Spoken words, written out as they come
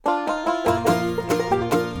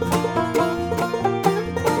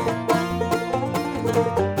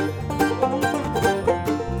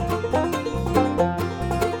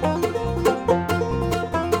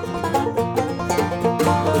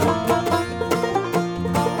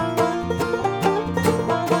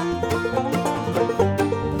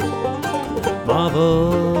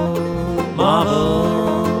Marvel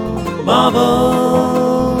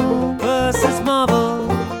versus Marvel.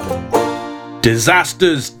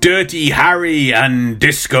 Disasters, Dirty Harry, and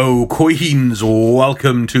Disco Queens.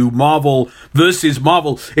 Welcome to Marvel versus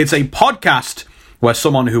Marvel. It's a podcast where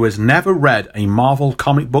someone who has never read a Marvel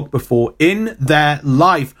comic book before in their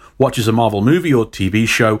life watches a Marvel movie or TV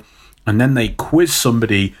show, and then they quiz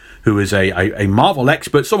somebody who is a Marvel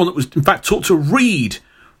expert, someone that was in fact taught to read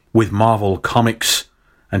with Marvel comics,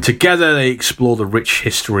 and together they explore the rich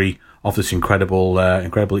history of this incredible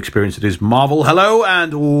experience that is Marvel. Hello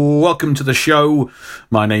and welcome to the show.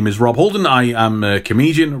 My name is Rob Holden. I am a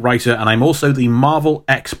comedian, writer, and I'm also the Marvel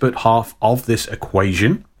expert half of this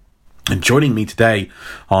equation. And joining me today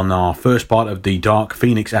on our first part of the Dark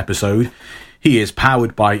Phoenix episode, he is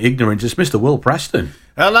powered by ignorance. It's Mr. Will Preston.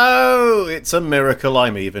 Hello! It's a miracle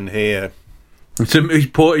I'm even here.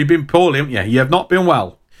 You've been poorly, haven't you? You have not been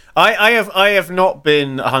well. I have not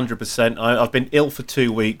been 100%. I've been ill for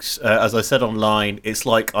 2 weeks. As I said online, it's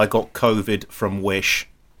like I got COVID from Wish.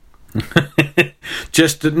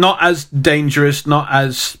 Just not as dangerous, not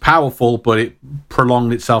as powerful, but it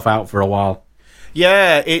prolonged itself out for a while.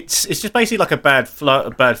 Yeah, it's just basically like a bad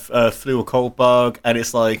flu or cold bug, and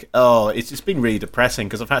it's like, it's just been really depressing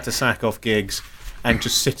because I've had to sack off gigs and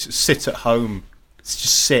just sit at home. It's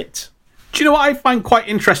just sit. Do you know what I find quite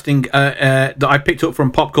interesting that I picked up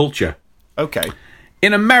from pop culture? Okay.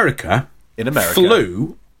 In America,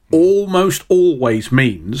 flu almost always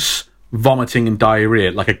means vomiting and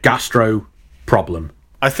diarrhea, like a gastro problem.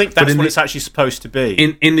 I think that's what it's actually supposed to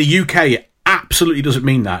be. In the UK, it absolutely doesn't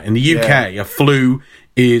mean that. In the UK, a flu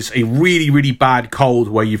is a really, really bad cold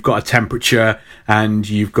where you've got a temperature and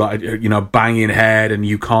you've got a banging head and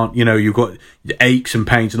you can't, you've got aches and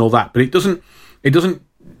pains and all that. But it doesn't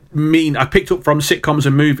mean, I picked up from sitcoms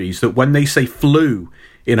and movies that when they say flu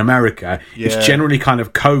in America, it's generally kind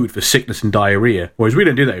of code for sickness and diarrhea. Whereas we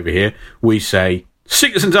don't do that over here. We say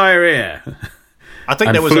sickness and diarrhea. I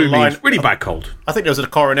think there was a line, really bad cold. I think there was a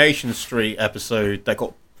Coronation Street episode that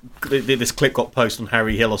got this clip got posted on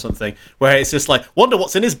Harry Hill or something, where it's just like, wonder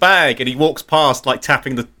what's in his bag, and he walks past like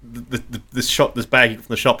tapping this bag from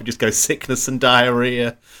the shop, and just goes sickness and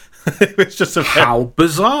diarrhea. It's just how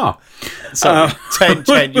bizarre. So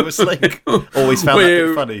tenuously, always found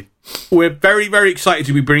that funny. We're very, very excited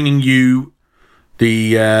to be bringing you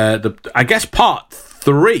the I guess part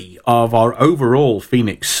 3 of our overall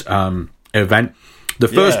Phoenix event. The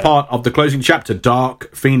first part of the closing chapter,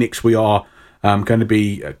 Dark Phoenix. We are going to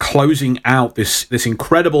be closing out this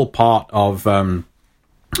incredible part of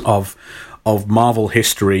Marvel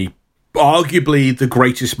history, arguably the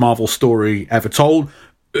greatest Marvel story ever told.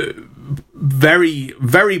 Very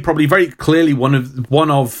clearly one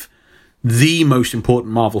of the most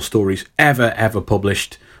important Marvel stories ever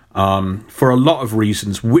published, for a lot of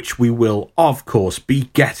reasons, which we will of course be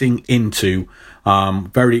getting into.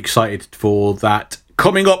 Very excited for that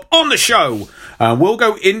coming up on the show. We'll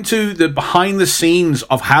go into the behind the scenes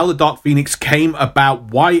of how the Dark Phoenix came about,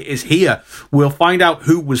 why it is here. We'll find out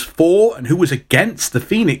who was for and who was against the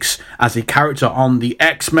Phoenix as a character on the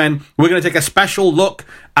X-Men. We're going to take a special look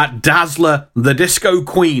at Dazzler, the Disco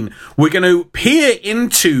Queen. We're going to peer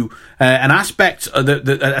into an aspect,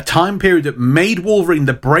 a time period that made Wolverine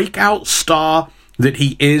the breakout star that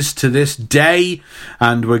he is to this day.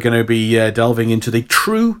 And we're going to be delving into the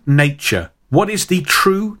true nature. What is the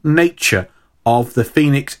true nature of the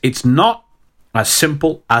Phoenix? It's not as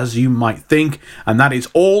simple as you might think, and that is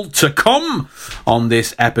all to come on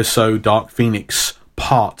this episode, Dark Phoenix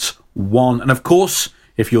Part 1. And of course,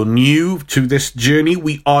 if you're new to this journey,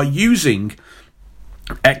 we are using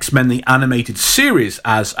X-Men the Animated Series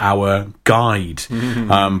as our guide.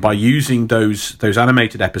 By using those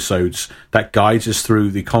animated episodes that guides us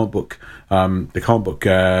through the comic book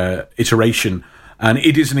iteration. And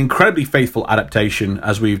it is an incredibly faithful adaptation,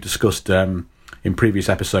 as we've discussed in previous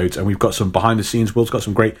episodes. And we've got some behind-the-scenes. Will's got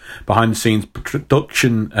some great behind-the-scenes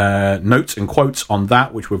production notes and quotes on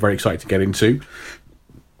that, which we're very excited to get into.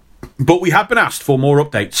 But we have been asked for more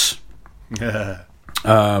updates. Will,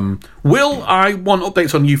 I want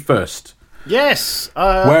updates on you first. Yes.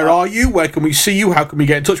 Where are you? Where can we see you? How can we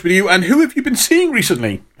get in touch with you? And who have you been seeing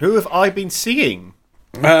recently? Who have I been seeing?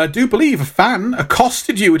 I do believe a fan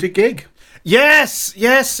accosted you at a gig. Yes.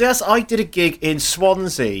 I did a gig in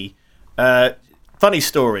Swansea. Funny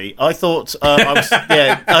story. I thought I was.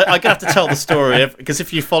 I'm gonna have to tell the story because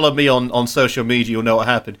if you follow me on social media, you'll know what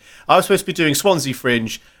happened. I was supposed to be doing Swansea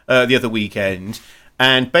Fringe the other weekend,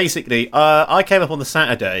 and basically, I came up on the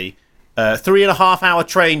Saturday, 3.5 hour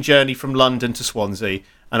train journey from London to Swansea,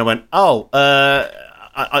 and I went,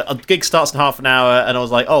 a gig starts in half an hour, and I was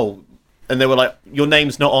like, they were like, your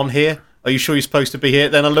name's not on here. Are you sure you're supposed to be here?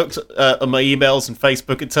 Then I looked at my emails and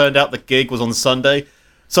Facebook. It turned out the gig was on Sunday.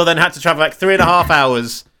 So I then had to travel back 3.5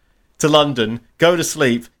 hours to London, go to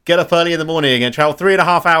sleep, get up early in the morning again, travel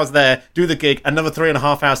 3.5 hours there, do the gig, another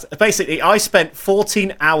 3.5 hours. Basically, I spent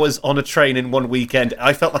 14 hours on a train in one weekend.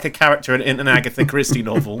 I felt like a character in an Agatha Christie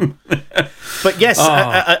novel. But yes,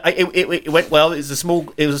 it went well. It was a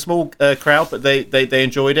small crowd, but they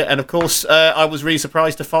enjoyed it. And of course, I was really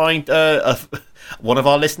surprised to find one of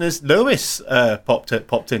our listeners, Lewis, popped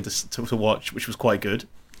in to watch, which was quite good.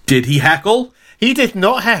 Did he heckle? He did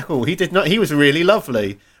not heckle. He did not. He was really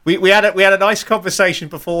lovely. We had a nice conversation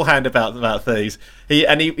beforehand about things.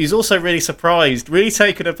 He's also really surprised, really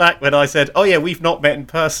taken aback when I said, "Oh yeah, we've not met in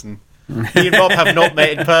person. He and Rob have not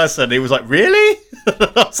met in person." He was like, "Really?"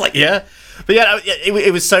 I was like, "Yeah." But yeah,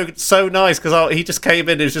 it was so nice because he just came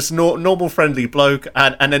in. It was just normal, friendly bloke,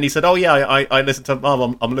 and then he said, "Oh yeah, I listened to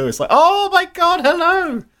Mum. I'm Lewis." Like, "Oh my God,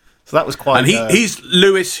 hello." So that was quite. And he's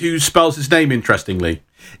Lewis, who spells his name interestingly.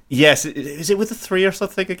 Yes, is it with a 3 or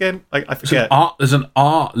something again? I forget. There's an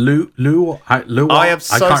R. Lou. I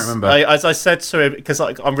can't remember. As I said to him, because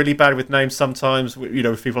I'm really bad with names sometimes. You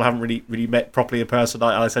know, if people haven't really met properly in person,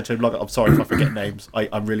 I said to him, "Look, I'm sorry if I forget names.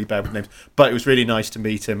 I'm really bad with names." But it was really nice to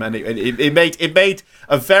meet him, and it made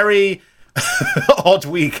a very odd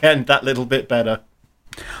weekend that little bit better.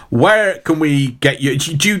 Where can we get you?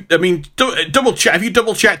 Double check. Have you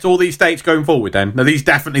double checked all these dates going forward? Then are these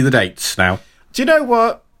definitely the dates now? Do you know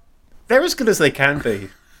what? They're as good as they can be.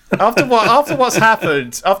 After what's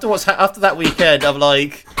happened, after that weekend, I'm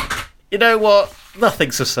like, you know what?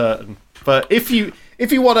 Nothing's for certain. But if you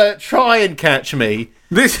want to try and catch me,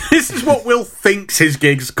 this is what Will thinks his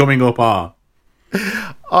gigs coming up are.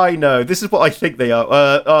 I know. This is what I think they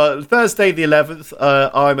are. Thursday the 11th,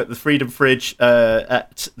 I'm at the Freedom Fridge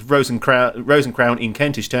at Rose and Crown in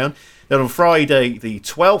Kentish Town. Then on Friday the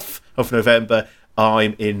 12th of November,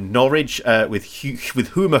 I'm in Norwich with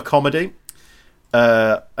Humour Comedy.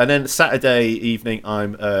 And then Saturday evening,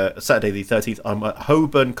 Saturday the 13th, I'm at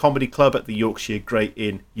Holborn Comedy Club at the Yorkshire Great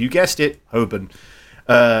Inn. You guessed it, Holborn.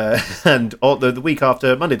 And on the week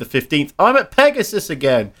after, Monday the 15th, I'm at Pegasus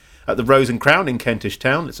again at the Rose and Crown in Kentish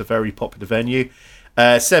Town. It's a very popular venue.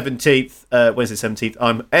 17th, Wednesday 17th,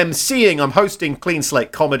 I'm hosting Clean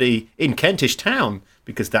Slate Comedy in Kentish Town,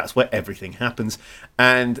 because that's where everything happens.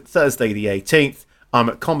 And Thursday the 18th, I'm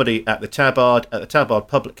at comedy at the Tabard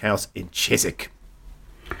Public House in Chiswick.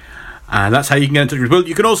 And that's how you can get in touch with Will.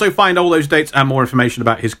 You can also find all those dates and more information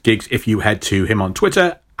about his gigs if you head to him on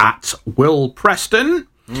Twitter at Will Preston.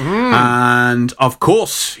 Mm-hmm. And of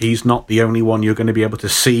course, he's not the only one you're going to be able to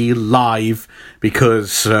see live,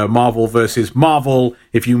 because Marvel versus Marvel,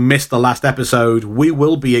 if you missed the last episode, we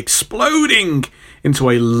will be exploding into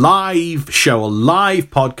a live show, a live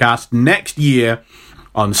podcast next year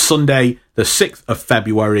on Sunday, the 6th of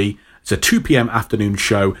February. It's a 2 p.m. afternoon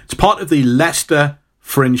show. It's part of the Leicester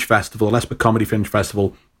Fringe Festival, Leicester Comedy Fringe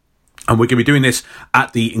Festival. And we're going to be doing this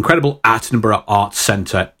at the incredible Attenborough Arts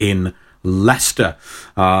Centre in Leicester.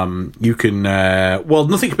 You can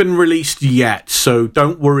nothing's been released yet, so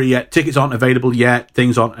don't worry yet. Tickets aren't available yet,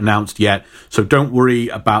 things aren't announced yet, so don't worry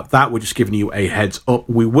about that. We're just giving you a heads up.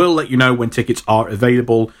 We will let you know when tickets are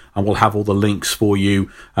available, and we'll have all the links for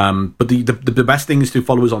you. But the best thing is to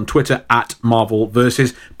follow us on Twitter at Marvel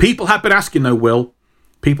Versus. People have been asking though, Will.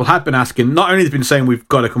 People have been asking. Not only have been saying we've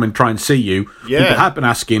got to come and try and see you. Yeah. People have been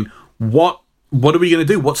asking what are we going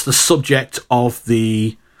to do? What's the subject of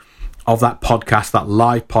that podcast, that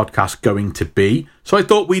live podcast, going to be? So I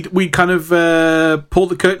thought we'd kind of pull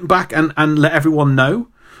the curtain back and let everyone know.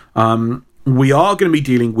 We are going to be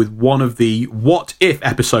dealing with one of the What If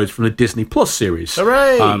episodes from the Disney Plus series.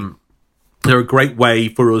 Hooray! They're a great way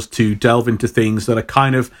for us to delve into things that are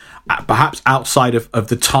kind of perhaps outside of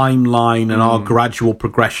the timeline and our gradual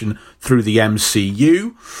progression through the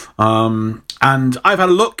MCU. And I've had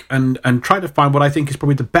a look and tried to find what I think is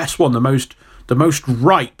probably the best one, the most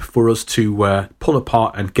ripe for us to pull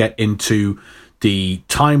apart and get into the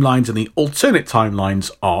timelines and the alternate timelines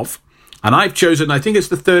of. And I've chosen, I think it's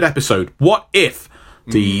the 3rd episode, What If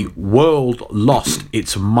the world lost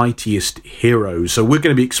its mightiest heroes? So we're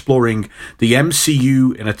going to be exploring the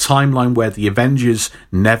MCU in a timeline where the Avengers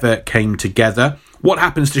never came together. What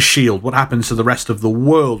happens to S.H.I.E.L.D.? What happens to the rest of the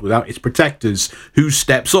world without its protectors? Who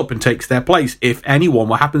steps up and takes their place, if anyone?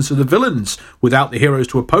 What happens to the villains without the heroes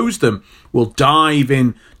to oppose them? We'll dive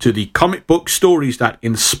into the comic book stories that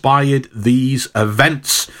inspired these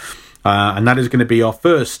events. And that is going to be our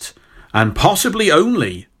first and possibly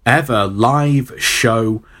only ever live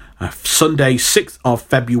show, Sunday 6th of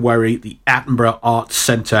February, the Attenborough Arts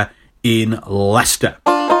Centre in Leicester.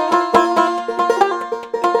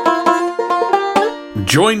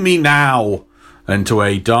 Join me now into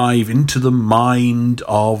a dive into the mind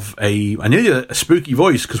of I nearly a spooky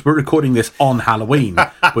voice because we're recording this on Halloween.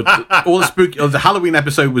 But all the spooky, the Halloween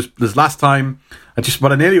episode was last time. I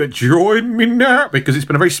nearly went, join me now, because it's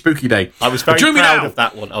been a very spooky day. I was very proud of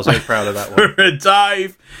that one. I was very proud of that one. A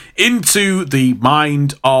dive into the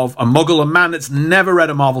mind of a muggle, a man that's never read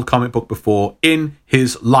a Marvel comic book before in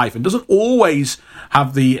his life and doesn't always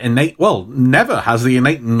have the never has the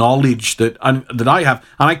innate knowledge that I have,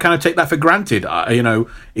 and I kind of take that for granted.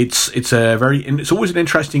 It's always an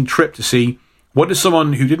interesting trip to see what does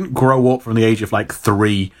someone who didn't grow up from the age of like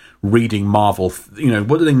 3 reading Marvel,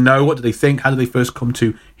 what do they know? What do they think? How do they first come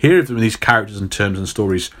to hear of them, these characters and terms and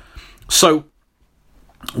stories? So,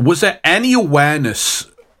 was there any awareness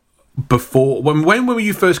before? When were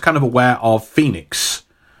you first kind of aware of Phoenix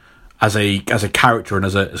as a character and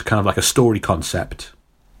as kind of like a story concept?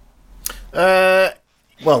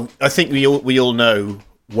 Well, I think we all know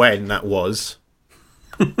when that was.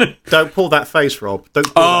 Don't pull that face, Rob.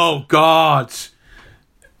 God.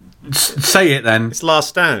 Say it then. It's Last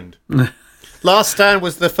Stand. Last Stand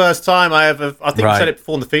was the first time I think I said it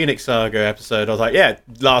before in the Phoenix Saga episode. I was like, yeah,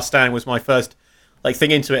 Last Stand was my first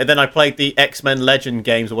thing into it. And then I played the X-Men Legend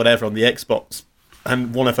games or whatever on the Xbox.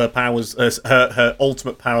 And one of her powers, her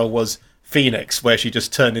ultimate power was Phoenix, where she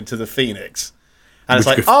just turned into the Phoenix. And it's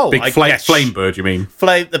like, big flame bird, you mean?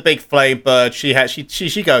 The big flame bird. She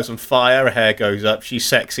goes on fire. Her hair goes up. She's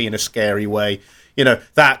sexy in a scary way.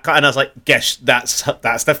 That. And I was like, guess that's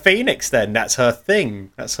the Phoenix. Then that's her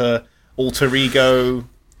thing. That's her alter ego.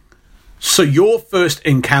 So your first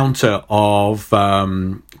encounter of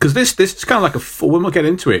because this is kind of like when we'll get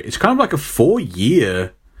into it, it's kind of like a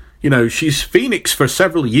 4-year. She's Phoenix for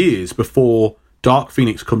several years before Dark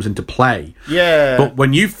Phoenix comes into play. Yeah. But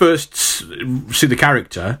when you first see the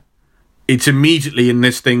character, it's immediately in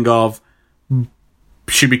this thing of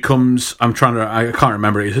she becomes. I can't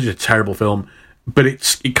remember it. It's such a terrible film, but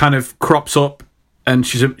it kind of crops up, and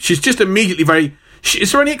she's just immediately very.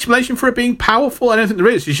 Is there any explanation for it being powerful? I don't think there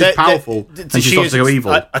is. She's just powerful, and she starts to go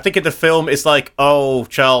evil. I think in the film it's like,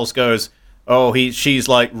 Charles goes, she's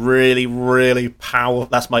like really, really powerful.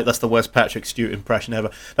 That's the worst Patrick Stewart impression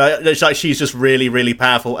ever. It's like she's just really, really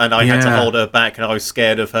powerful, and I had to hold her back, and I was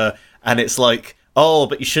scared of her. And it's like,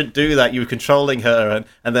 but you shouldn't do that. You were controlling her,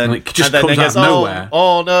 and then it just comes out of nowhere.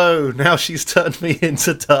 Oh no! Now she's turned me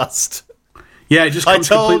into dust. Yeah, it just comes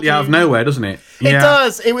completely out of nowhere, doesn't it? It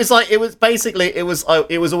does. It was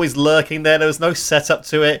always lurking there. There was no setup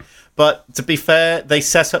to it. But to be fair, they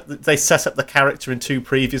set up the character in 2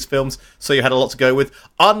 previous films, so you had a lot to go with.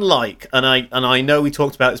 Unlike, and I know we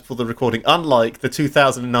talked about this before the recording, unlike the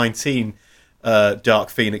 2019 Dark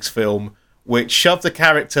Phoenix film, which shoved a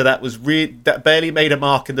character that barely made a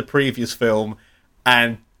mark in the previous film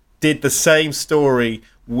and did the same story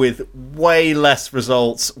with way less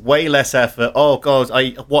results, way less effort. Oh God,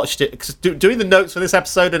 I watched it because doing the notes for this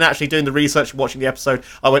episode and actually doing the research and watching the episode,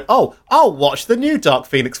 I went, I'll watch the new Dark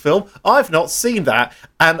Phoenix film. I've not seen that,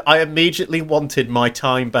 and I immediately wanted my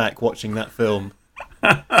time back watching that film.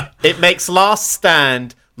 It makes Last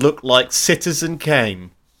Stand look like Citizen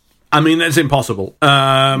Kane. I mean, that's impossible.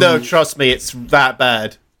 No, trust me, it's that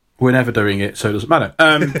bad. We're never doing it, so it doesn't matter.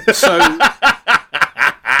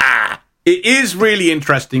 It is really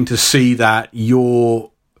interesting to see that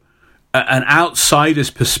an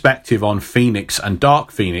outsider's perspective on Phoenix and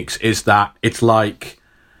Dark Phoenix is that it's like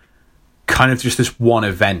kind of just this one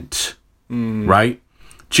event, right?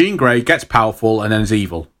 Jean Grey gets powerful and then is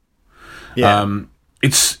evil. Yeah.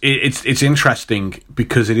 It's interesting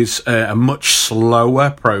because it is a much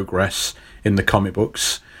slower progress in the comic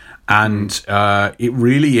books, and it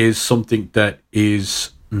really is something that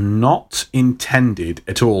is not intended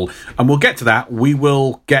at all. And we'll get to that. We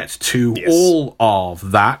will get to all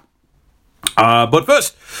of that. But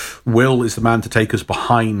first, Will is the man to take us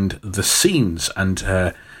behind the scenes and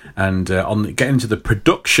get into the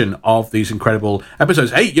production of these incredible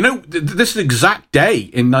episodes. Hey, this exact day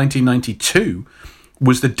in 1992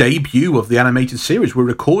 was the debut of the animated series. We're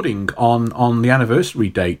recording on the anniversary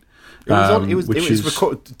date.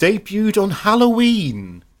 Debuted on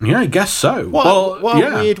Halloween. Yeah, I guess so. What a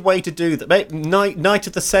weird way to do that. Night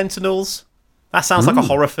of the Sentinels. That sounds like a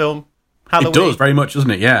horror film. Halloween. It does, very much, doesn't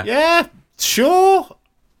it? Yeah. Yeah, sure.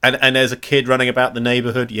 And there's a kid running about the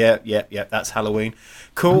neighborhood. Yeah, that's Halloween.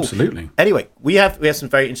 Cool. Absolutely. Anyway, we have some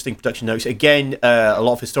very interesting production notes. Again, a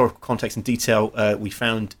lot of historical context and detail we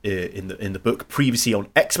found in the book previously on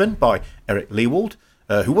X-Men by Eric Lewald.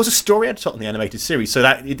 Who was a story editor on the animated series? So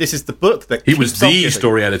this is the book that he was the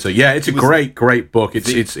story editor. Yeah, it's a great book.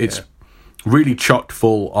 It's really chock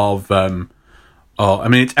full of Oh, I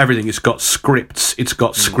mean, it's everything. It's got scripts, it's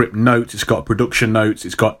got script notes, it's got production notes,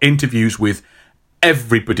 it's got interviews with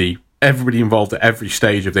everybody involved at every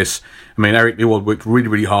stage of this. I mean, Eric Newell worked really,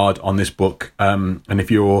 really hard on this book, and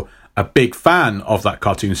if you're a big fan of that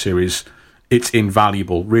cartoon series, it's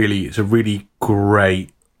invaluable. Really, it's a really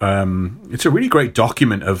great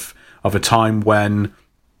document of a time when,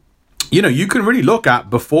 you know, you can really look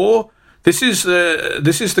at before. This is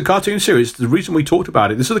the cartoon series. The reason we talked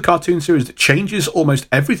about it. This is the cartoon series that changes almost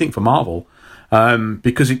everything for Marvel,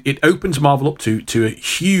 because it opens Marvel up to a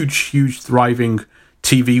huge thriving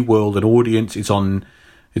TV world and audience. It's on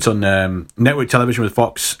network television with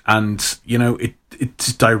Fox, and you know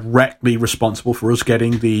it's directly responsible for us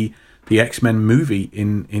getting the X-Men movie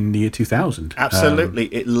in the year 2000. Absolutely,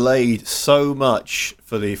 it laid so much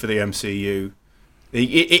for the MCU.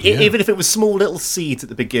 Even if it was small little seeds at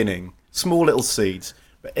the beginning. Small little seeds,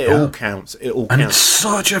 but it all counts. It all counts. And it's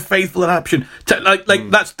such a faithful adaptation.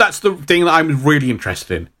 That's the thing that I'm really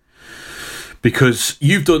interested in, because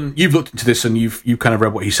you've looked into this and you've kind of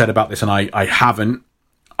read what he said about this, and I haven't.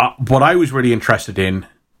 What I was really interested in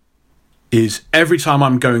is every time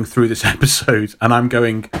I'm going through this episode and I'm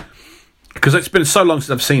going, because it's been so long since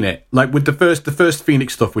I've seen it. Like with the first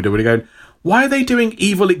Phoenix stuff we did, we're going, why are they doing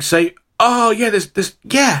evil Xavier? Oh yeah, there's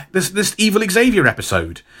this evil Xavier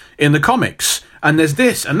episode in the comics, and there's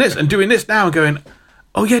this and doing this now, and going,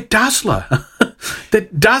 oh yeah, Dazzler. The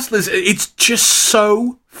Dazzler's, it's just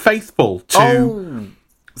so faithful to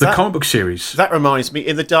the comic book series. That reminds me,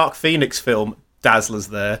 in the Dark Phoenix film, Dazzler's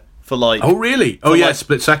there for like. Oh really? Oh yeah,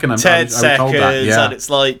 split second. 10 seconds, told that. Yeah. And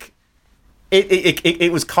it's like.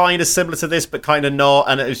 It was kind of similar to this, but kind of not,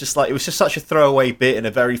 and it was just such a throwaway bit in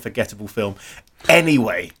a very forgettable film.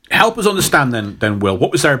 Anyway, help us understand then, Will.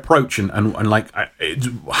 What was their approach and like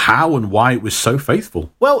how and why it was so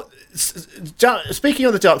faithful? Well, speaking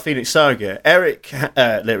of the Dark Phoenix saga, Eric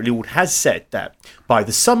Newell has said that by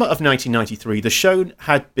the summer of 1993, the show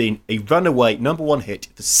had been a runaway #1 hit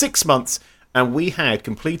for 6 months, and we had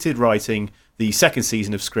completed writing the second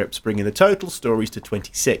season of scripts, bringing the total stories to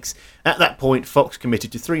 26. At that point, Fox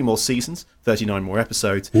committed to 3 more seasons, 39 more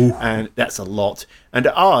episodes, and that's a lot. And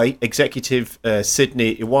I, executive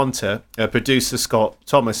Sydney Iwanta, producer Scott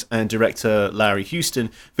Thomas, and director Larry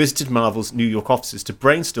Houston visited Marvel's New York offices to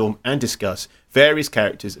brainstorm and discuss various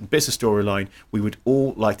characters and bits of storyline we would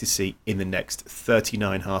all like to see in the next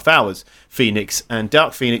 39 half hours. Phoenix and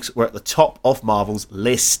Dark Phoenix were at the top of Marvel's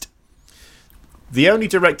list. The only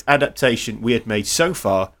direct adaptation we had made so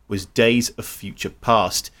far was Days of Future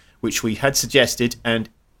Past, which we had suggested, and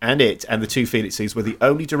the two Phoenixes were the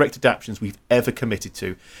only direct adaptations we've ever committed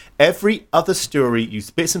to. Every other story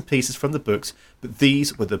used bits and pieces from the books, but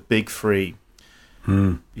these were the big three.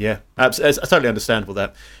 Yeah, it's totally understandable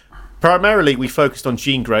that. Primarily, we focused on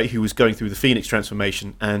Jean Grey, who was going through the Phoenix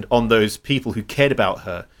transformation, and on those people who cared about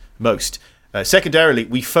her most. Secondarily,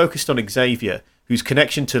 we focused on Xavier, whose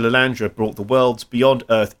connection to Lilandra brought the worlds beyond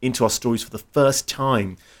Earth into our stories for the first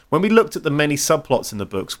time. When we looked at the many subplots in the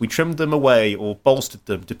books, we trimmed them away or bolstered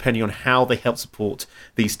them depending on how they helped support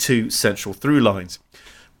these two central through lines.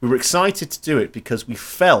 We were excited to do it because we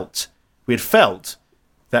had felt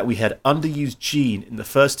that we had underused Jean in the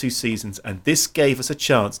first 2 seasons, and this gave us a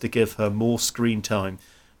chance to give her more screen time.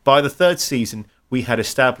 By the 3rd season, we had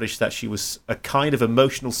established that she was a kind of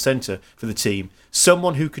emotional centre for the team,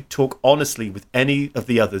 someone who could talk honestly with any of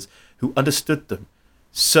the others who understood them.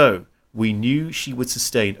 So, we knew she would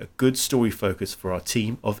sustain a good story focus for our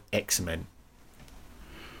team of X-Men.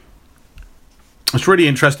 It's really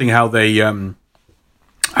interesting how they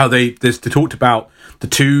talked about the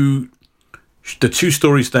two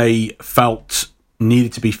stories they felt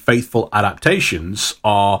needed to be faithful adaptations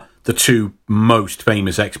are the 2 most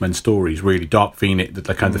famous X-Men stories, really. Dark Phoenix,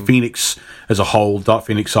 the kind of the Phoenix as a whole, Dark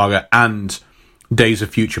Phoenix Saga, and Days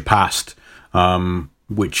of Future Past,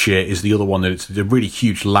 which is the other one that it's a really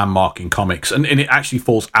huge landmark in comics. And it actually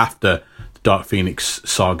falls after the Dark Phoenix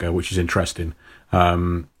Saga, which is interesting,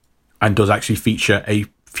 and does actually feature a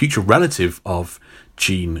future relative of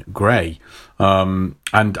Jean Grey. And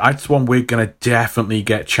that's one we're going to definitely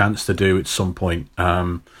get a chance to do at some point.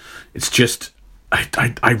 It's just...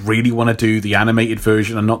 I really want to do the animated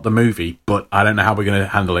version and not the movie, but I don't know how we're going to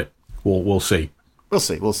handle it. We'll see. We'll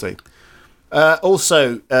see.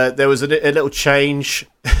 Also, there was a little change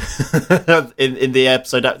in the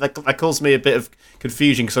episode that caused me a bit of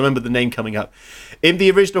confusion because I remember the name coming up. In the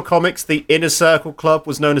original comics, the Inner Circle Club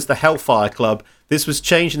was known as the Hellfire Club. This was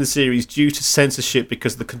changed in the series due to censorship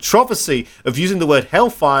because of the controversy of using the word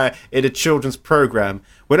Hellfire in a children's program.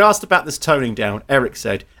 When asked about this toning down, Eric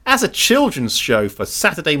said, "As a children's show for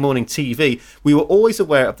Saturday morning TV, we were always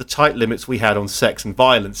aware of the tight limits we had on sex and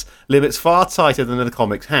violence, limits far tighter than the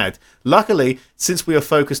comics had. Luckily, since we are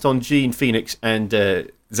focused on Jean, Phoenix, and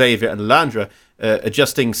Xavier and Landra,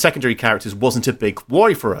 adjusting secondary characters wasn't a big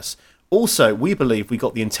worry for us. Also, we believe we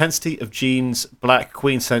got the intensity of Jean's Black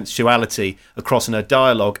Queen sensuality across in her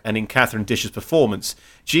dialogue and in Catherine Dish's performance.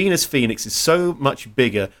 Jean as Phoenix is so much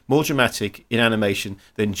bigger, more dramatic in animation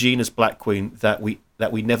than Jean as Black Queen that we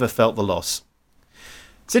never felt the loss."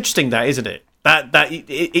 It's interesting, that, isn't it?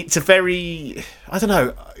 It's a very, I don't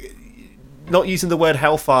know, not using the word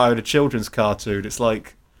Hellfire in a children's cartoon. It's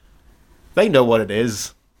like they know what it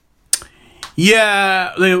is.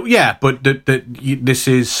 Yeah, but this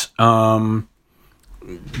is the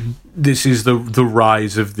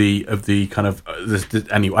rise of the kind of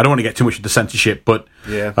anyway. I don't want to get too much into censorship, but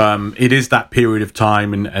it is that period of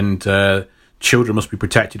time, and children must be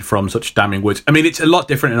protected from such damning words. I mean, it's a lot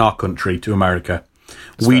different in our country to America.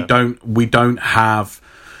 That's we fair. We don't have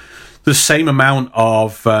the same amount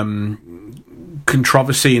of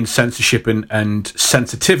controversy and censorship and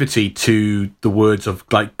sensitivity to the words of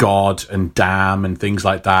like God and damn and things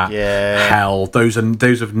like that. Yeah. Hell, those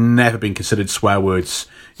have never been considered swear words,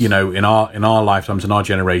 in our lifetimes, in our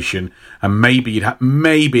generation. And maybe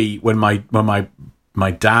when my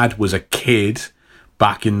dad was a kid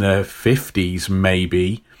back in the 50s,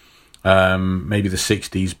 maybe the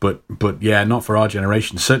 60s, but yeah, not for our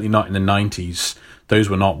generation. Certainly not in the 90s. Those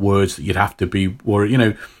were not words that you'd have to be worried.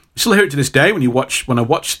 You still hear it to this day when I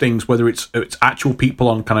watch things, whether it's actual people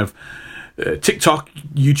on kind of TikTok,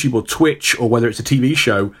 YouTube, or Twitch, or whether it's a TV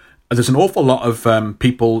show. There's an awful lot of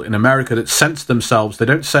people in America that censor themselves. They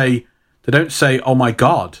don't say "Oh my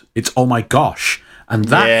God," it's "Oh my gosh," and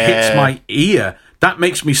that hits my ear. That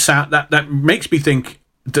makes me sound. That makes me think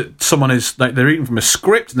that someone is like they're reading from a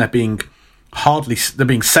script and they're being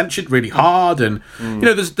censored really hard. And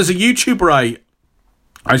there's a YouTuber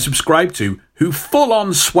I subscribe to who full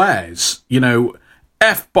on swears,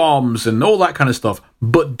 F-bombs and all that kind of stuff,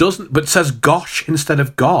 but says gosh instead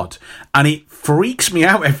of God, and it freaks me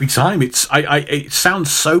out every time. It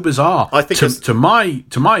sounds so bizarre. I think to my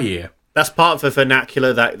ear. That's part of the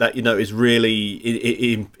vernacular that is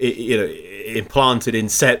really implanted in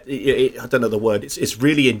set. I don't know the word. It's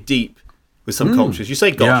really in deep with some cultures. You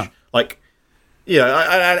say gosh,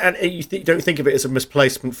 and you don't think of it as a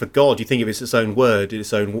misplacement for God. You think of it as its own word,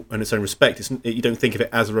 its own respect. You don't think of it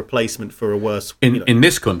as a replacement for a worse. In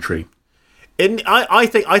this country, I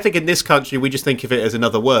think in this country we just think of it as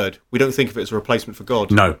another word. We don't think of it as a replacement for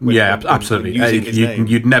God. No, absolutely.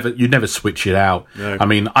 You'd never switch it out. No. I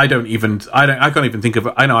mean, I can't even think of.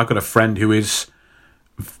 I know I've got a friend who is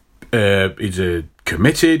a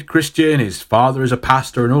committed Christian. His father is a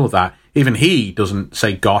pastor, and all of that. Even he doesn't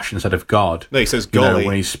say "gosh" instead of "God." No, he says "golly"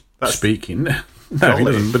 when he's speaking. No, he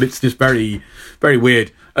doesn't. But it's just very, very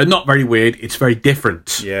weird. Not very weird. It's very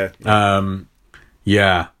different. Yeah.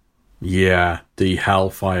 The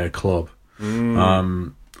Hellfire Club.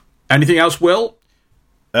 Anything else, Will?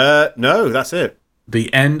 No, that's it.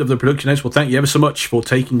 The end of the production notes. Well, thank you ever so much for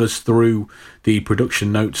taking us through the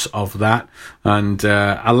production notes of that, and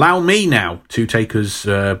allow me now to take us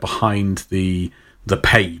behind the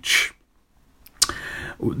page.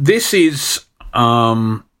 This is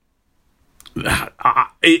it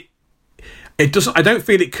doesn't. I don't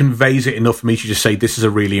feel it conveys it enough for me to just say this is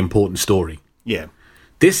a really important story. Yeah,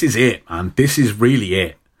 this is it, man. This is really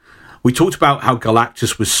it. We talked about how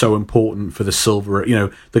Galactus was so important for the Silver.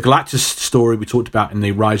 The Galactus story we talked about in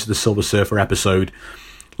the Rise of the Silver Surfer episode,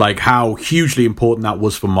 like how hugely important that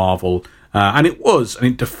was for Marvel, and it was, and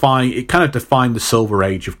it kind of defined the Silver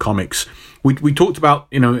Age of comics. We talked about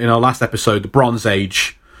in our last episode the Bronze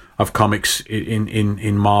Age of comics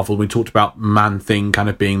in Marvel. We talked about Man-Thing kind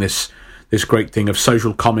of being this great thing of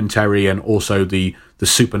social commentary, and also the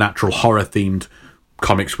supernatural horror themed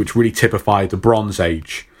comics, which really typified the Bronze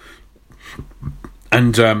Age.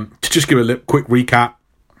 And to just give a quick recap,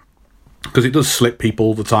 because it does slip people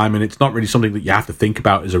all the time, and it's not really something that you have to think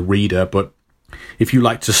about as a reader, but if you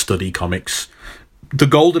like to study comics, the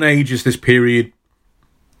Golden Age is this period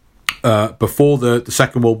before the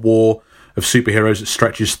Second World War of superheroes that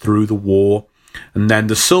stretches through the war, and then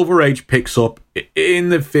the Silver Age picks up in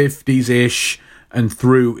the 50s-ish and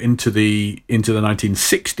through into the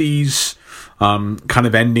 1960s, kind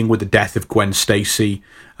of ending with the death of Gwen Stacy,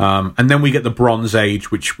 and then we get the Bronze Age,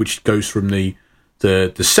 which goes from the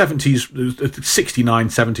the 70s, 69,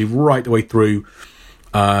 70, right the way through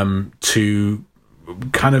to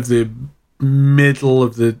kind of the middle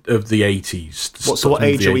of the 80s. So what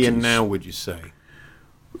age are we in now, would you say?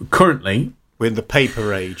 Currently, we're in the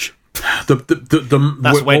paper age.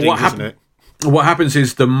 That's weddings, isn't it? What happens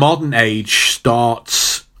is the modern age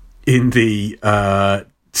starts in the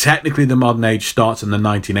technically the modern age starts in the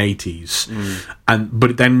 1980s,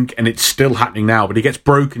 and it's still happening now. But it gets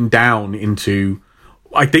broken down into.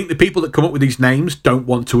 I think the people that come up with these names don't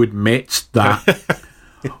want to admit that.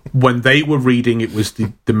 When they were reading, it was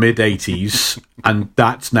the mid 80s, and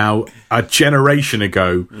that's now a generation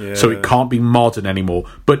ago, so it can't be modern anymore.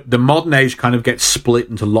 But the modern age kind of gets split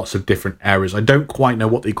into lots of different eras. I don't quite know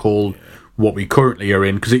what they call what we currently are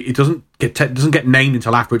in, because it doesn't get named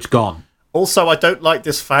until after it's gone. Also, I don't like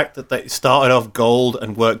this fact that they started off gold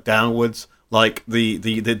and worked downwards. Like the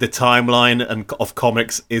timeline of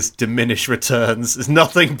comics is diminished returns. There's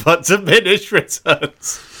nothing but diminished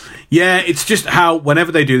returns. Yeah, it's just how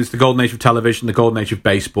whenever they do this, the golden age of television, the golden age of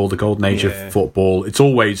baseball, the golden age of football, it's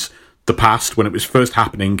always the past when it was first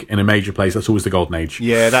happening in a major place. That's always the golden age.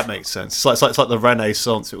 Yeah, that makes sense. It's like the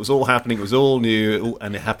Renaissance. It was all happening. It was all new,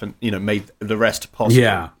 and it happened. Made the rest possible.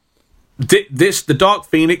 Yeah, the Dark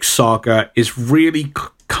Phoenix saga is really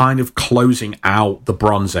kind of closing out the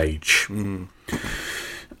Bronze Age,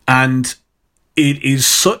 and it is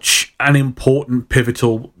such an important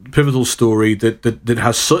pivotal story that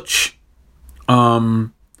has such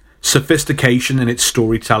sophistication in its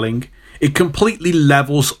storytelling. It completely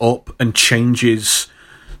levels up and changes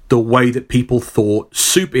the way that people thought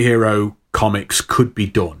superhero comics could be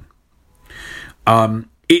done.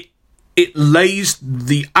 It lays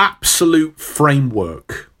the absolute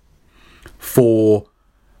framework for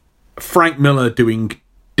Frank Miller doing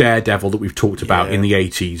Daredevil that we've talked about in the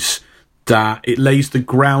 80s. That it lays the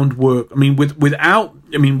groundwork. I mean, without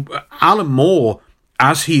Alan Moore,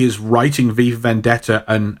 as he is writing V for Vendetta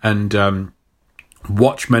and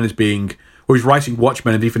Watchmen is being, or he's writing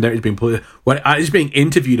Watchmen and V for Vendetta is being put when he's being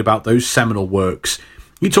interviewed about those seminal works.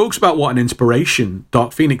 He talks about what an inspiration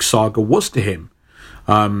Dark Phoenix Saga was to him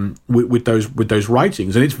with those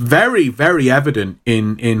writings, and it's very, very evident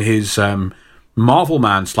in his Marvel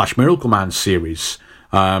Man / Miracle Man series.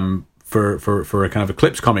 For a kind of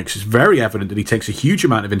Eclipse Comics, it's very evident that he takes a huge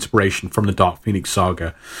amount of inspiration from the Dark Phoenix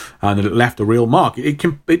saga, and that it left a real mark.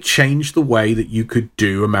 It changed the way that you could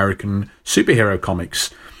do American superhero comics.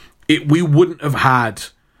 We wouldn't have had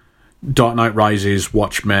Dark Knight Rises,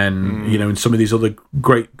 Watchmen, and some of these other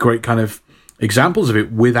great kind of examples of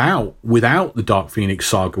it without the Dark Phoenix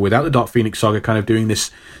saga, without the Dark Phoenix saga kind of doing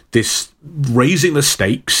this raising the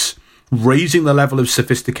stakes, raising the level of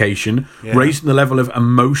sophistication, raising the level of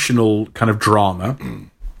emotional kind of drama.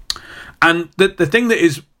 And the thing that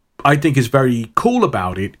is, I think, is very cool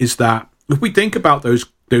about it is that if we think about those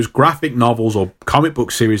graphic novels or comic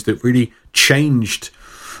book series that really changed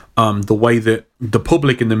the way that the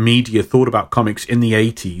public and the media thought about comics in the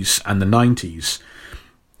 80s and the 90s,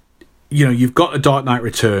 you've got A Dark Knight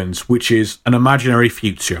Returns, which is an imaginary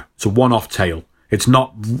future. It's a one-off tale. It's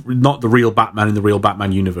not the real Batman in the real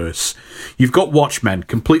Batman universe. You've got Watchmen,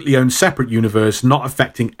 completely own separate universe, not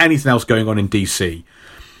affecting anything else going on in DC.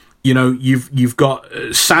 You've got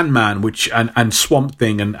Sandman, and Swamp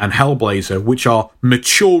Thing and Hellblazer, which are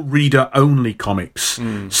mature reader only comics,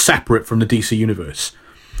 separate from the DC universe.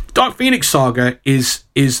 Dark Phoenix Saga is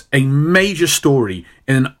a major story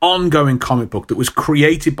in an ongoing comic book that was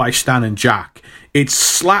created by Stan and Jack. It's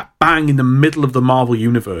slap bang in the middle of the Marvel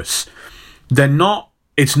universe.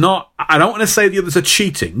 It's not, I don't want to say the others are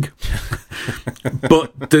cheating,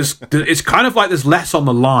 but it's kind of like there's less on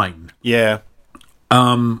the line. Yeah.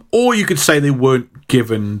 Or you could say they weren't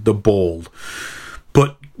given the ball.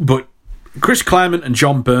 But Chris Claremont and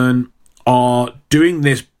John Byrne are doing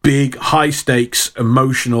this big, high-stakes,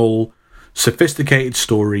 emotional, sophisticated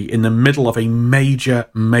story in the middle of a major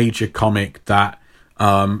comic that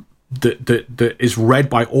is read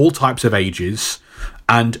by all types of ages,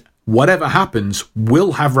 and whatever happens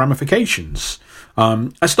will have ramifications.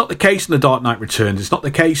 That's not the case in The Dark Knight Returns. It's not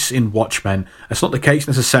the case in Watchmen. It's not the case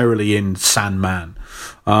necessarily in Sandman.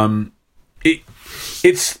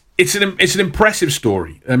 It's an impressive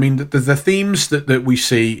story. I mean, the themes that we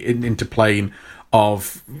see interplaying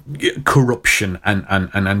of corruption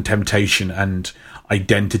and temptation and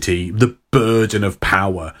identity, the burden of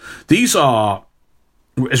power. These are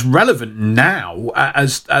as relevant now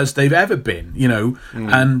as they've ever been,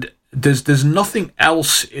 and there's nothing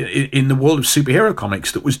else in the world of superhero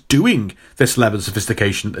comics that was doing this level of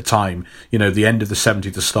sophistication at the time, the end of the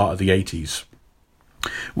 70s, the start of the 80s.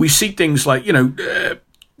 We see things like,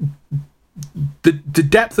 the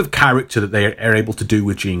depth of character that they are able to do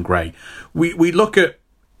with Jean Grey. We look at,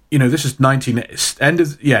 this is this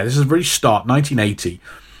is very start 1980.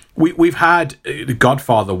 We've had The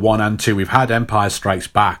Godfather 1 and 2. We've had Empire Strikes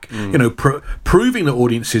Back. Proving that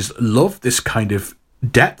audiences love this kind of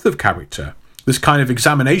depth of character, this kind of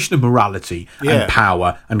examination of morality and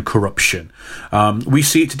power and corruption. We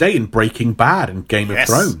see it today in Breaking Bad and Game of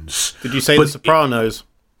Thrones. Did you say The Sopranos?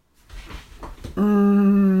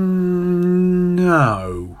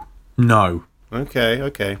 No.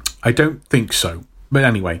 Okay. I don't think so. But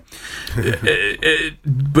anyway,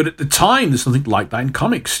 but at the time, there's something like that in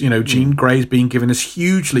comics. Jean Grey's being given this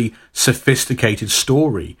hugely sophisticated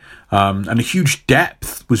story, and a huge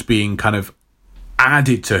depth was being kind of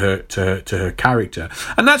added to her character,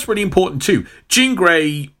 and that's really important too. Jean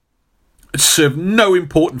Grey served no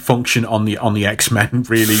important function on the X-Men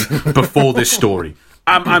really before this story.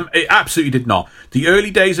 It absolutely did not. The early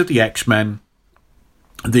days of the X-Men,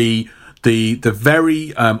 the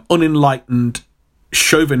very unenlightened,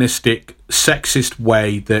 chauvinistic, sexist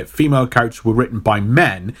way that female characters were written by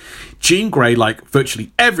men, Jean Grey, like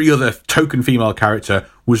virtually every other token female character,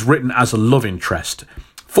 was written as a love interest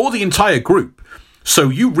for the entire group. So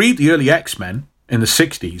you read the early X-Men in the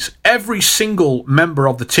 60s, every single member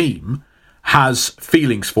of the team has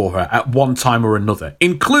feelings for her at one time or another,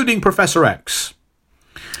 including Professor X.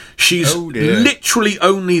 She's literally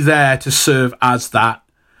only there to serve as that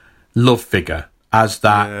love figure, as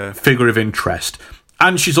that figure of interest.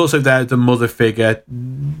 And she's also there, the mother figure.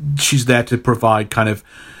 She's there to provide kind of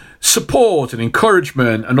support and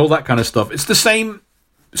encouragement and all that kind of stuff. It's the same.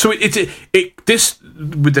 So this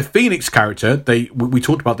with the Phoenix character, we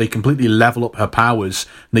talked about, they completely level up her powers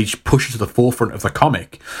and they push her to the forefront of the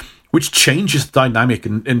comic, which changes the dynamic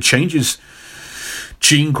and changes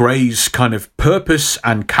Jean Grey's kind of purpose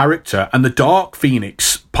and character. And the Dark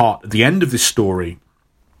Phoenix part at the end of this story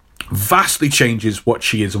vastly changes what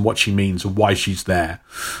she is and what she means and why she's there.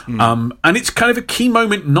 And it's kind of a key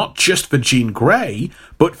moment, not just for Jean Grey,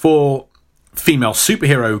 but for female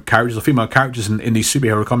superhero characters or female characters in these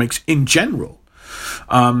superhero comics in general.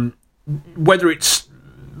 Whether it's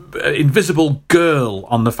Invisible Girl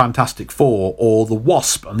on the Fantastic Four, or the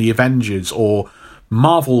Wasp on the Avengers, or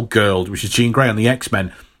Marvel Girl, which is Jean Grey on the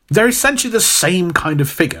X-Men, they're essentially the same kind of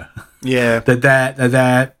figure. Yeah. They're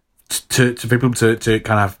there to people to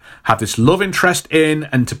kind of have this love interest in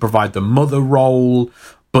and to provide the mother role,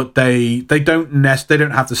 but they don't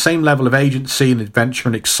have the same level of agency and adventure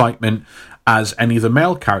and excitement as any of the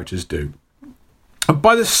male characters do. And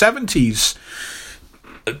by the 70s,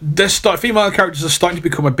 female characters are starting to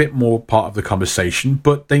become a bit more part of the conversation,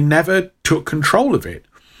 but they never took control of it.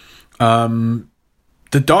 The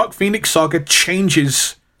Dark Phoenix saga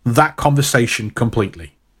changes that conversation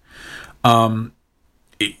completely.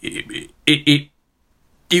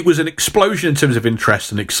 It was an explosion in terms of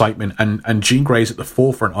interest and excitement, and Jean Grey's at the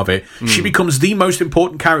forefront of it. She becomes the most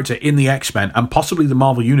important character in the X-Men and possibly the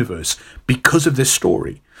Marvel Universe because of this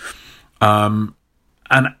story. And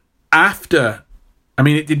after,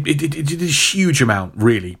 it did a huge amount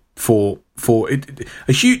really for it.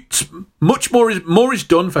 A huge, much more is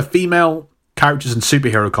done for female characters in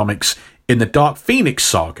superhero comics in the Dark Phoenix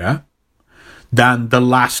saga than the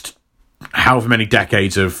last however many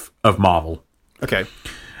decades of Marvel. Okay.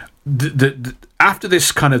 After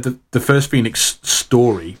this kind of the first Phoenix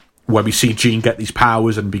story, where we see Jean get these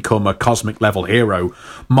powers and become a cosmic level hero,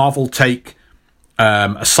 Marvel take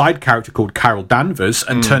a side character called Carol Danvers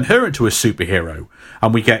and turn her into a superhero,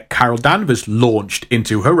 and we get Carol Danvers launched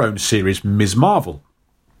into her own series, Ms. Marvel.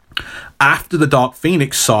 After the Dark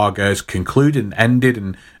Phoenix saga is concluded and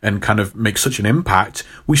ended and kind of makes such an impact,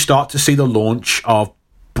 we start to see the launch of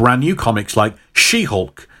brand new comics like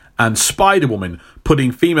She-Hulk and Spider-Woman,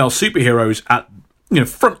 putting female superheroes at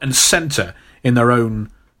front and center in their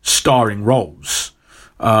own starring roles.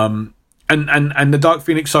 And the Dark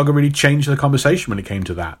Phoenix saga really changed the conversation when it came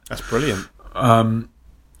to that. That's brilliant.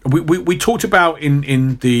 We talked about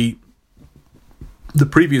in the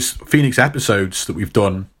previous Phoenix episodes that we've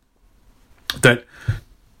done that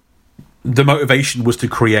the motivation was to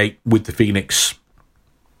create with the Phoenix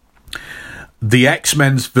the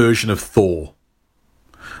X-Men's version of Thor,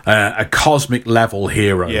 a cosmic level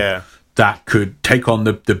hero that could take on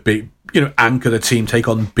the big, anchor the team, take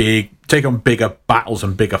on bigger battles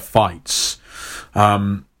and bigger fights,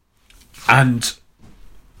 and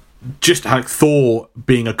just like Thor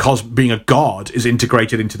being a god is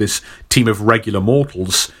integrated into this team of regular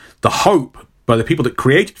mortals. The hope by the people that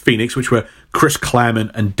created Phoenix, which were Chris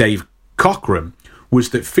Claremont and Dave Cockrum,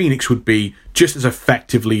 was that Phoenix would be just as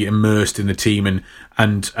effectively immersed in the team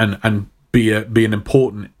and be an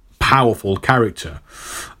important powerful character.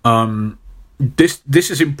 This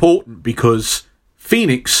is important because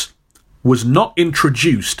Phoenix was not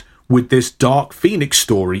introduced with this Dark Phoenix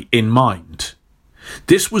story in mind.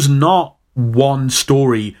 This was not one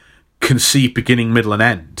story conceived beginning, middle, and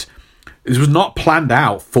end. This was not planned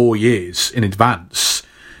out 4 years in advance.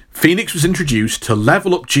 Phoenix was introduced to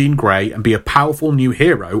level up Jean Grey and be a powerful new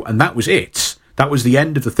hero, and that was it. That was the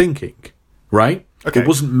end of the thinking, right? Okay. It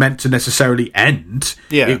wasn't meant to necessarily end.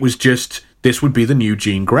 Yeah. It was just, this would be the new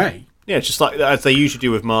Jean Grey. Yeah, it's just like as they usually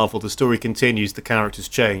do with Marvel, the story continues, the characters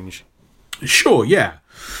change. Sure, yeah.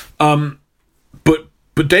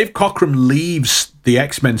 But Dave Cockrum leaves the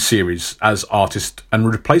X-Men series as artist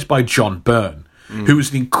and replaced by John Byrne, who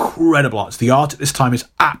is an incredible artist. The art at this time is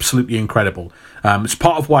absolutely incredible. It's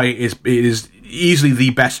part of why it is easily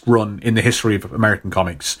the best run in the history of American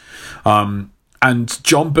comics. And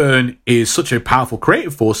John Byrne is such a powerful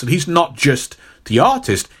creative force that he's not just the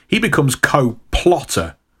artist, he becomes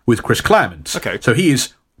co-plotter with Chris Claremont. Okay. So he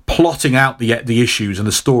is plotting out the issues and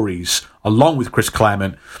the stories along with Chris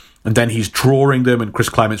Claremont, and then he's drawing them and Chris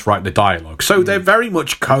Claremont's writing the dialogue. So they're very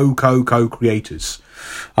much co-creators.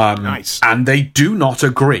 Nice. And they do not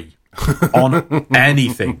agree on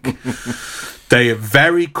anything. They are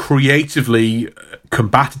very creatively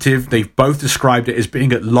combative. They've both described it as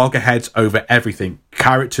being at loggerheads over everything.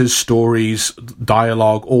 Characters, stories,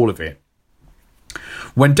 dialogue, all of it.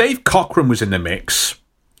 When Dave Cockrum was in the mix,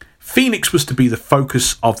 Phoenix was to be the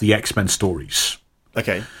focus of the X-Men stories.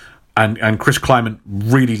 Okay. And Chris Claremont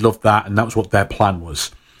really loved that, and that was what their plan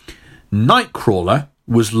was. Nightcrawler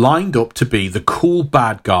was lined up to be the cool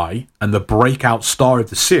bad guy and the breakout star of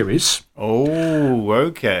the series. Oh,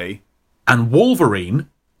 okay. And Wolverine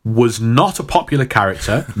was not a popular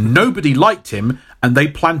character. Nobody liked him, and they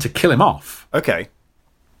planned to kill him off. Okay.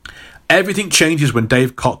 Everything changes when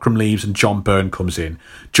Dave Cockrum leaves and John Byrne comes in.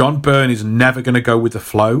 John Byrne is never going to go with the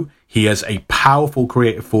flow. He has a powerful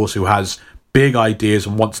creative force who has big ideas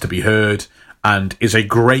and wants to be heard, and is a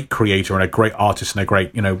great creator and a great artist and a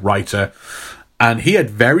great, writer. And he had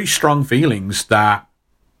very strong feelings that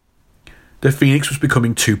the Phoenix was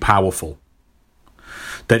becoming too powerful,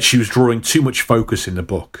 that she was drawing too much focus in the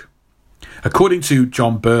book. According to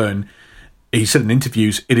John Byrne, he said in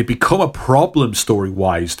interviews, it had become a problem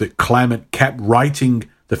story-wise that Claremont kept writing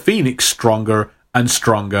the Phoenix stronger and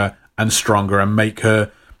stronger and stronger and make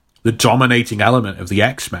her the dominating element of the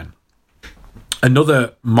X-Men.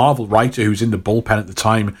 Another Marvel writer who's in the bullpen at the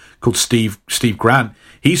time, called Steve Grant,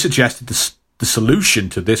 he suggested the solution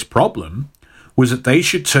to this problem was that they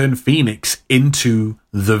should turn Phoenix into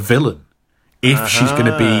the villain if she's going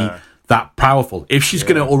to be that powerful. If she's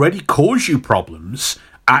going to already cause you problems,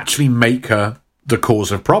 actually make her the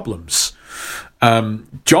cause of problems.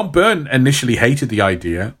 John Byrne initially hated the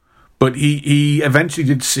idea, but he eventually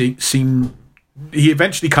did he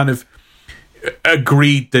eventually kind of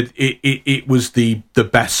agreed that it was the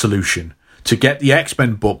best solution to get the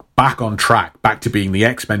X-Men book back on track, back to being the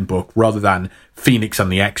X-Men book rather than Phoenix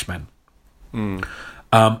and the X-Men.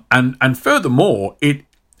 And furthermore, it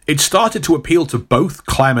started to appeal to both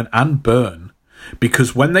Claremont and Byrne,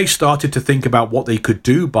 because when they started to think about what they could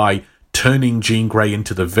do by turning Jean Grey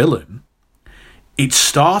into the villain, it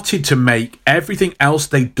started to make everything else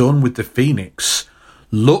they'd done with the Phoenix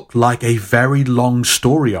look like a very long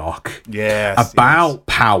story arc about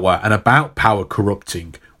power and about power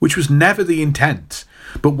corrupting, which was never the intent.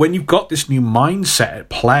 But when you've got this new mindset at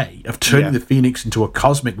play of turning the Phoenix into a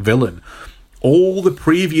cosmic villain, all the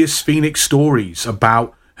previous Phoenix stories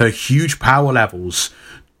about her huge power levels,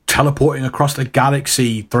 teleporting across the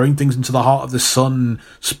galaxy, throwing things into the heart of the sun,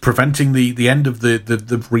 preventing the end of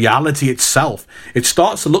the reality itself, it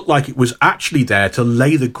starts to look like it was actually there to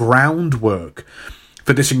lay the groundwork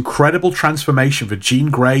for this incredible transformation for Jean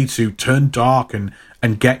Grey to turn dark and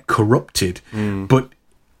get corrupted. But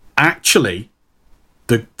actually,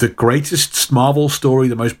 the greatest Marvel story,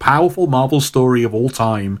 the most powerful Marvel story of all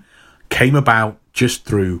time, came about just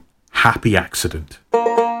through happy accident.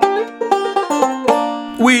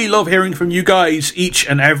 We love hearing from you guys each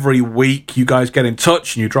and every week. You guys get in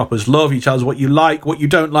touch and you drop us love. You tell us what you like, what you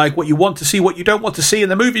don't like, what you want to see, what you don't want to see in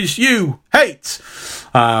the movies you hate.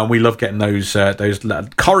 We love getting those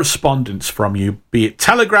correspondence from you, be it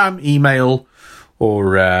Telegram, email,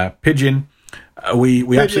 or Pigeon. We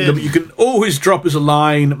absolutely love it. You can always drop us a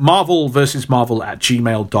line,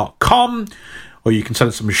 marvelversusmarvel@gmail.com, or you can send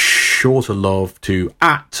us some shorter love to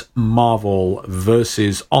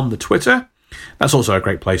 @marvelversus on the Twitter. That's also a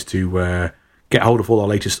great place to get hold of all our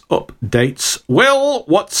latest updates. Will,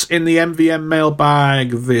 what's in the MVM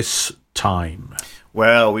mailbag this time?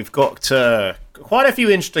 Well, we've got quite a few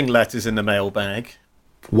interesting letters in the mailbag.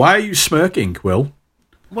 Why are you smirking, Will?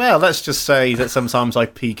 Well, let's just say that sometimes I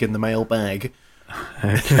peek in the mailbag.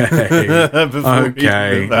 Okay.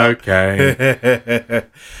 Okay.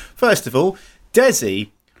 First of all,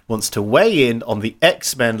 Desi wants to weigh in on the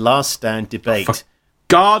X-Men Last Stand debate. For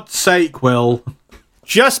God's sake, Will.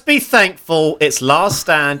 Just be thankful it's Last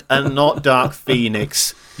Stand and not Dark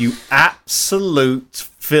Phoenix, you absolute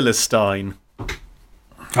Philistine.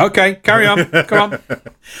 Okay, carry on. Come on.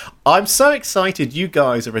 I'm so excited you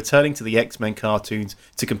guys are returning to the X-Men cartoons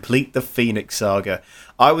to complete the Phoenix Saga.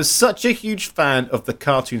 I was such a huge fan of the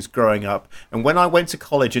cartoons growing up, and when I went to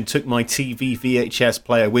college and took my TV VHS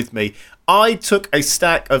player with me, I took a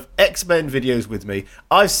stack of X-Men videos with me.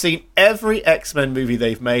 I've seen every X-Men movie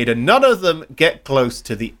they've made, and none of them get close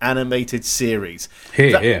to the animated series.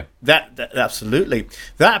 Here. That absolutely.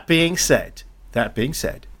 That being said,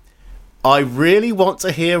 I really want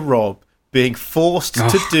to hear Rob being forced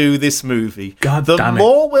to do this movie. God the damn it.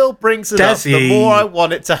 more Will brings it up, the Desi. more I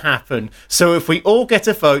want it to happen. So if we all get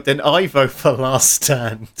a vote, then I vote for Last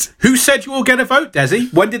Stand. Who said you all get a vote,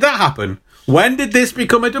 Desi? When did that happen? When did this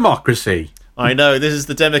become a democracy? I know, this is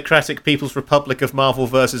the Democratic People's Republic of Marvel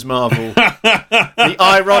versus Marvel. The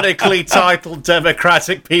ironically titled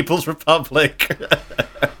Democratic People's Republic.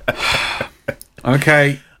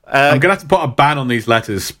 Okay. I'm going to have to put a ban on these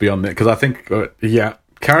letters beyond it, because I think,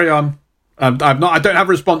 carry on. I don't have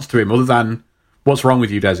a response to him other than, what's wrong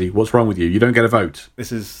with you, Desi? What's wrong with you? You don't get a vote.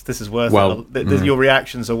 This is worth it. Your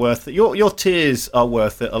reactions are worth it. Your tears are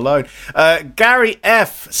worth it alone. Gary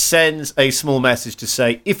F sends a small message to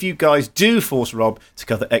say, if you guys do force Rob to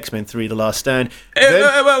cover X-Men 3: The Last Stand,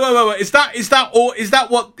 wait. Is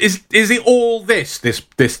it all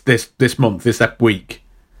this month, this week?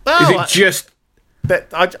 Well, Is it just...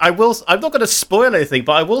 I'm not going to spoil anything,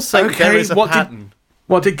 but I will say there is a pattern.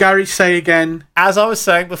 What did Gary say again? As I was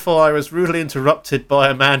saying before, I was rudely interrupted by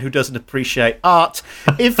a man who doesn't appreciate art.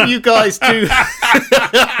 If you guys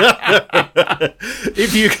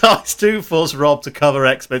do force Rob to cover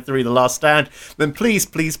X-Men 3: The Last Stand, then please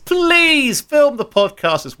film the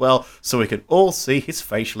podcast as well, so we can all see his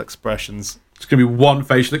facial expressions. It's going to be one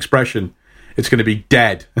facial expression. It's going to be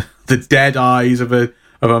dead. The dead eyes of a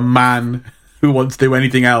man who wants to do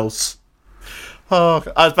anything else. Oh,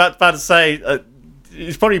 I was about to say,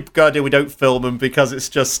 it's probably a good idea we don't film them, because it's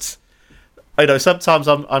just, I know, sometimes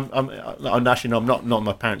I'm actually no, I'm not in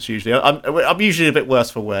my pants usually. I'm usually a bit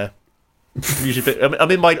worse for wear.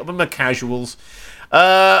 I'm in my casuals.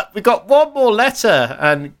 We got one more letter,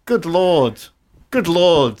 and good lord.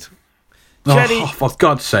 Jenny, for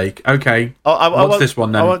God's sake. Okay. What's this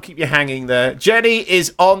one then? I won't keep you hanging there. Jenny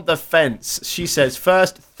is on the fence. She says,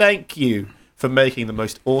 first, thank you for making the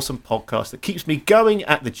most awesome podcast that keeps me going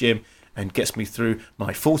at the gym and gets me through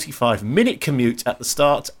my 45-minute commute at the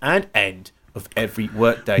start and end of every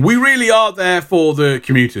workday. We really are there for the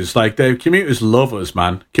commuters. Like, the commuters love us,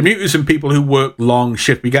 man. Commuters and people who work long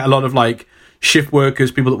shift. We get a lot of, like, shift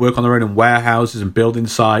workers, people that work on their own in warehouses and building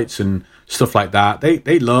sites and stuff like that.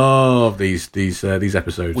 They love these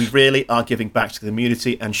episodes. We really are giving back to the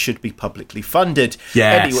community and should be publicly funded.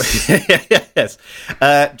 Yes. Anyway, yes.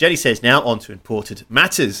 Jenny says, now on to important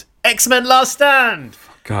matters. X-Men Last Stand.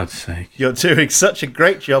 For God's sake. You're doing such a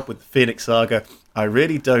great job with the Phoenix Saga. I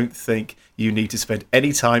really don't think you need to spend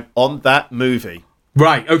any time on that movie.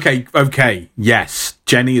 Right, okay. Yes,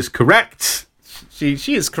 Jenny is correct.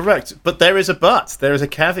 She is correct, but there is a but. There is a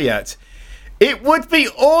caveat. It would be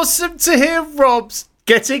awesome to hear Rob's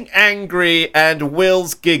getting angry and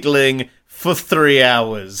Will's giggling for 3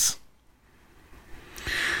 hours.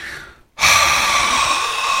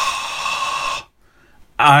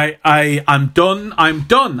 I'm done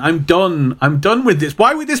with this.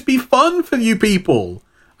 Why would this be fun for you people?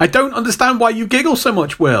 I don't understand why you giggle so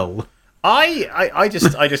much, Will. I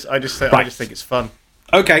just think it's fun.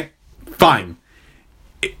 Okay, fine.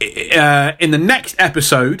 In the next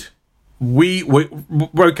episode, we're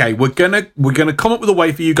gonna come up with a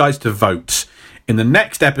way for you guys to vote. In the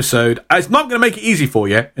next episode, it's not going to make it easy for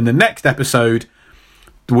you. In the next episode,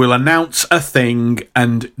 we'll announce a thing,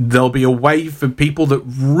 and there'll be a way for people that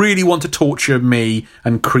really want to torture me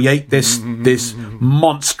and create this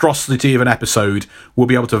monstrosity of an episode. We'll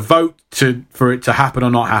be able to vote for it to happen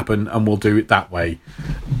or not happen, and we'll do it that way.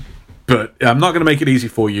 But I'm not going to make it easy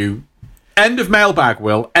for you. End of mailbag,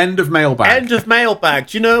 Will. End of mailbag. End of mailbag.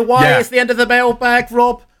 Do you know why it's the end of the mailbag,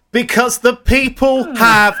 Rob? Because the people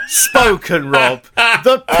have spoken, Rob.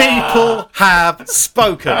 The people have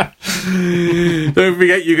spoken. Don't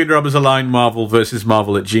forget, you can drop us a line,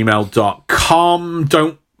 marvel@gmail.com.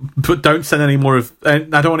 Don't send any more of... I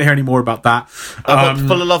don't want to hear any more about that. But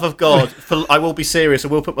for the love of God, I will be serious. I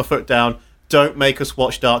will put my foot down. don't make us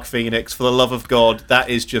watch Dark Phoenix. For the love of God, that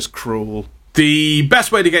is just cruel. The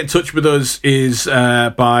best way to get in touch with us is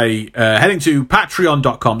by heading to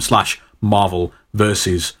patreon.com/Marvel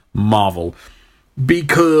versus Marvel.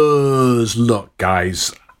 Because, look,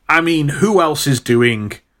 guys, I mean, who else is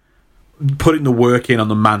putting the work in on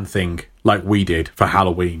the Man-Thing like we did for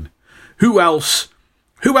Halloween? Who else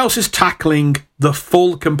is tackling the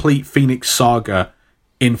full, complete Phoenix Saga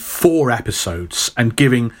in 4 episodes and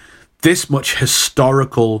giving this much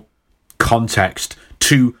historical context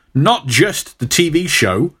to not just the TV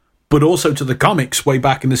show, but also to the comics way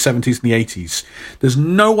back in the 70s and the 80s. There's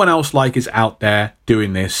no one else like us out there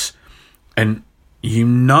doing this. And you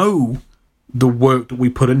know the work that we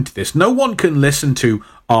put into this. No one can listen to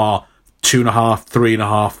our 2.5,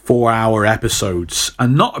 3.5, 4-hour episodes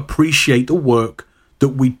and not appreciate the work that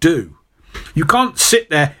we do. You can't sit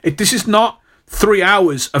there. This is not 3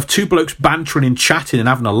 hours of 2 blokes bantering and chatting and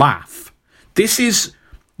having a laugh. This is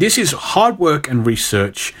hard work and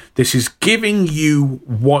research. This is giving you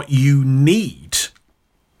what you need,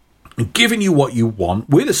 giving you what you want.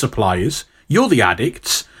 We're the suppliers. You're the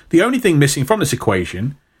addicts. The only thing missing from this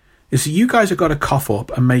equation is that you guys have got to cough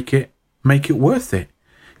up and make it worth it.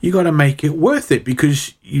 You got to make it worth it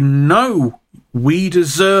because you know we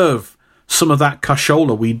deserve some of that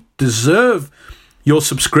cashola. We deserve your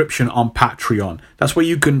subscription on Patreon. That's where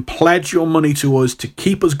you can pledge your money to us to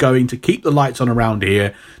keep us going, to keep the lights on around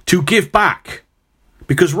here, to give back.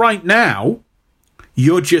 Because right now,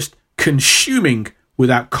 you're just consuming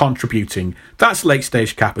without contributing. That's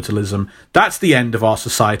late-stage capitalism. That's the end of our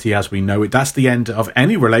society as we know it. That's the end of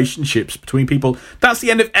any relationships between people. That's the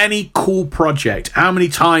end of any cool project. How many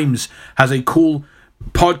times has a cool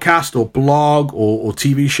podcast or blog or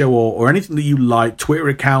TV show or anything that you like, Twitter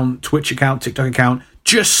account, Twitch account, TikTok account,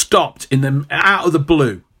 just stopped out of the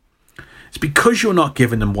blue? It's because you're not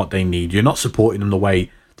giving them what they need. You're not supporting them the way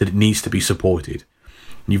that it needs to be supported.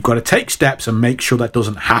 And you've got to take steps and make sure that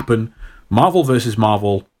doesn't happen. Marvel versus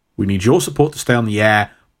Marvel, we need your support to stay on the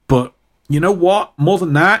air. But you know what? More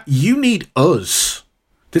than that, you need us.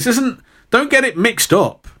 Don't get it mixed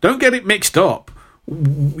up.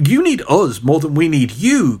 You need us more than we need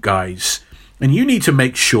you, guys. And you need to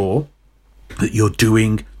make sure that you're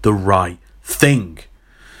doing the right thing.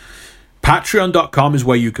 Patreon.com is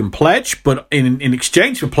where you can pledge, but in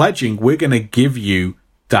exchange for pledging, we're going to give you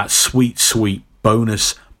that sweet, sweet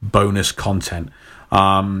bonus content.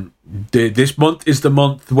 This month is the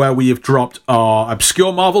month where we have dropped our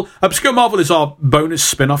Obscure Marvel. Obscure Marvel is our bonus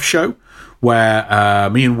spin-off show where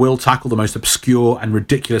me and Will tackle the most obscure and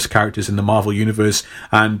ridiculous characters in the Marvel Universe.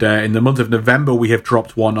 And in the month of November, we have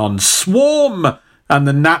dropped one on Swarm and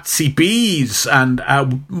the Nazi Bees. And,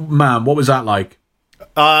 man, what was that like?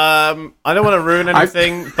 I don't want to ruin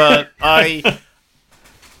anything, but I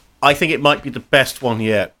think it might be the best one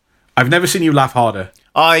yet. I've never seen you laugh harder.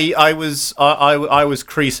 I was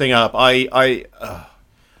creasing up. I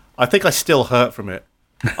think I still hurt from it.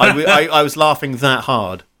 I was laughing that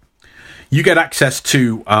hard. You get access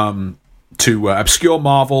to Obscure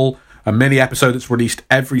Marvel, a mini episode that's released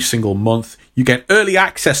every single month. You get early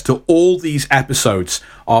access to all these episodes.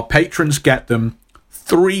 Our patrons get them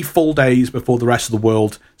 3 full days before the rest of the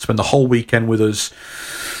world. Spend the whole weekend with us.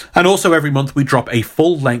 And also every month we drop a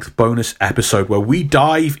full-length bonus episode where we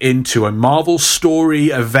dive into a Marvel story,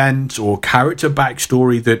 event, or character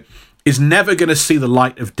backstory that is never going to see the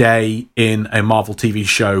light of day in a Marvel TV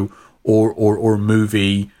show or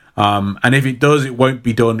movie. And if it does, it won't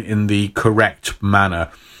be done in the correct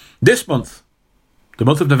manner. This month, the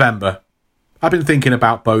month of November, I've been thinking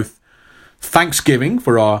about both Thanksgiving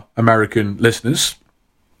for our American listeners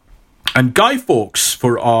and Guy Fawkes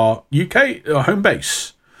for our UK home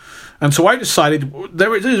base. And so I decided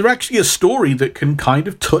there is actually a story that can kind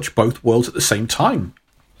of touch both worlds at the same time.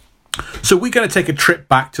 So we're going to take a trip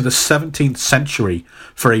back to the 17th century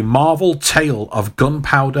for a Marvel tale of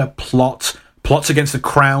gunpowder, plots against the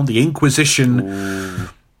crown, the Inquisition,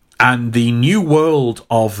 and the new world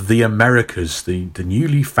of the Americas, the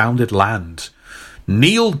newly founded land.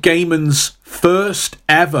 Neil Gaiman's first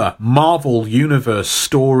ever Marvel Universe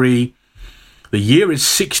story. The year is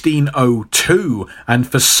 1602, and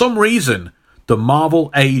for some reason, the Marvel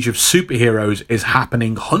age of superheroes is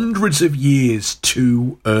happening hundreds of years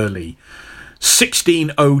too early.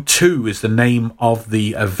 1602 is the name of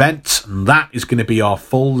the event, and that is going to be our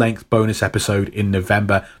full-length bonus episode in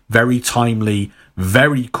November. Very timely,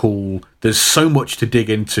 very cool. There's so much to dig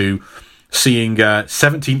into. Seeing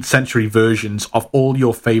 17th century versions of all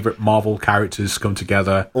your favourite Marvel characters come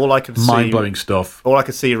together. All I can mind-blowing stuff. All I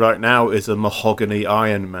can see right now is a mahogany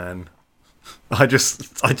Iron Man. I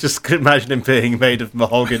just could imagine him being made of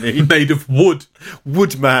mahogany. Made of wood.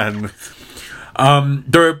 Woodman.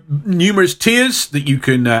 There are numerous tiers that you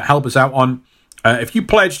can help us out on. If you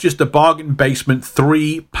pledge just the Bargain Basement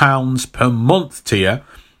 £3 per month tier,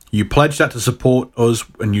 you pledge that to support us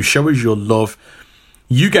and you show us your love,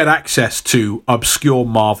 you get access to obscure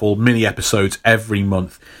Marvel mini episodes every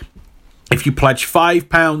month. If you pledge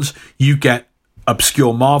 £5, you get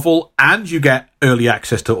obscure Marvel and you get early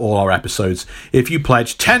access to all our episodes. If you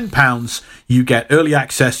pledge £10, you get early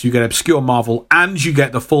access, you get obscure Marvel, and you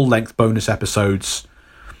get the full-length bonus episodes.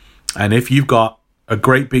 And if you've got a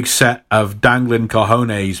great big set of dangling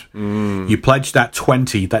cojones, you pledge that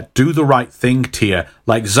 20, that do the right thing tier,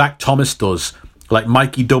 like Zach Thomas does, like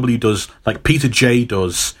Mikey W does, like Peter J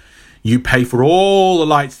does. You pay for all the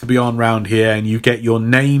lights to be on round here, and you get your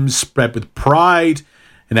names spread with pride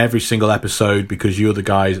in every single episode because you're the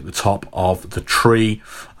guys at the top of the tree.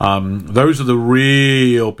 Those are the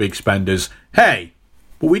real big spenders. Hey,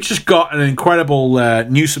 but we just got an incredible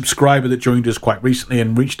new subscriber that joined us quite recently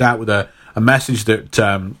and reached out with a message that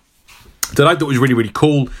I thought was really, really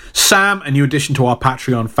cool. Sam, a new addition to our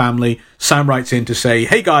Patreon family. Sam writes in to say,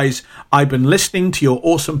 "Hey guys, I've been listening to your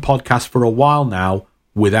awesome podcast for a while now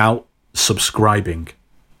without subscribing.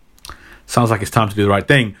 Sounds like it's time to do the right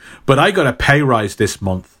thing. But I got a pay rise this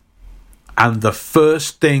month. And the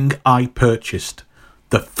first thing I purchased,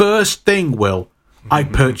 I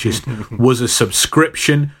purchased was a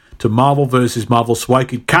subscription to Marvel vs. Marvel so I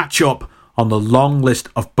could catch up on the long list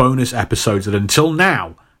of bonus episodes that until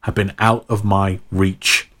now have been out of my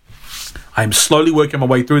reach. I am slowly working my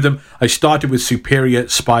way through them. I started with Superior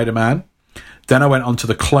Spider-Man. Then I went on to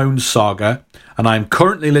the Clone Saga. And I am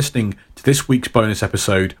currently listening to this week's bonus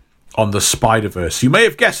episode on the Spider-Verse. You may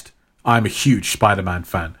have guessed I'm a huge Spider-Man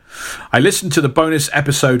fan. I listened to the bonus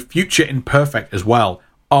episode Future Imperfect as well.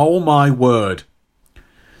 Oh my word.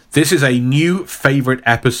 This is a new favourite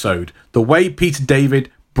episode. The way Peter David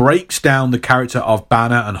breaks down the character of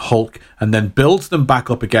Banner and Hulk and then builds them back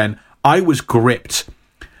up again, I was gripped.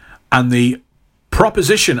 And the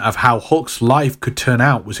proposition of how Hulk's life could turn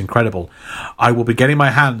out was incredible. I will be getting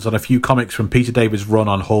my hands on a few comics from Peter David's run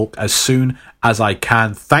on Hulk as soon as I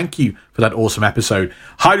can. Thank you for that awesome episode.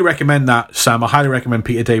 Highly recommend that, Sam. I highly recommend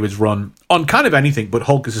Peter David's run on kind of anything, but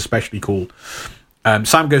Hulk is especially cool.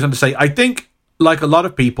 Sam goes on to say, I think, like a lot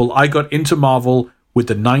of people, I got into Marvel with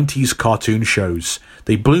the 90s cartoon shows.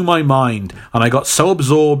 They blew my mind, and I got so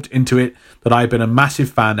absorbed into it that I've been a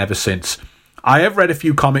massive fan ever since. I have read a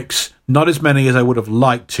few comics, not as many as I would have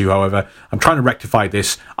liked to, however. I'm trying to rectify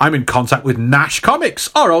this. I'm in contact with Nash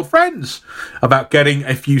Comics, our old friends, about getting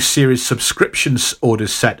a few series subscriptions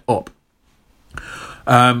orders set up.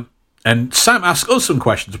 And Sam asks us some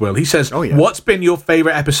questions, Will. He says, What's been your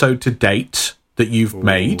favourite episode to date that you've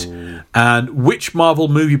made? And which Marvel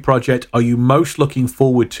movie project are you most looking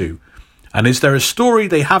forward to? And is there a story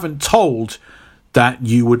they haven't told that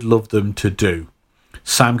you would love them to do?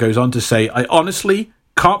 Sam goes on to say, I honestly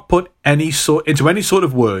can't put into any sort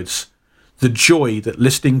of words the joy that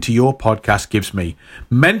listening to your podcast gives me.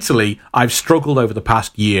 Mentally, I've struggled over the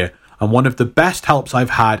past year, and one of the best helps I've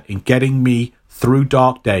had in getting me through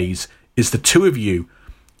dark days is the two of you.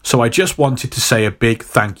 So I just wanted to say a big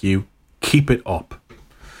thank you. Keep it up.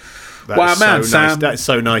 Wow, man, so Sam. Nice. That's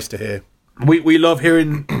so nice to hear. We love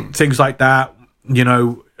hearing things like that. You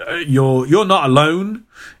know, you're not alone.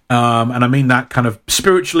 And I mean that kind of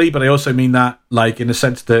spiritually, but I also mean that like in the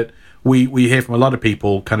sense that we hear from a lot of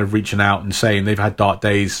people kind of reaching out and saying they've had dark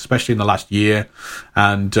days, especially in the last year,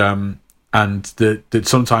 and that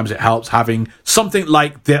sometimes it helps having something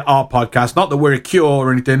like our podcast. Not that we're a cure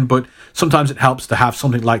or anything, but sometimes it helps to have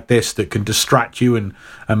something like this that can distract you and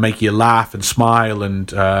make you laugh and smile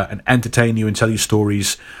and entertain you and tell you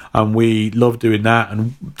stories. And we love doing that.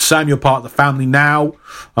 And Sam, you're part of the family now.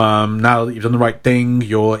 Now that you've done the right thing,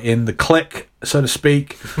 you're in the clique, so to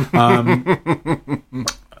speak.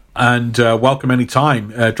 And welcome anytime.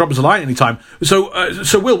 Drop us a line anytime. So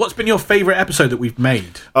Will, what's been your favourite episode that we've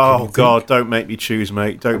made? Oh God, don't make me choose,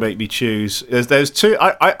 mate. Don't make me choose. There's two.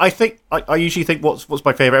 I think I usually think what's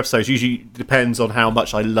my favourite episode. Usually depends on how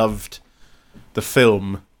much I loved the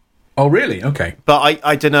film. Oh really? Okay. But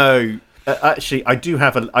I don't know. Actually, I do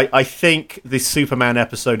have I think the Superman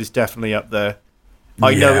episode is definitely up there.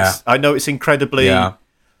 I know it's incredibly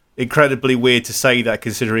weird to say that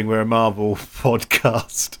considering we're a Marvel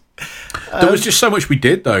podcast. There was just so much we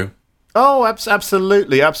did, though. Oh,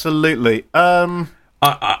 absolutely. I'll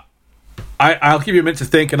give you a minute to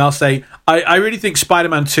think, and I'll say I really think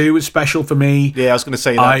Spider-Man 2 was special for me. Yeah, I was going to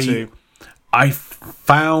say that too. I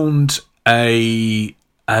found a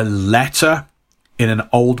letter in an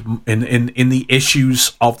old in the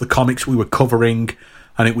issues of the comics we were covering,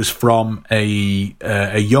 and it was from a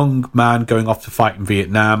young man going off to fight in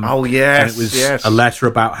Vietnam. Oh yes, and it was a letter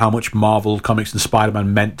about how much Marvel Comics and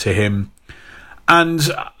Spider-Man meant to him, and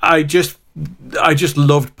I just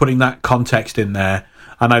loved putting that context in there,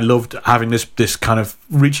 and I loved having this kind of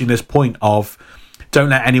reaching this point of, don't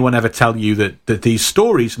let anyone ever tell you that these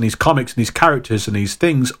stories and these comics and these characters and these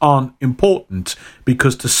things aren't important,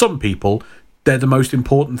 because to some people they're the most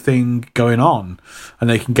important thing going on, and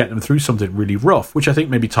they can get them through something really rough, which I think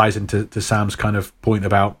maybe ties into Sam's kind of point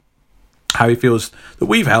about how he feels that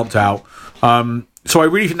we've helped out. So I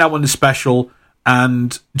really think that one is special,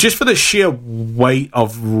 and just for the sheer weight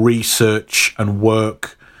of research and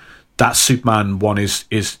work, that Superman one is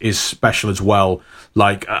special as well.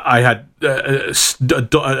 Like, I had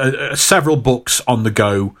several books on the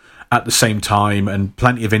go at the same time, and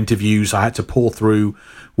plenty of interviews I had to pour through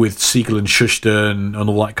with Siegel and Shuster and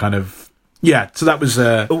all that kind of. Yeah, so that was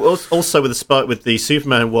also with the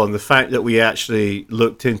Superman one, the fact that we actually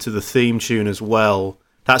looked into the theme tune as well.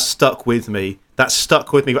 That stuck with me.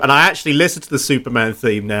 And I actually listen to the Superman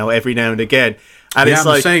theme now every now and again. And yeah, it's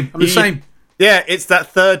I'm the same. Yeah, it's that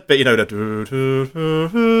third bit, it's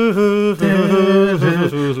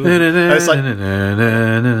like,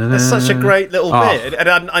 it's such a great little bit,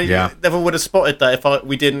 and I never would have spotted that if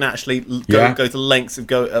we didn't actually go to lengths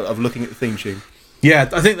of looking at the theme tune. Yeah,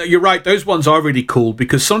 I think that you're right. Those ones are really cool,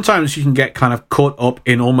 because sometimes you can get kind of caught up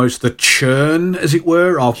in almost the churn, as it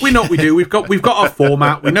were, of we know what we do. We've got our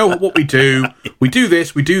format. We know what we do. We do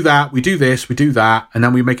this. We do that. We do this. We do that, and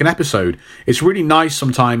then we make an episode. It's really nice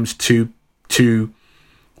sometimes to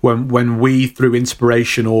when we, through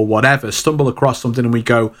inspiration or whatever, stumble across something and we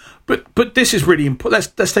go, but this is really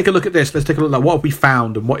important. Let's take a look at this. Let's take a look at what have we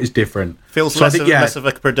found and what is different. Feels less of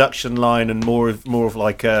a production line and more of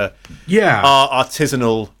like a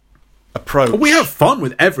artisanal approach. We have fun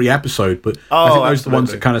with every episode, but I think those are the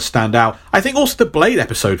ones that kind of stand out. I think also the Blade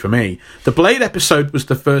episode for me. The Blade episode was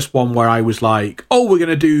the first one where I was like, oh, we're going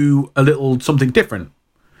to do a little something different.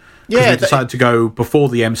 Yeah, we decided to go before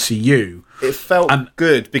the MCU. It felt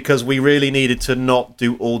good, because we really needed to not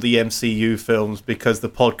do all the MCU films, because the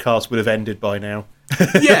podcast would have ended by now.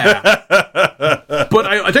 Yeah. But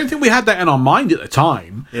I don't think we had that in our mind at the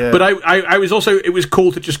time. Yeah. But I was also, it was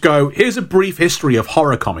cool to just go, here's a brief history of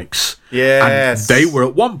horror comics. Yes. And they were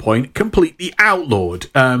at one point completely outlawed.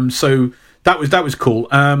 So that was cool.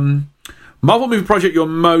 Marvel movie project you're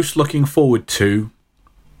most looking forward to?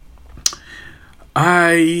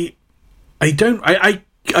 I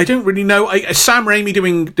don't really know. Sam Raimi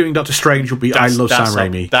doing Doctor Strange will be. I love Sam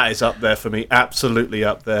Raimi. That is up there for me. Absolutely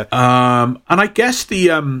up there. And I guess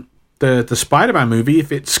the Spider-Man movie,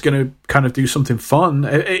 if it's going to kind of do something fun,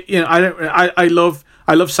 I love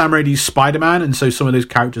Sam Raimi's Spider-Man, and so some of those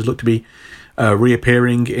characters look to be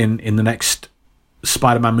reappearing in the next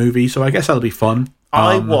Spider-Man movie. So I guess that'll be fun.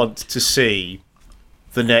 I want to see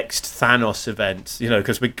the next Thanos event,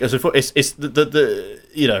 because it's the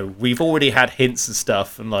we've already had hints and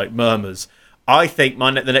stuff and like murmurs. I think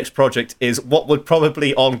the next project is what would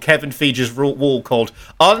probably on Kevin Feige's wall called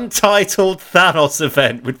Untitled Thanos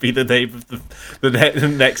Event would be the name of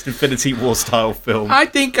the next Infinity War style film. I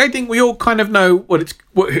think we all kind of know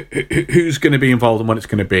who's going to be involved and what it's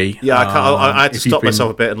going to be. Yeah, I had to stop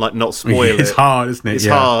myself a bit and like not spoil it. It's hard, isn't it? It's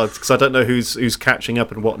hard because I don't know who's catching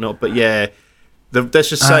up and whatnot. But yeah. Let's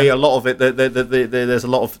just say a lot of it. There's a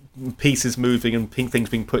lot of pieces moving and things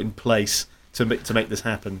being put in place to make this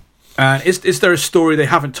happen. Is there a story they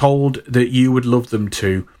haven't told that you would love them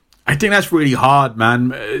to? I think that's really hard,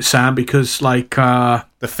 man, Sam, because like the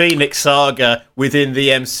Phoenix Saga within the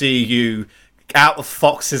MCU, out of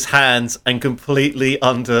Fox's hands and completely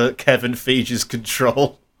under Kevin Feige's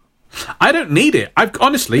control. I don't need it. I've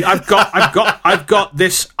got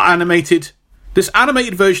this animated. This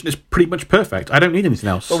animated version is pretty much perfect. I don't need anything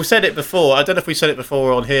else. Well, we said it before. I don't know if we said it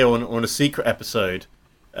before on here or on a secret episode.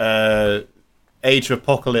 Age of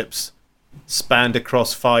Apocalypse spanned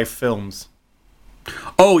across 5 films.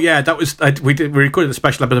 Oh yeah, that was we recorded a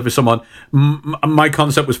special episode for someone. My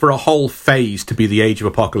concept was for a whole phase to be the Age of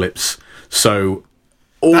Apocalypse. So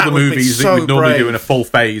all the movies that you would normally do in a full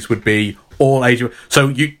phase would be all Age of.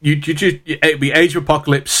 So it'd be Age of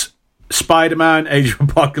Apocalypse, Spider-Man, Age of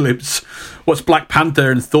Apocalypse. What's Black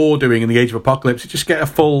Panther and Thor doing in the Age of Apocalypse? You just get a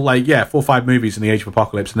full 4 or 5 movies in the Age of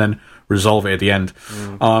Apocalypse and then resolve it at the end.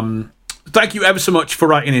 Thank you ever so much for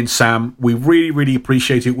writing in, Sam. We really, really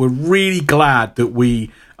appreciate it. We're really glad that we,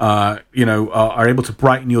 are able to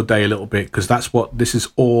brighten your day a little bit, because that's what this is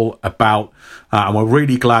all about. And we're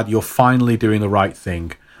really glad you're finally doing the right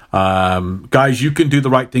thing. Guys, you can do the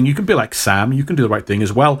right thing. You can be like Sam. You can do the right thing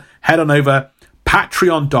as well. Head on over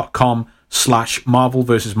patreon.com/Marvel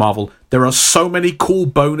vs. Marvel. There are so many cool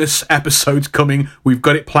bonus episodes coming. We've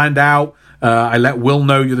got it planned out. I let Will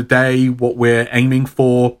know the other day what we're aiming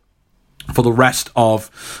for the rest of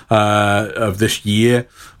this year.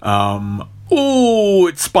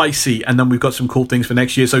 It's spicy, and then we've got some cool things for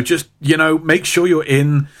next year. So just make sure you're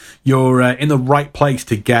in the right place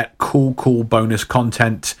to get cool bonus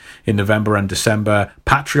content in November and December.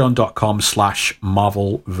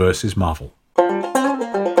 Patreon.com/Marvel vs. Marvel.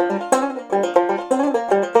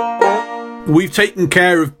 We've taken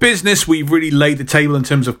care of business. We've really laid the table in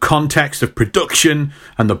terms of context of production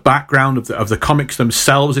and the background of the comics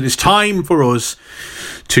themselves. It is time for us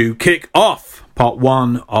to kick off part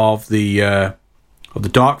 1 of the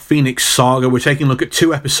Dark Phoenix saga. We're taking a look at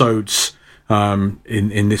 2 episodes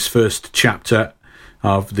in this first chapter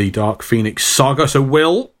of the Dark Phoenix saga. So,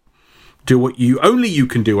 Will, do what you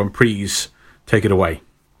can do, and please take it away.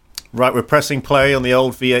 Right, we're pressing play on the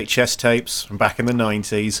old VHS tapes from back in the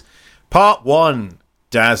 90s. Part 1,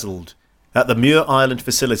 Dazzled. At the Muir Island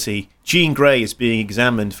facility, Jean Grey is being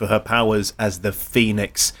examined for her powers as the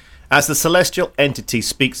Phoenix. As the celestial entity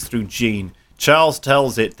speaks through Jean, Charles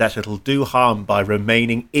tells it that it'll do harm by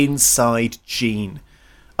remaining inside Jean.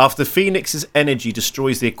 After Phoenix's energy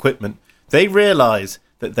destroys the equipment, they realise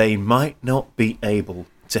that they might not be able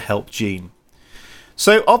to help Jean.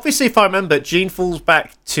 So, obviously, if I remember, Jean falls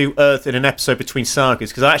back to Earth in an episode between sagas,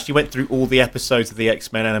 because I actually went through all the episodes of the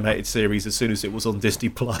X-Men animated series as soon as it was on Disney+,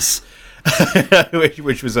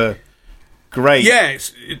 which was a great... Yeah,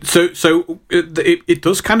 so it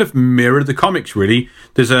does kind of mirror the comics, really.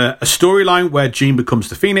 There's a storyline where Jean becomes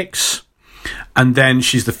the Phoenix, and then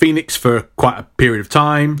she's the Phoenix for quite a period of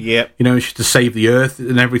time. Yep. She's to save the Earth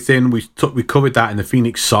and everything. We covered that in the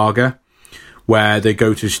Phoenix Saga, where they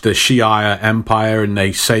go to the Shi'ar Empire and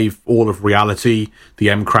they save all of reality, the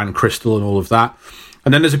M'Kraan crystal and all of that.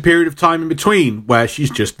 And then there's a period of time in between where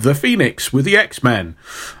she's just the Phoenix with the X-Men.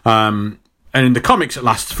 And in the comics, it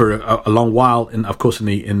lasts for a long while. And of course, in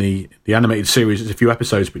the animated series, it's a few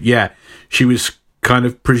episodes. But yeah, she was kind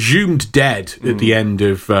of presumed dead at the end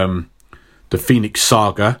of the Phoenix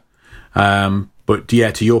Saga. But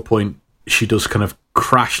yeah, to your point, she does kind of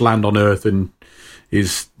crash land on Earth and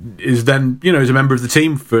is then is a member of the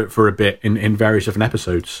team for a bit in various different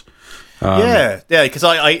episodes. Because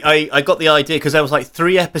I got the idea because there was like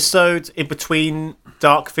 3 episodes in between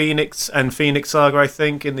Dark Phoenix and Phoenix Saga, I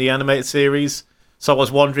think, in the animated series. So I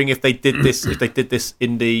was wondering if they did this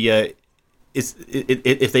in the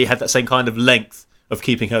if they had that same kind of length of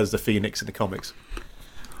keeping her as the Phoenix in the comics.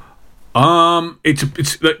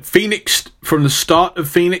 It's like Phoenix, from the start of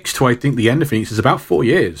Phoenix to I think the end of Phoenix is about 4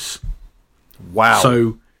 years. Wow.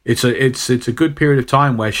 So it's a good period of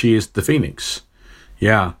time where she is the Phoenix.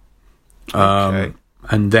 Yeah. Okay.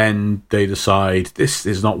 And then they decide this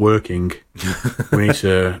is not working. we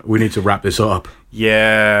need to wrap this up.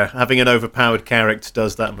 Yeah, having an overpowered character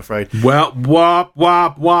does that, I'm afraid. Well, wop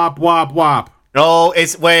wop wop wop wop. Oh,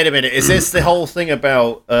 wait a minute. Is this the whole thing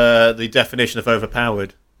about the definition of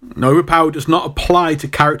overpowered? Overpowered does not apply to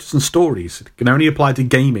characters and stories. It can only apply to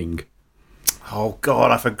gaming. Oh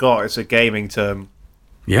God, I forgot. It's a gaming term.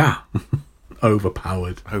 Yeah.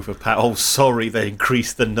 Overpowered. Oh, sorry, they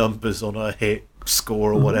increased the numbers on a hit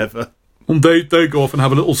score or whatever. And they go off and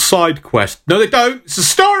have a little side quest. No, they don't. It's a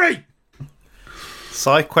story.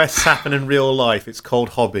 Side quests happen in real life. It's called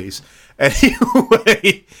hobbies.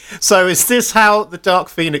 Anyway, so is this how the Dark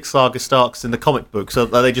Phoenix saga starts in the comic books? So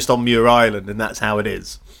are they just on Muir Island and that's how it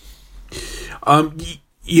is?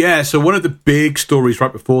 Yeah, so one of the big stories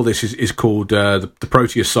right before this is called the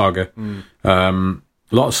Proteus saga. A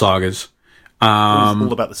lot of sagas.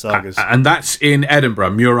 All about the sagas. And that's in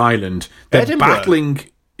Edinburgh, Muir Island. They're battling...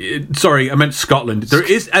 Sorry, I meant Scotland. There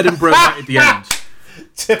is Edinburgh right at the end.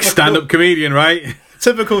 Stand-up comedian, right?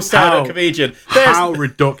 Typical stand-up comedian. How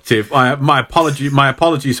reductive. My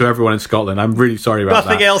apologies to everyone in Scotland. I'm really sorry about that.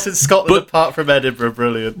 Nothing else in Scotland apart from Edinburgh.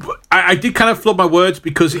 Brilliant. I did kind of flub my words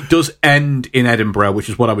because it does end in Edinburgh, which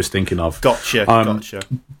is what I was thinking of. Gotcha.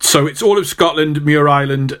 So it's all of Scotland, Muir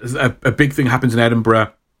Island. A big thing happens in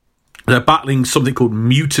Edinburgh. They're battling something called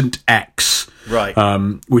Mutant X. Right.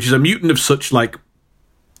 Which is a mutant of such like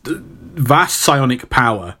vast psionic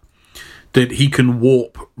power that he can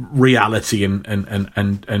warp reality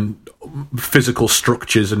and physical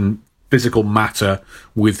structures and physical matter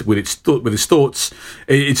with his thoughts.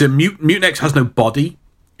 It's a Mutant X has no body.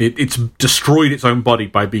 It's destroyed its own body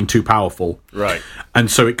by being too powerful. Right. And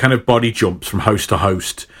so it kind of body jumps from host to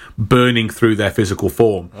host. burning through their physical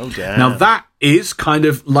form. Oh, damn. Now, that is kind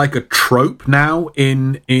of like a trope now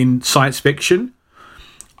in science fiction.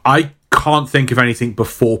 I can't think of anything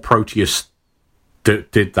before Proteus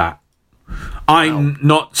did that. I'm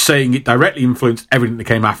not saying it directly influenced everything that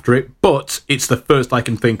came after it, but it's the first I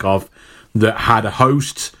can think of that had a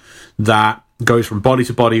host that goes from body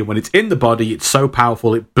to body, and when it's in the body, it's so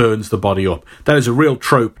powerful it burns the body up. That is a real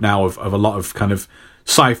trope now of a lot of kind of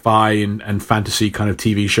sci-fi and fantasy kind of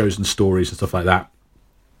TV shows and stories and stuff like that.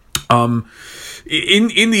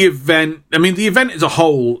 In the event, I mean, the event as a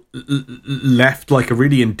whole left like a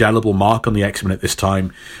really indelible mark on the X-Men at this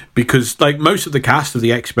time, because like most of the cast of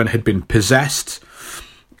the X-Men had been possessed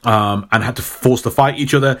and had to force to fight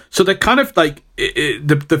each other. So they're kind of like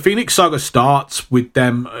the Phoenix Saga starts with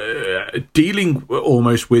them dealing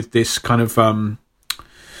almost with this kind of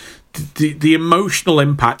the emotional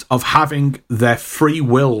impact of having their free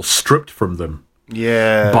will stripped from them.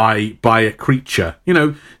 Yeah. By a creature, you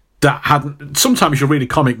know. That hadn't. Sometimes you read a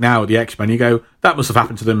comic now, the X-Men, you go, that must have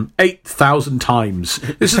happened to them 8,000 times.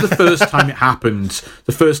 This is the first time it happened,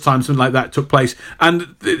 the first time something like that took place.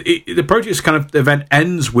 And the Proteus kind of event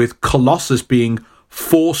ends with Colossus being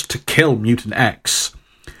forced to kill Mutant X.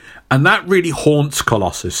 And that really haunts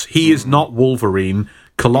Colossus. He is not Wolverine.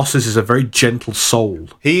 Colossus is a very gentle soul.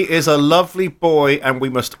 He is a lovely boy, and we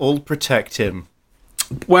must all protect him.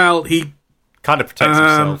 Well, he kind of protects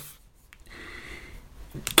himself.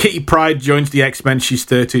 Kitty Pryde joins the X-Men. She's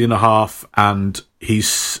 13 and a half, and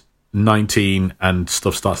he's 19, and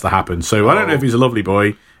stuff starts to happen. So I don't know if he's a lovely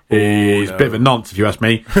boy. He's a bit of a nonce, if you ask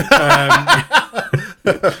me.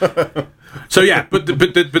 So yeah, but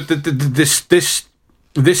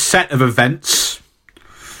this set of events,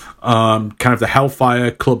 kind of the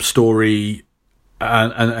Hellfire Club story,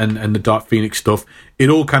 and the Dark Phoenix stuff, it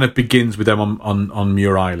all kind of begins with them on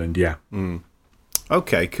Muir Island. Yeah.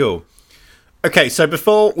 Okay, cool. Okay, so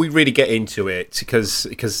before we really get into it, because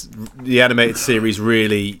the animated series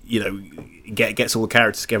really, gets all the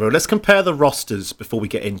characters together, let's compare the rosters before we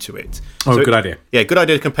get into it. Good idea. Yeah, good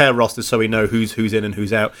idea to compare rosters so we know who's in and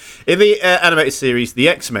who's out. In the animated series, the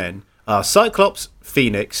X-Men are Cyclops,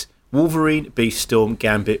 Phoenix, Wolverine, Beast, Storm,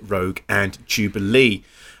 Gambit, Rogue, and Jubilee.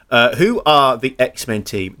 Who are the X-Men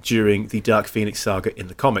team during the Dark Phoenix saga in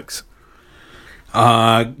the comics?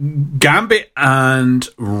 Gambit and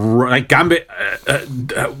Gambit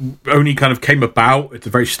only kind of came about at the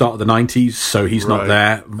very start of the 90s, so he's not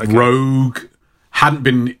there. Okay. Rogue hadn't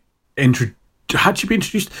been introduced. Had she been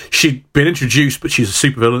introduced? She'd been introduced, but she's a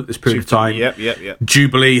supervillain at this period of time. Yep.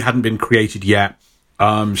 Jubilee hadn't been created yet.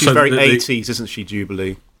 She's so very 80s, isn't she,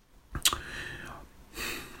 Jubilee?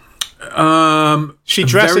 She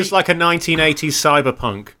dresses like a 1980s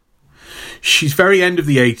cyberpunk. She's very end of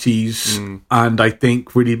the 80s, and I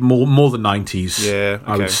think really more than 90s. Yeah, okay.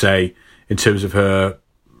 I would say in terms of her,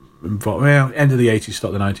 end of the 80s,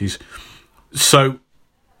 start of the 90s. So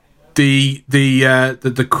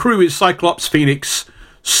the crew is Cyclops, Phoenix,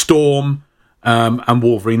 Storm, and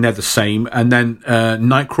Wolverine. They're the same, and then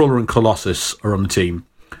Nightcrawler and Colossus are on the team.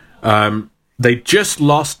 They just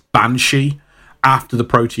lost Banshee after the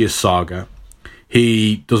Proteus saga.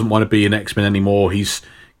 He doesn't want to be an X-Men anymore. He's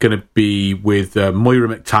going to be with Moira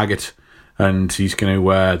McTaggart, and he's going to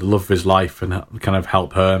the love of his life and kind of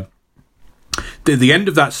help her. At the end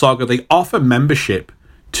of that saga, they offer membership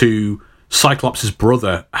to Cyclops'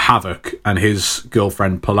 brother Havoc and his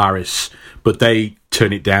girlfriend Polaris, but they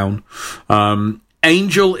turn it down.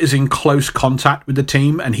 Angel is in close contact with the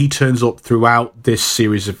team, and he turns up throughout this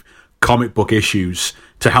series of comic book issues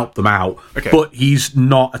to help them out. Okay. But he's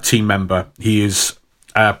not a team member. He is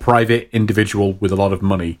a private individual with a lot of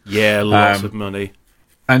money. Yeah, lots of money.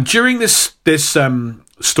 And during this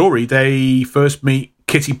story, they first meet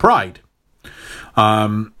Kitty Pryde,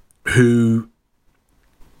 who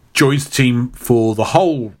joins the team for the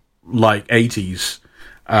whole 80s,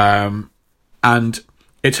 and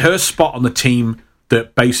it's her spot on the team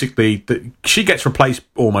that basically she gets replaced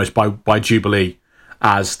almost by Jubilee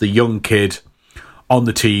as the young kid on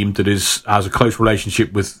the team that has a close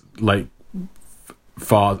relationship with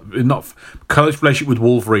close relationship with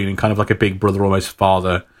Wolverine and kind of like a big brother, almost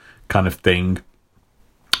father kind of thing.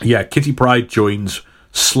 Yeah, Kitty Pryde joins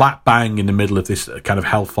slap bang in the middle of this kind of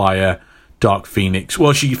Hellfire Dark Phoenix.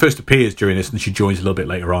 Well, she first appears during this, and she joins a little bit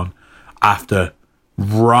later on,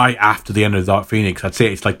 right after the end of the Dark Phoenix. I'd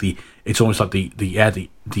say it's almost like the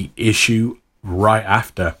issue right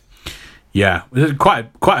after. Yeah, it was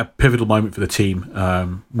quite a pivotal moment for the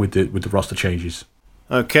team with the roster changes.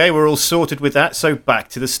 Okay, we're all sorted with that, so back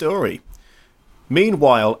to the story.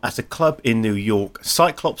 Meanwhile, at a club in New York,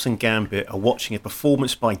 Cyclops and Gambit are watching a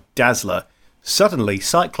performance by Dazzler, Suddenly,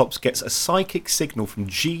 Cyclops gets a psychic signal from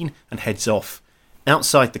Jean and heads off.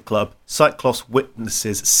 Outside the club, Cyclops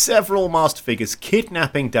witnesses several masked figures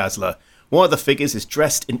kidnapping Dazzler. One of the figures is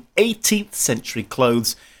dressed in 18th century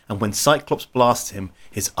clothes, and when Cyclops blasts him,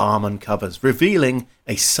 his arm uncovers, revealing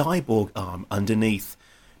a cyborg arm underneath.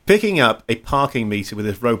 Picking up a parking meter with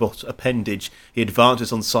his robot appendage, he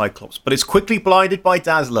advances on Cyclops, but is quickly blinded by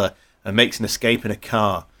Dazzler and makes an escape in a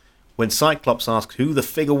car. When Cyclops asks who the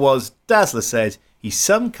figure was, Dazzler said he's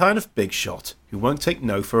some kind of big shot who won't take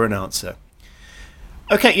no for an answer.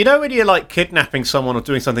 Okay, you know when you're like kidnapping someone or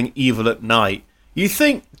doing something evil at night, you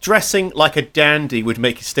think dressing like a dandy would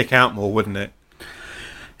make you stick out more, wouldn't it?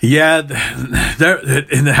 Yeah, in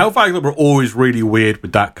the Hellfire Club are always really weird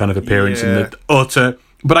with that kind of appearance and the utter.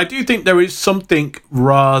 But I do think there is something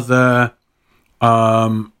rather,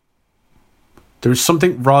 kind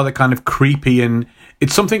of creepy, and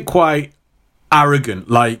it's something quite arrogant,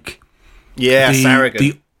 like arrogant.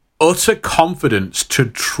 The utter confidence to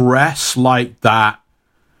dress like that,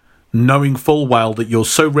 knowing full well that you're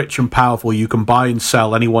so rich and powerful you can buy and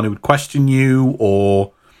sell anyone who would question you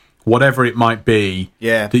or whatever it might be.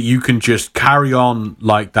 Yeah, that you can just carry on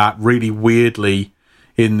like that really weirdly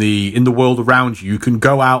in the world around you. You can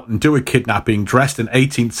go out and do a kidnapping dressed in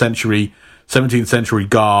 18th century, 17th century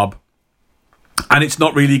garb, and it's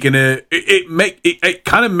not really gonna. It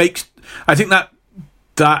kind of makes. I think that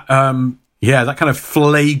kind of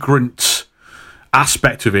flagrant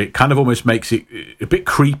aspect of it kind of almost makes it a bit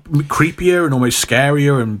creepier and almost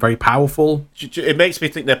scarier and very powerful. It makes me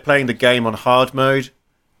think they're playing the game on hard mode,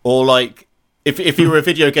 or like if you were a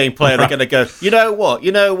video game player, they're going to go, you know what,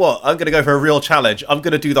 I'm going to go for a real challenge. I'm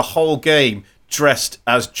going to do the whole game dressed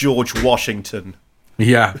as George Washington.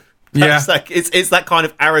 Yeah. It's that kind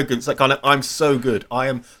of arrogance, that kind of, I'm so good. I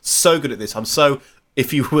am so good at this. I'm so,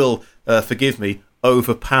 if you will, forgive me,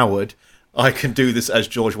 overpowered. I can do this as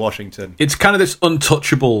George Washington. It's kind of this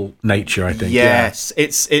untouchable nature, I think. Yes, yeah.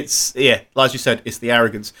 It's as you said, it's the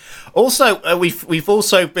arrogance. Also, we've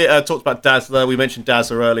also talked about Dazzler. We mentioned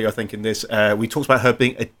Dazzler earlier, I think, in this. We talked about her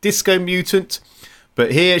being a disco mutant,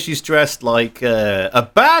 but here she's dressed like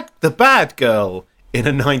the bad girl in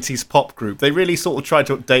a 90s pop group. They really sort of tried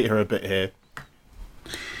to update her a bit here.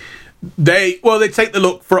 They take the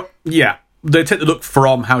look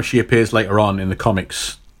from how she appears later on in the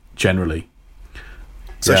comics. Generally,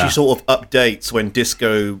 so she sort of updates when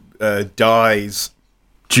Disco dies.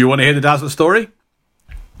 Do you want to hear the Dazzler story?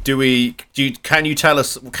 Can you tell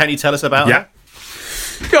us about her?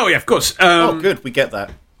 Oh yeah, of course. Good, we get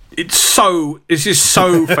that. This is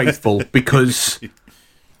so faithful because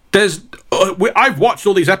I've watched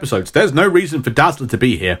all these episodes. There's no reason for Dazzler to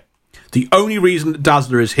be here. The only reason that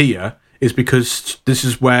Dazzler is here is because this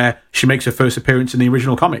is where she makes her first appearance in the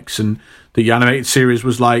original comics, and the animated series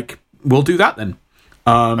was like, we'll do that then.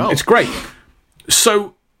 It's great.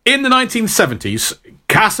 So, in the 1970s,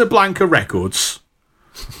 Casablanca Records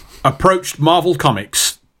approached Marvel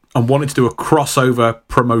Comics and wanted to do a crossover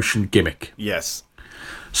promotion gimmick. Yes.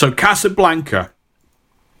 So, Casablanca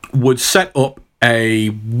would set up a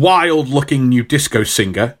wild-looking new disco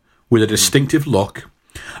singer with a distinctive look,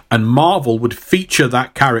 and Marvel would feature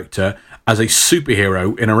that character as a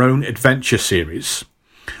superhero in her own adventure series,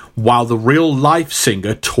 while the real-life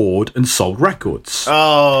singer toured and sold records.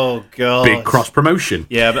 Oh, God. Big cross-promotion.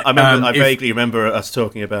 Yeah, but I vaguely remember us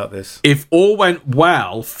talking about this. If all went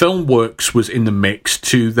well, Filmworks was in the mix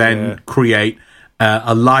to then create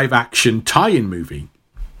a live-action tie-in movie.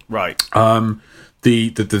 Right.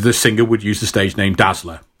 The singer would use the stage name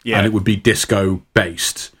Dazzler, and it would be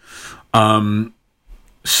disco-based.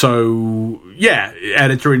 So,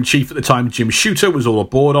 editor-in-chief at the time, Jim Shooter, was all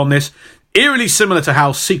aboard on this. Eerily similar to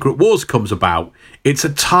how Secret Wars comes about. It's a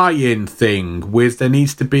tie-in thing with there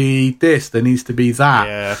needs to be this, there needs to be that.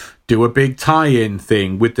 Yeah. Do a big tie-in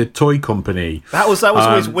thing with the toy company. That was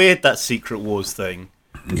always weird, that Secret Wars thing.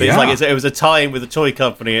 It was a tie-in with the toy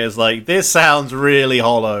company. It was like, this sounds really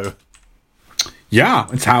hollow. Yeah,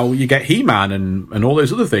 it's how you get He-Man and all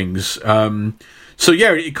those other things.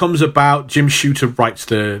 It comes about. Jim Shooter writes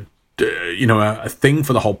a thing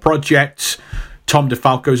for the whole project. Tom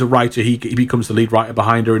DeFalco's a writer. He becomes the lead writer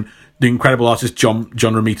behind her, and the incredible artist John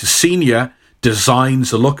Romita Sr.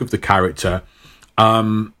 designs the look of the character.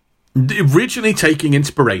 Originally taking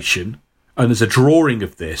inspiration, and there's a drawing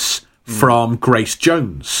of this from Grace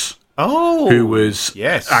Jones, who was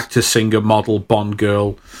actor, singer, model, Bond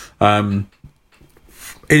girl. In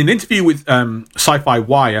an interview with Sci-Fi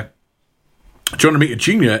Wire, John Romita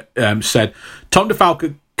Jr. Said, Tom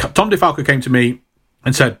DeFalco came to me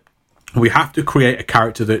and said, we have to create a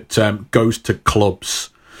character that goes to clubs.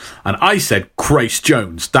 And I said, Grace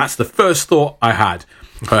Jones. That's the first thought I had.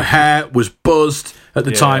 Her hair was buzzed at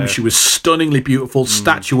the time. She was stunningly beautiful,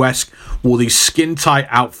 statuesque, wore these skin-tight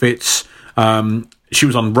outfits. She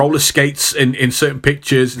was on roller skates in certain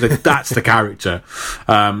pictures. That's the character.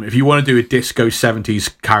 If you want to do a disco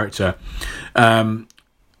 70s character. And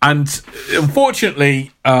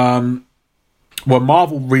unfortunately, when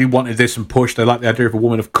Marvel really wanted this and pushed, they liked the idea of a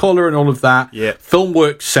woman of colour and all of that. Yeah.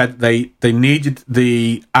 Filmworks said they needed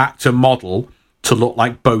the actor model to look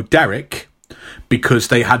like Bo Derek because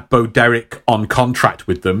they had Bo Derek on contract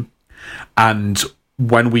with them. And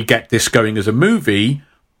when we get this going as a movie,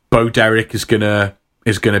 Bo Derek is gonna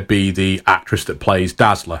be the actress that plays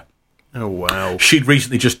Dazzler. Oh wow! She'd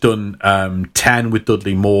recently just done 10 with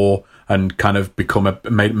Dudley Moore and kind of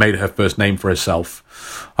made her first name for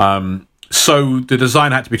herself. So the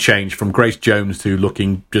design had to be changed from Grace Jones to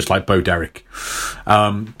looking just like Bo Derek.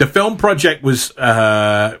 The film project was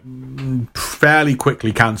fairly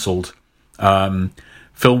quickly cancelled.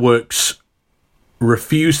 Filmworks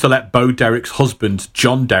refused to let Bo Derek's husband,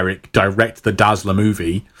 John Derek, direct the Dazzler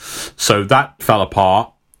movie. So that fell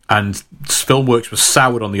apart, and Filmworks was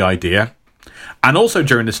soured on the idea. And also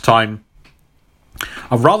during this time,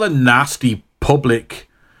 a rather nasty public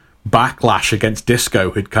backlash against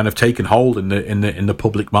disco had kind of taken hold in the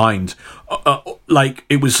public mind. Like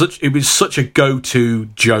it was such a go-to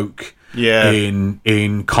joke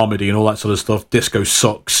in comedy and all that sort of stuff. Disco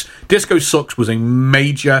sucks. Disco sucks was a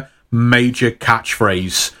major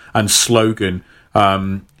catchphrase and slogan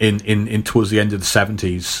in towards the end of the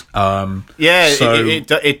 70s.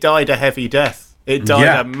 It died a heavy death. It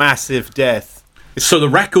died a massive death. So the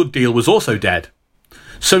record deal was also dead.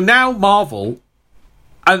 So now Marvel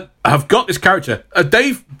have got this character.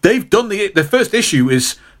 They've done the first issue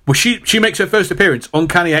is she makes her first appearance,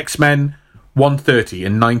 Uncanny X-Men 130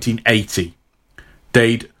 in 1980.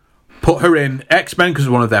 They'd put her in X-Men because it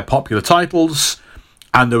was one of their popular titles,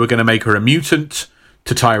 and they were going to make her a mutant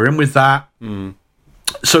to tie her in with that.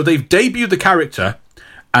 So they've debuted the character,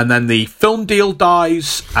 and then the film deal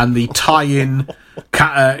dies, and the tie-in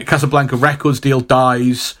Casablanca Records deal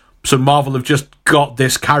dies. So Marvel have just got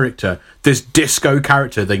this character, this disco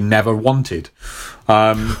character they never wanted.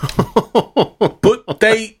 But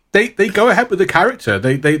they go ahead with the character.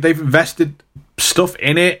 They've invested stuff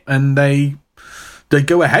in it, and they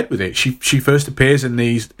go ahead with it. She first appears in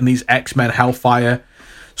these X-Men Hellfire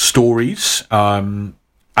stories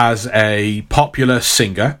as a popular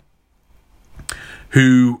singer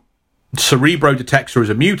who Cerebro detects her as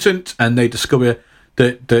a mutant, and they discover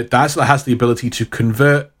that Dazzler has the ability to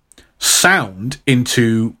convert sound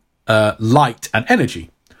into light and energy.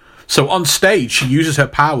 So on stage, she uses her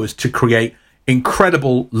powers to create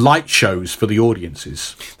incredible light shows for the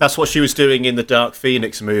audiences. That's what she was doing in the Dark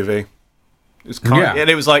Phoenix movie. And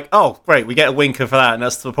it was like, oh, great, we get a winker for that, and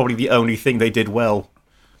that's probably the only thing they did well.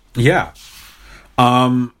 Yeah.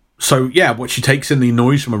 What she takes in the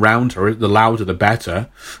noise from around her, the louder the better,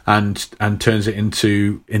 and turns it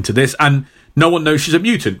into this. And no one knows she's a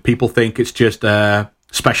mutant. People think it's just a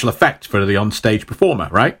special effect for the onstage performer,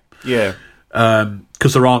 right? Yeah.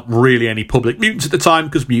 Because there aren't really any public mutants at the time,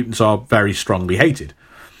 because mutants are very strongly hated.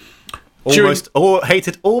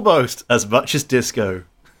 Hated almost as much as disco.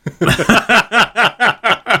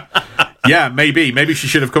 Yeah, maybe she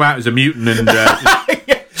should have come out as a mutant and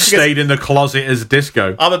stayed in the closet as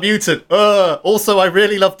disco. I'm a mutant. Also, I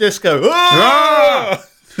really love disco.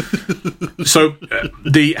 So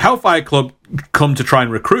the Hellfire Club come to try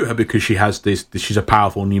and recruit her because she has she's a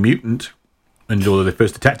powerful new mutant, and although they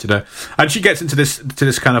first detected her, and she gets into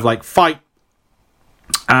this kind of like fight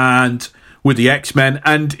and with the X-Men,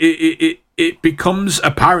 and it becomes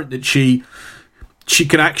apparent that she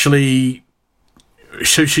can actually,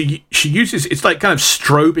 so she uses, it's like kind of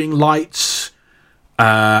strobing lights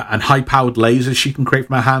and high powered lasers she can create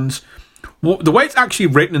from her hands. The way it's actually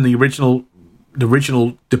written in the original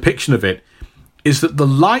depiction of it is that the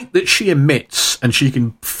light that she emits and she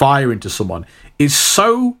can fire into someone is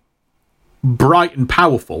so bright and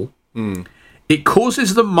powerful, it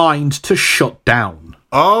causes the mind to shut down.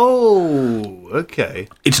 Oh, okay.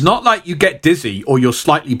 It's not like you get dizzy or you're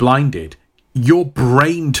slightly blinded. Your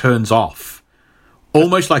brain turns off.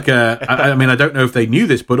 Almost like I mean, I don't know if they knew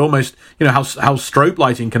this, but almost, you know, how strobe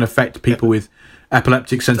lighting can affect people with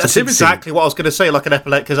epileptic sensitivity. That's exactly what I was going to say, like an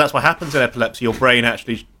epileptic, because that's what happens in epilepsy. Your brain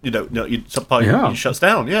actually, it shuts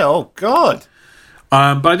down. Yeah, oh, God.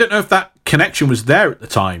 But I don't know if that connection was there at the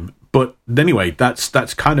time. But anyway, that's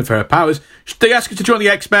kind of her powers. They ask her to join the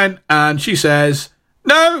X-Men, and she says,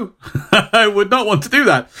 no, I would not want to do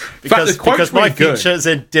that. Because my future's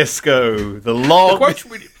in disco.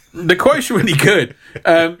 the quote's really good.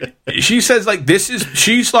 She says, like,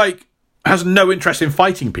 she's like, has no interest in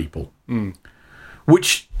fighting people.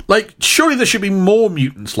 Which, like, surely there should be more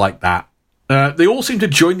mutants like that. They all seem to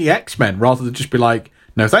join the X-Men rather than just be like,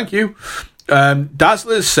 no, thank you.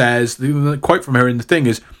 Dazzler says, the quote from her in the thing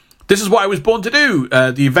is, "This is what I was born to do.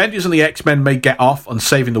 The Avengers and the X-Men may get off on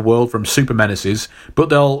saving the world from super menaces, but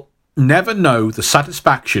they'll never know the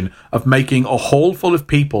satisfaction of making a hall full of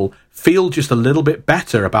people feel just a little bit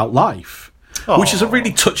better about life." Aww. Which is a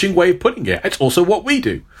really touching way of putting it. It's also what we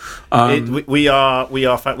do. We are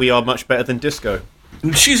much better than Disco.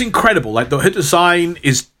 She's incredible. Like, her design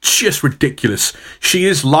is just ridiculous. She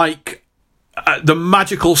is like the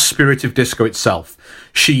magical spirit of disco itself.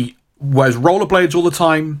 She wears rollerblades all the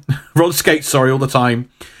time, roller skates, all the time.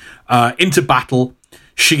 Into battle,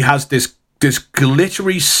 she has this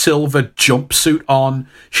glittery silver jumpsuit on.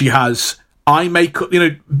 She has eye makeup,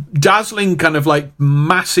 dazzling kind of like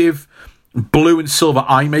massive blue and silver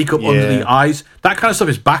eye makeup under the eyes. That kind of stuff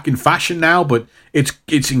is back in fashion now, but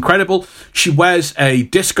it's incredible. She wears a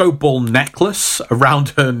disco ball necklace around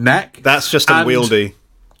her neck. That's just unwieldy.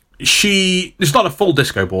 It's not a full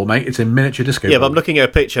disco ball, mate. It's a miniature disco ball. Yeah, but I'm looking at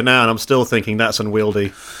a picture now and I'm still thinking that's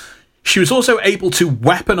unwieldy. She was also able to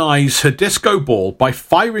weaponize her disco ball by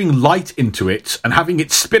firing light into it and having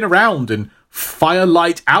it spin around and fire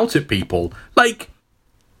light out at people. Like,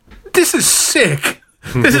 this is sick.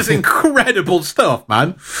 This is incredible stuff,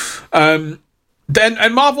 man. And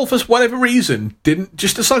Marvel, for whatever reason, didn't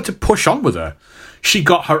just decide to push on with her. She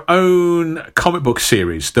got her own comic book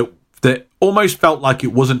series that almost felt like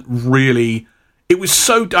it wasn't really. It was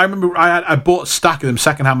so. I remember I bought a stack of them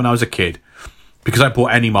secondhand when I was a kid because I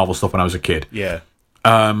bought any Marvel stuff when I was a kid. Yeah.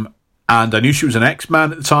 And I knew she was an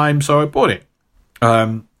X-Man at the time, so I bought it.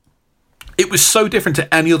 It was so different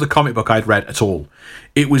to any other comic book I'd read at all.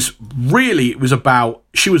 It was about,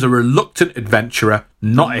 she was a reluctant adventurer,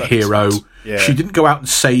 not a hero. Yeah. She didn't go out and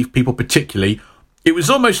save people particularly. It was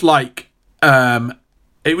almost like the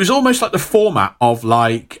format of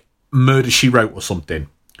like Murder, She Wrote or something.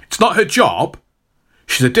 It's not her job.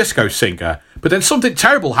 She's a disco singer, but then something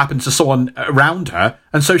terrible happens to someone around her,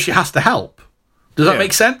 and so she has to help. Does that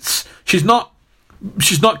make sense? She's not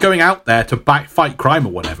going out there to fight crime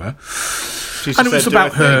or whatever. And it was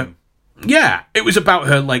about her. Yeah, it was about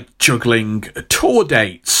her like juggling tour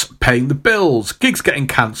dates, paying the bills, gigs getting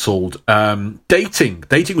cancelled, dating.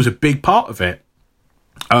 Dating was a big part of it.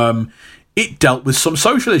 It dealt with some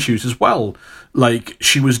social issues as well. Like,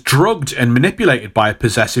 she was drugged and manipulated by a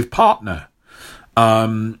possessive partner.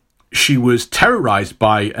 She was terrorized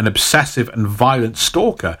by an obsessive and violent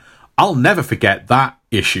stalker. I'll never forget that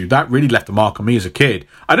issue. That really left a mark on me as a kid.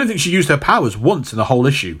 I don't think she used her powers once in the whole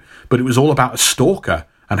issue, but it was all about a stalker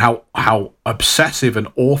and how obsessive and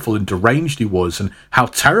awful and deranged he was and how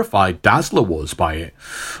terrified Dazzler was by it.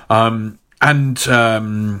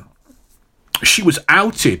 She was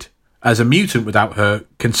outed as a mutant without her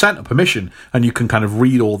consent or permission, and you can kind of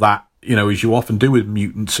read all that, as you often do with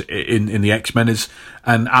mutants in the X-Men, is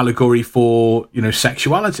an allegory for,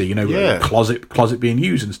 sexuality, closet being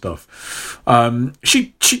used and stuff.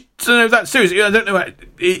 She that's serious. I don't know.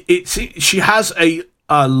 She has a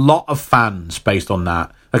lot of fans based on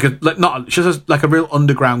that. She has like a real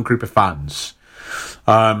underground group of fans,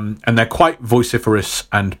 and they're quite vociferous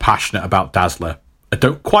and passionate about Dazzler. I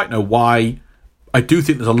don't quite know why. I do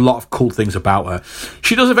think there's a lot of cool things about her.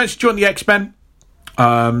 She does eventually join the X-Men.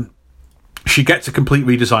 She gets a complete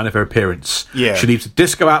redesign of her appearance. Yeah. She leaves the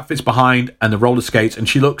disco outfits behind and the roller skates, and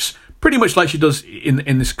she looks pretty much like she does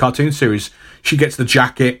in this cartoon series. She gets the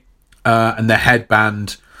jacket and the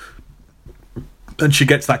headband, and she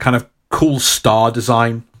gets that kind of cool star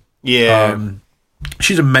design. Yeah.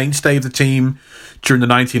 She's a mainstay of the team during the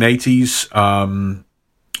 1980s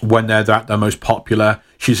when they're at their most popular.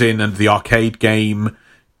 She's in the arcade game,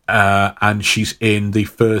 and she's in the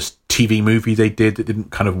first TV movie they did that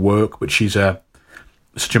didn't kind of work, but she's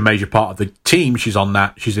such a major part of the team. She's in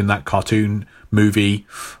that cartoon movie.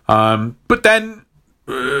 But then,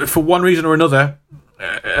 for one reason or another,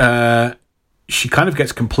 she kind of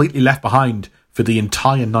gets completely left behind for the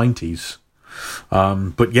entire 90s.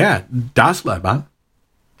 But yeah, Dazzler, man.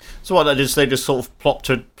 So what, they just sort of plopped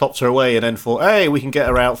her away and then thought, hey, we can get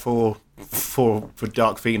her out for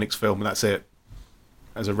Dark Phoenix film, and that's it,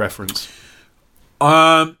 as a reference.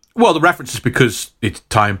 Well, the reference is because it's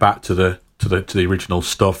tying back to the original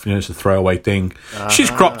stuff. It's a throwaway thing.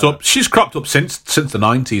 She's cropped up since the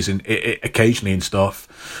 90s and occasionally and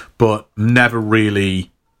stuff, but never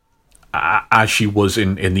really as she was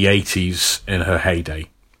in the 80s in her heyday.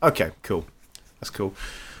 Okay, cool. That's cool.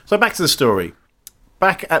 So back to the story.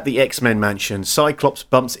 Back at the X-Men mansion, Cyclops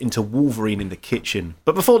bumps into Wolverine in the kitchen.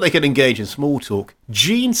 But before they can engage in small talk,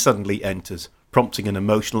 Jean suddenly enters, prompting an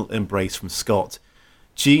emotional embrace from Scott.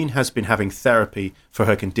 Jean has been having therapy for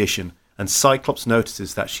her condition, and Cyclops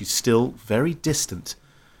notices that she's still very distant.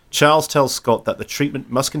 Charles tells Scott that the treatment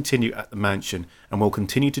must continue at the mansion and will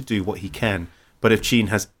continue to do what he can, but if Jean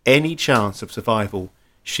has any chance of survival,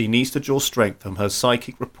 she needs to draw strength from her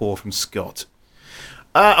psychic rapport from Scott.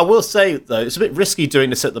 I will say, though, it's a bit risky doing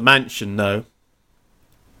this at the mansion, though.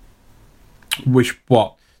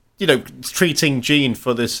 What? You know, treating Jean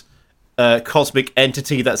for this cosmic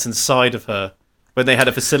entity that's inside of her, when they had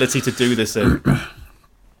a facility to do this in.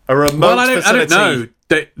 A remote facility. I don't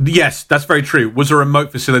know. Yes, that's very true. It was a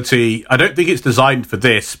remote facility. I don't think it's designed for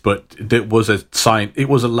this, but it was a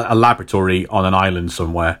laboratory on an island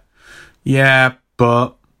somewhere. Yeah,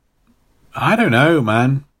 but I don't know,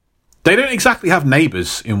 man. They don't exactly have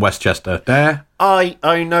neighbours in Westchester.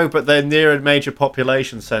 I know, but they're near a major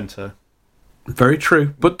population centre. Very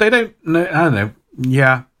true, but they don't. I don't know.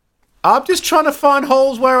 Yeah, I'm just trying to find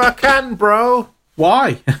holes where I can, bro.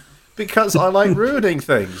 Why? Because I like ruining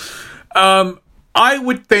things. I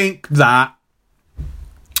would think that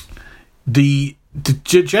the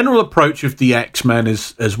general approach of the X-Men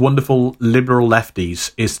as wonderful liberal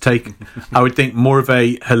lefties is take, I would think, more of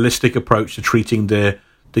a holistic approach to treating the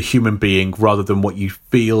human being rather than what you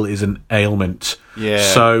feel is an ailment. Yeah.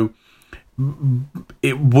 So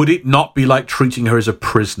would it not be like treating her as a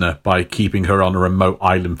prisoner by keeping her on a remote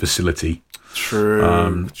island facility?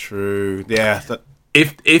 True. Yeah.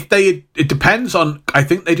 It depends on. I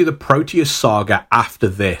think they do the Proteus saga after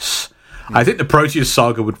this. I think the Proteus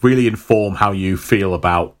saga would really inform how you feel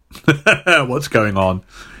about what's going on,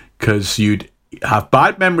 because you'd have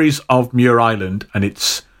bad memories of Muir Island and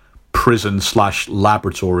its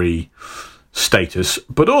prison/laboratory status,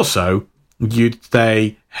 but also you'd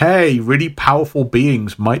say, hey, really powerful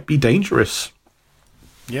beings might be dangerous.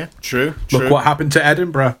 Yeah, true. Look what happened to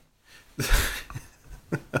Edinburgh.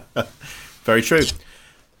 Very true.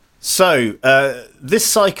 So, this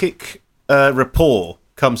psychic rapport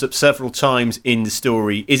comes up several times in the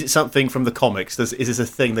story. Is it something from the comics? Is this a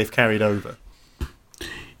thing they've carried over?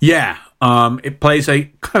 Yeah, it plays a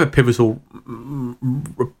kind of pivotal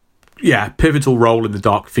role in the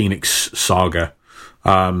Dark Phoenix saga.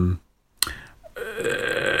 But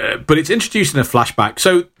it's introduced in a flashback.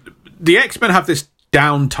 So the X-Men have this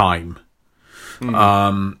downtime,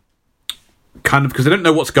 kind of because they don't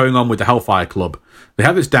know what's going on with the Hellfire Club. They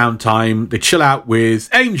have this downtime. They chill out with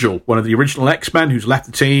Angel, one of the original X-Men who's left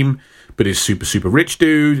the team, but is super, super rich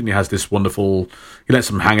dude. And he has this wonderful... He lets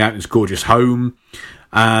them hang out in his gorgeous home.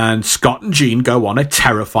 And Scott and Jean go on a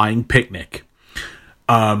terrifying picnic,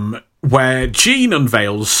 where Jean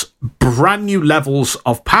unveils brand new levels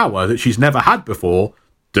of power that she's never had before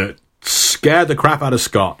that scare the crap out of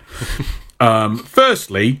Scott.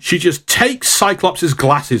 Firstly, she just takes Cyclops'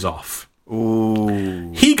 glasses off.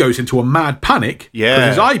 Ooh. He goes into a mad panic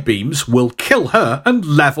because his eye beams will kill her and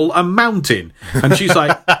level a mountain. And she's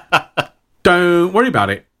like, don't worry about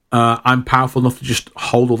it. I'm powerful enough to just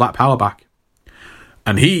hold all that power back.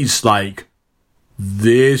 And he's like,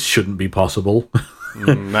 this shouldn't be possible.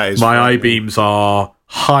 My eye beams are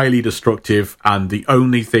highly destructive, and the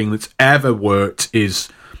only thing that's ever worked is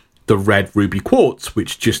the red ruby quartz,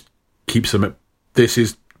 which just keeps them at... This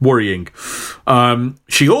is worrying.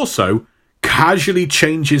 She also casually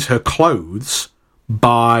changes her clothes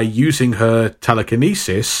by using her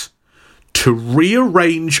telekinesis to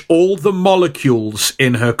rearrange all the molecules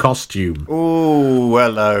in her costume. Oh,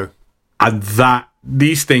 hello. And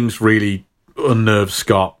these things really unnerve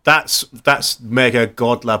Scott. That's mega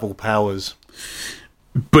god level powers.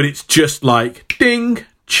 But it's just like, ding,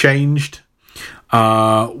 changed.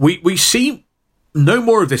 We see no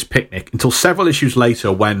more of this picnic until several issues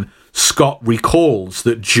later, when Scott recalls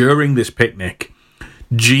that during this picnic,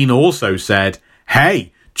 Jean also said,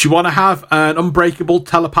 hey, do you want to have an unbreakable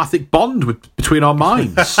telepathic bond between our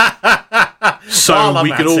minds? So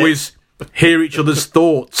we can always hear each other's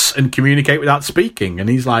thoughts and communicate without speaking. And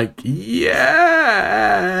he's like, yeah.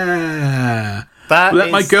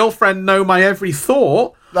 Let my girlfriend know my every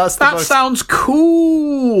thought. That sounds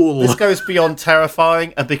cool. This goes beyond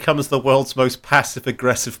terrifying and becomes the world's most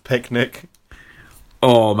passive-aggressive picnic.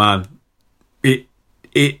 Oh man, I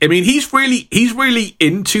mean, he's really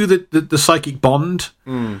into the psychic bond.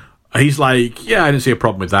 He's like, yeah, I don't see a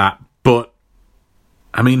problem with that. But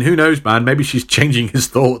I mean, who knows, man? Maybe she's changing his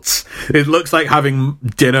thoughts. It looks like having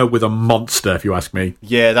dinner with a monster, if you ask me.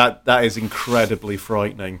 Yeah, that is incredibly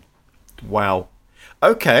frightening. Wow.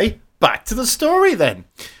 Okay, back to the story then.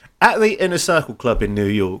 At the Inner Circle Club in New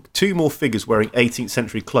York, 2 more figures wearing 18th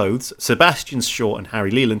century clothes, Sebastian Shaw and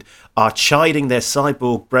Harry Leland, are chiding their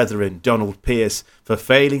cyborg brethren, Donald Pierce, for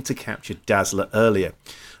failing to capture Dazzler earlier.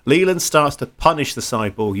 Leland starts to punish the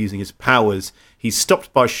cyborg using his powers. He's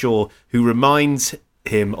stopped by Shaw, who reminds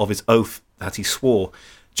him of his oath that he swore.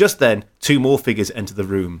 Just then, 2 more figures enter the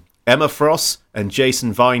room. Emma Frost and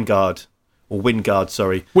Jason Wingard. Or Wingard,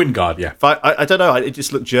 sorry. Wingard, yeah. I don't know, it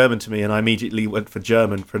just looked German to me, and I immediately went for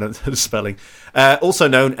German spelling. Also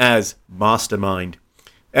known as Mastermind.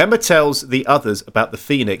 Emma tells the others about the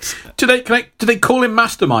Phoenix. Do they call him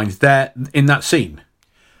Mastermind there in that scene?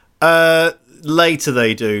 Later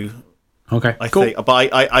they do. Okay, I cool. think, but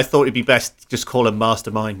I thought it'd be best to just call him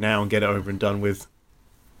Mastermind now and get it over and done with.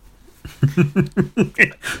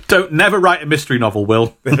 Never write a mystery novel,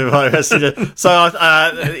 Will. So,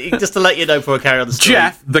 just to let you know before I carry on the story.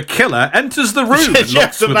 Jeff, the killer, enters the room and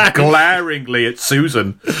looks glaringly at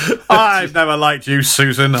Susan. I've never liked you,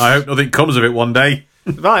 Susan. I hope nothing comes of it one day.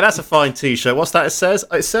 Right, that's a fine T-shirt. What's that it says?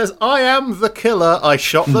 It says, I am the killer. I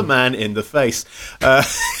shot the man in the face.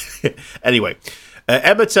 Anyway,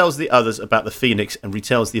 Emma tells the others about the Phoenix and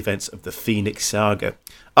retells the events of the Phoenix Saga.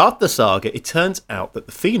 After the saga, it turns out that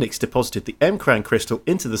the Phoenix deposited the M-Cran crystal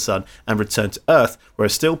into the sun and returned to Earth, where a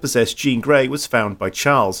still-possessed Jean Grey was found by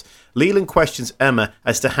Charles. Leland questions Emma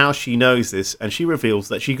as to how she knows this, and she reveals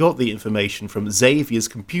that she got the information from Xavier's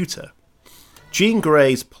computer. Jean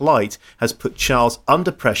Grey's plight has put Charles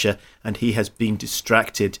under pressure, and he has been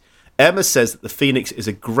distracted. Emma says that the Phoenix is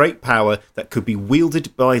a great power that could be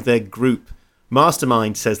wielded by their group.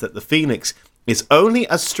 Mastermind says that the Phoenix is only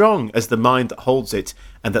as strong as the mind that holds it,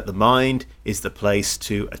 and that the mind is the place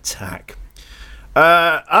to attack.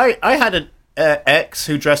 I had an ex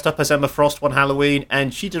who dressed up as Emma Frost one Halloween,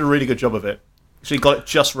 and she did a really good job of it. She got it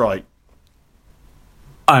just right.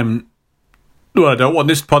 I don't want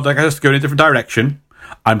this podcast to go in a different direction.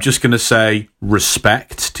 I'm just going to say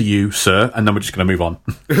respect to you, sir, and then we're just going to move on.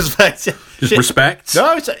 Respect. Respect.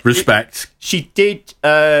 No, respect. She did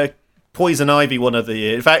Poison Ivy one of the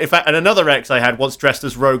year. In fact, and another ex I had once dressed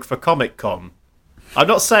as Rogue for Comic-Con. I'm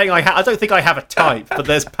not saying I don't think I have a type, but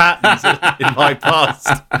there's patterns in my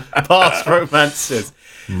past romances.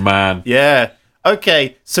 Man. Yeah.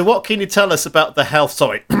 Okay, so what can you tell us about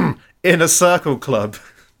the Inner Circle Club?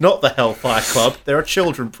 Not the Hellfire Club. There are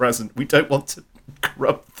children present. We don't want to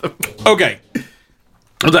corrupt them. Okay.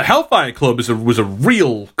 The Hellfire Club was a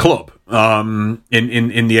real club in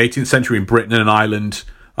the 18th century in Britain and Ireland.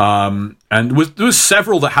 And there was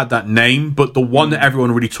several that had that name, but the one that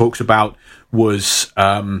everyone really talks about was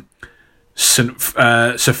Sir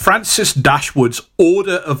Francis Dashwood's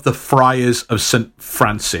Order of the Friars of St.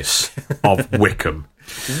 Francis of Wickham.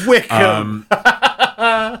 Wickham!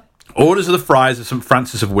 Orders of the Friars of St.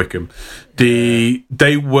 Francis of Wickham.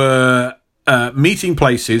 They were meeting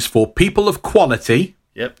places for people of quality,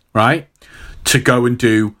 right, to go and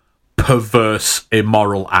do perverse,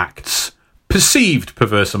 immoral acts. Perceived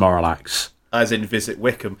perverse, immoral acts. As in visit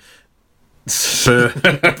Wickham. Boo!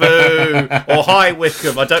 Or hi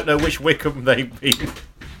Wickham. I don't know which Wickham they mean.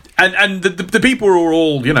 And the people are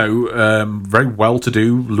all, very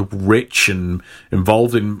well-to-do, rich, and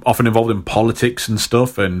often involved in politics and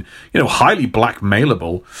stuff, and highly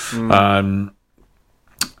blackmailable.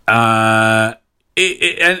 And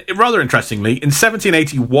rather interestingly, in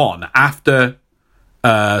 1781, after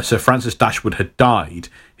Sir Francis Dashwood had died,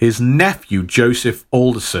 his nephew Joseph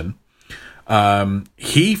Alderson,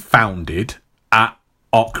 he founded at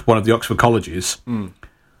one of the Oxford colleges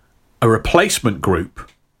a replacement group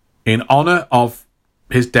in honour of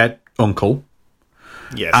his dead uncle.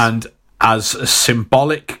 Yes. And as a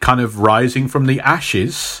symbolic kind of rising from the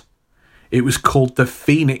ashes, it was called the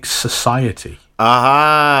Phoenix Society.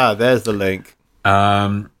 Aha, there's the link.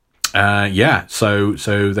 Yeah, so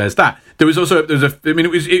there's that.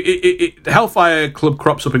 The Hellfire Club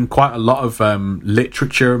crops up in quite a lot of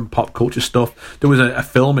literature and pop culture stuff. There was a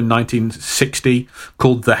film in 1960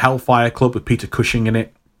 called The Hellfire Club with Peter Cushing in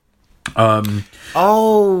it.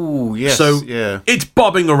 Oh, yes. So yeah. It's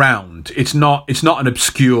bobbing around. It's not an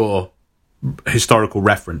obscure historical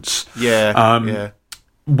reference. Yeah.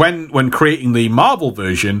 When creating the Marvel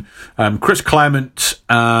version, Chris Claremont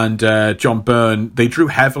and John Byrne, they drew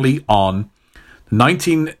heavily on the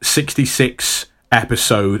 1966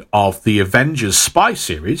 episode of the Avengers spy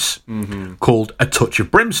series called A Touch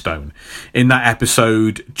of Brimstone. In that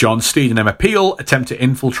episode, John Steed and Emma Peel attempt to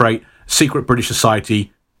infiltrate secret British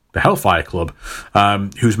society, the Hellfire Club,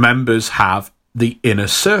 whose members have the inner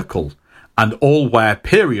circle and all wear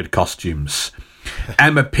period costumes.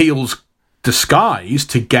 Emma Peel's disguise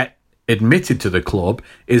to get admitted to the club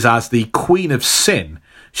is as the Queen of Sin,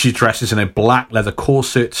 She dresses in a black leather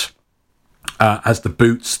corset, has the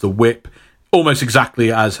boots, the whip, almost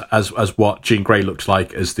exactly as what Jean Grey looks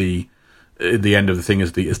like as the end of the thing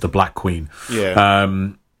is the Black Queen. Yeah.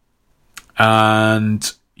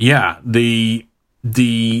 And yeah, the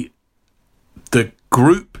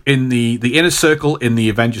group in the inner circle in the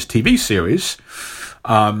Avengers TV series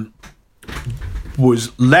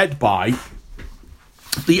was led by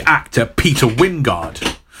the actor Peter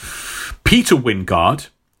Wyngarde. Peter Wyngarde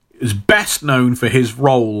is best known for his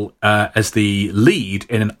role as the lead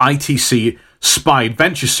in an ITC spy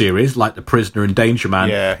adventure series like The Prisoner and Danger Man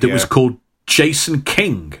that was called Jason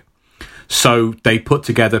King. So they put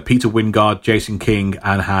together Peter Wyngarde, Jason King,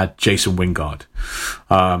 and had Jason Wyngarde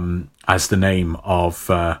as the name of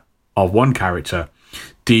one character.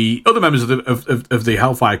 The other members of the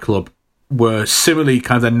Hellfire Club were similarly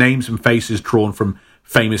kind of their names and faces drawn from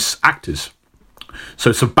famous actors.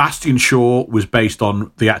 So Sebastian Shaw was based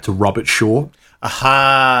on the actor Robert Shaw.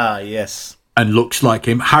 Aha, yes. And looks like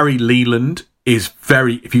him. Harry Leland is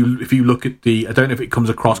very, if you look at I don't know if it comes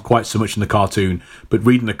across quite so much in the cartoon, but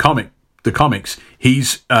reading the comics,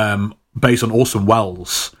 he's based on Orson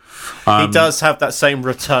Welles. He does have that same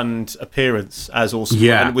rotund appearance as Orson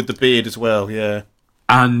Welles, and with the beard as well, yeah.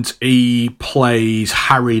 And he plays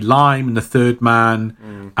Harry Lime in The Third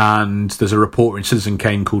Man, and there's a reporter in Citizen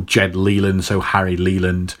Kane called Jed Leland, so Harry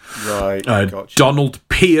Leland. Right, gotcha. Donald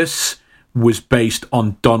Pierce was based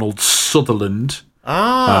on Donald Sutherland.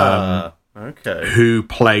 Okay. Who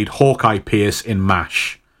played Hawkeye Pierce in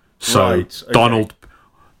MASH. So right, okay.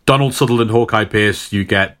 Donald Sutherland, Hawkeye Pierce, you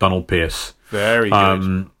get Donald Pierce. Very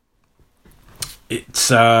good.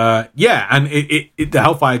 It's and the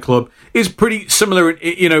Hellfire Club is pretty similar.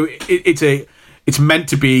 It's meant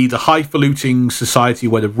to be the highfalutin society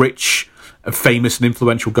where the rich, famous, and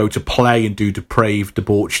influential go to play and do depraved,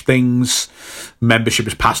 debauched things. Membership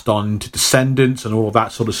is passed on to descendants and all of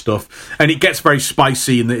that sort of stuff. And it gets very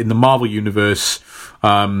spicy in the Marvel universe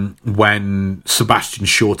when Sebastian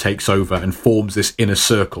Shaw takes over and forms this inner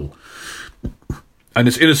circle. And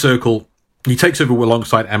this inner circle, he takes over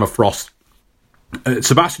alongside Emma Frost.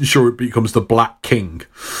 Sebastian Shaw becomes the Black King.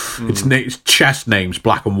 It's chess names,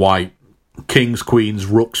 black and white. Kings, queens,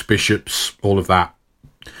 rooks, bishops, all of that.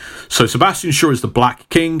 So Sebastian Shaw is the Black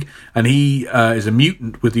King, and he is a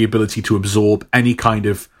mutant with the ability to absorb any kind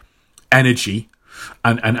of energy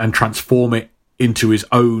and transform it into his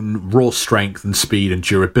own raw strength and speed and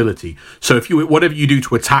durability. So whatever you do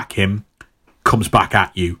to attack him comes back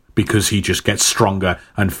at you because he just gets stronger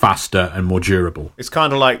and faster and more durable. It's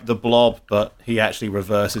kind of like the Blob, but he actually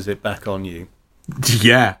reverses it back on you.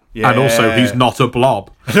 Yeah. And also he's not a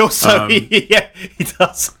blob. And also he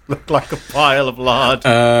does look like a pile of lard.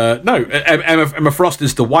 No, Emma Frost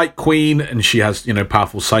is the White Queen, and she has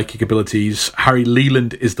powerful psychic abilities. Harry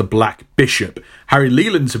Leland is the Black Bishop. Harry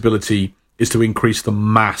Leland's ability is to increase the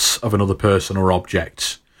mass of another person or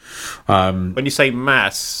object. When you say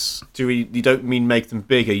mass, you don't mean make them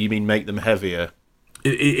bigger, you mean make them heavier.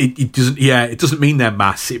 It doesn't. Yeah, it doesn't mean their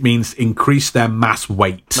mass. It means increase their mass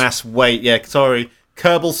weight. Mass weight. Yeah, sorry.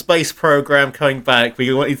 Kerbal Space Program coming back.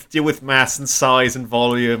 We want you to deal with mass and size and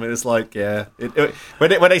volume. And it's like, when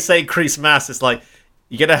they say increase mass, it's like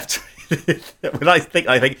you're gonna have to. When I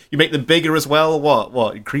think you make them bigger as well. Or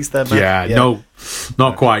what? Increase their mass? Yeah. No,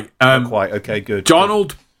 not quite. Not quite. Okay, good.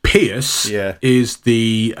 Donald Pierce is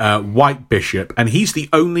the White Bishop, and he's the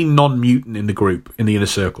only non-mutant in the group in the inner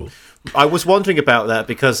circle. I was wondering about that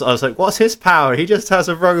because I was like, what's his power? He just has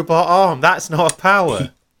a robot arm. That's not a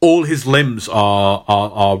power. All his limbs are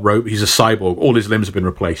he's a cyborg. All his limbs have been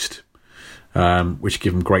replaced, which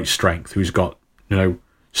give him great strength. Who's got,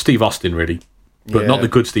 Steve Austin, really. But not the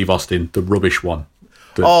good Steve Austin, the rubbish one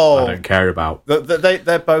that I don't care about.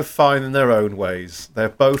 They're both fine in their own ways. They're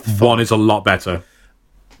both fine. One is a lot better.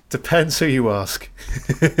 Depends who you ask.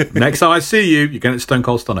 Next time I see you, you're going to Stone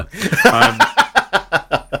Cold Stunner.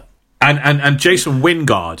 And Jason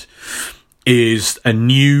Wyngarde is a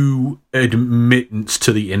new admittance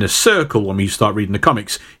to the inner circle when we start reading the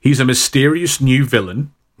comics. He's a mysterious new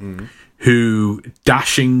villain who,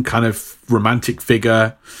 dashing kind of romantic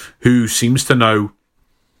figure who seems to know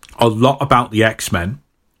a lot about the X-Men,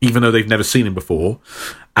 even though they've never seen him before,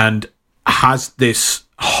 and has this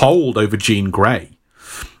hold over Jean Grey.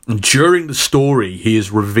 And during the story, he is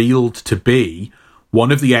revealed to be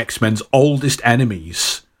one of the X-Men's oldest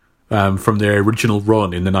enemies from their original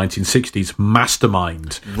run in the 1960s,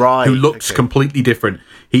 Mastermind, who looks completely different.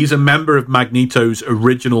 He's a member of Magneto's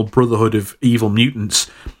original Brotherhood of Evil Mutants,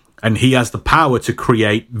 and he has the power to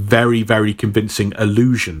create very, very convincing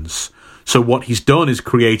illusions. So what he's done is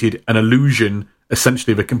created an illusion,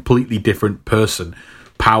 essentially, of a completely different person.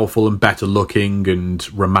 powerful and better looking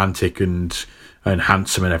and romantic and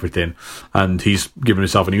handsome and everything. And he's given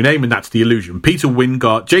himself a new name, and that's the Illusion. Jason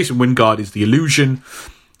Wingard is the Illusion.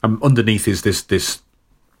 Underneath is this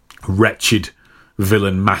wretched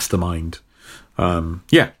villain mastermind. So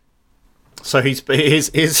his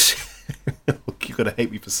you're gonna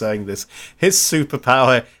hate me for saying this. His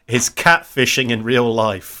superpower is catfishing in real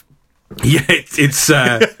life. Yeah, it's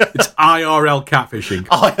IRL catfishing.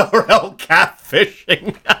 IRL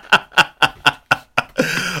catfishing.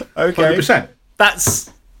 Okay, 100%.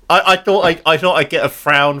 That's. I thought I'd get a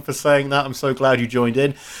frown for saying that. I'm so glad you joined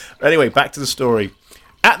in. Anyway, back to the story.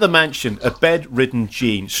 At the mansion, a bedridden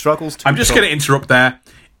Jean struggles to. I'm just going to interrupt there.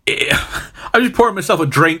 I was pouring myself a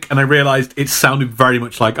drink and I realised it sounded very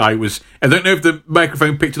much like I was. I don't know if the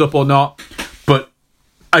microphone picked it up or not, but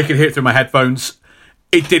I could hear it through my headphones.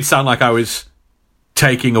 It did sound like I was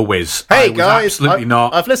taking a whiz. Hey guys, absolutely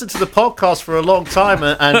not. I've listened to the podcast for a long time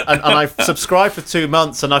and I've subscribed for 2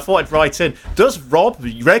 months, and I thought I'd write in. Does Rob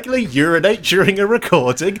regularly urinate during a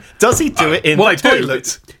recording? Does he do it in the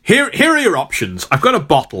toilet? Here are your options. I've got a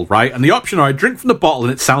bottle, right? And the option are I drink from the bottle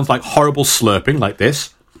and it sounds like horrible slurping like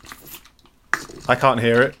this. I can't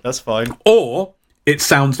hear it. That's fine. Or it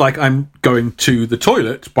sounds like I'm going to the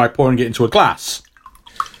toilet by pouring it into a glass.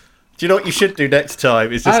 Do you know what you should do next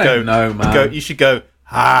time? Is just you should go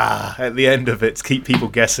at the end of it to keep people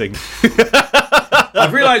guessing.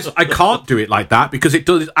 I've realised I can't do it like that because it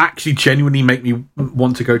does actually genuinely make me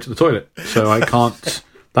want to go to the toilet. So I can't.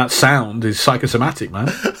 That sound is psychosomatic, man.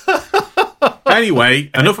 Anyway,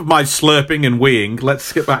 enough of my slurping and weeing.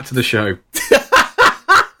 Let's get back to the show.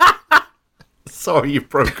 Sorry, you've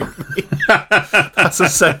broken me. That's a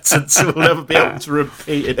sentence we'll never be able to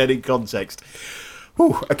repeat in any context.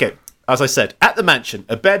 Whew, okay. As I said, at the mansion,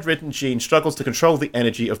 a bedridden Jean struggles to control the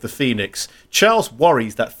energy of the Phoenix. Charles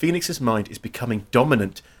worries that Phoenix's mind is becoming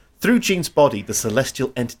dominant. Through Jean's body, the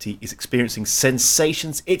celestial entity is experiencing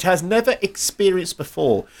sensations it has never experienced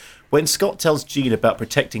before. When Scott tells Jean about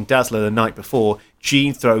protecting Dazzler the night before,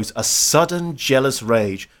 Jean throws a sudden jealous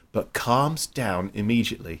rage, but calms down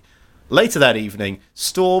immediately. Later that evening,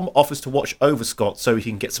 Storm offers to watch over Scott so he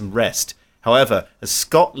can get some rest. However, as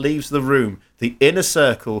Scott leaves the room, the Inner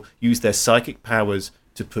Circle use their psychic powers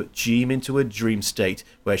to put Jean into a dream state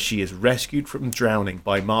where she is rescued from drowning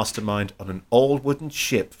by Mastermind on an old wooden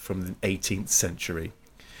ship from the 18th century.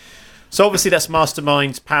 So obviously that's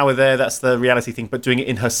Mastermind's power there, that's the reality thing, but doing it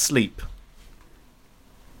in her sleep.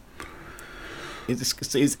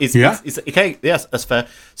 Okay, yes, that's fair.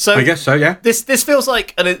 So I guess so, yeah. This feels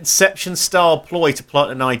like an Inception-style ploy to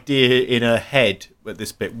plant an idea in her head, but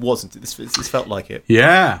this bit wasn't. This felt like it.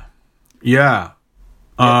 Yeah. Yeah,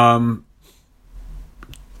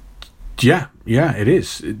 it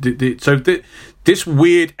is. This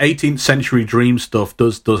weird 18th century dream stuff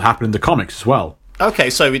does happen in the comics as well. Okay,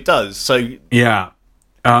 so it does. So yeah.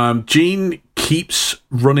 Jean keeps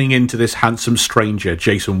running into this handsome stranger,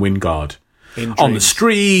 Jason Wingard, on the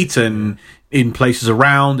street and in places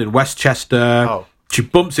around in Westchester. Oh. She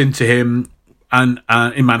bumps into him and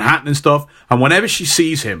in Manhattan and stuff. And whenever she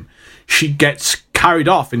sees him, she gets carried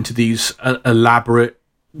off into these elaborate.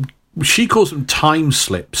 She calls them time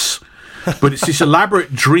slips, but it's this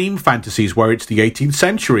elaborate dream fantasies where it's the 18th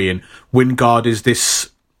century and Wingard is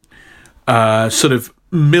this sort of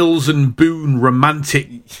Mills and Boone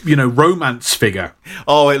romantic, romance figure.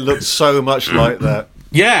 Oh, it looks so much like that.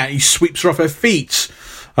 Yeah, he sweeps her off her feet.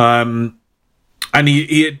 And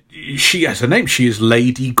she has a name. She is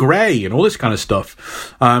Lady Grey and all this kind of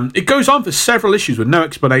stuff. It goes on for several issues with no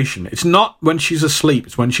explanation. It's not when she's asleep,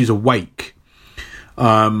 it's when she's awake.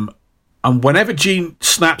 And whenever Jean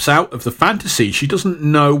snaps out of the fantasy, she doesn't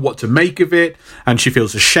know what to make of it, and she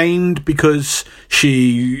feels ashamed because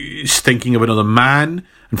she's thinking of another man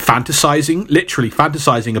and literally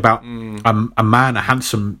fantasizing about a man, a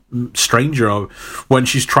handsome stranger, when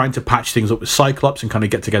she's trying to patch things up with Cyclops and kind of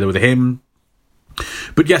get together with him.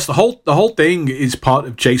 But yes, the whole thing is part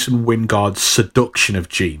of Jason Wingard's seduction of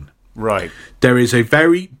Jean. Right. There is a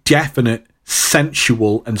very definite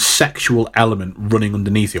sensual and sexual element running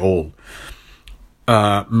underneath it all.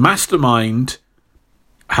 Mastermind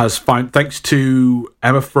has thanks to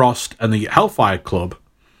Emma Frost and the Hellfire Club,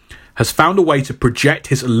 has found a way to project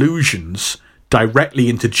his illusions directly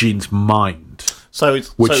into Jean's mind.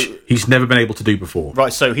 Which he's never been able to do before.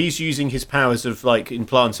 Right, so he's using his powers of like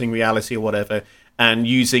implanting reality or whatever, and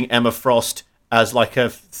using Emma Frost as like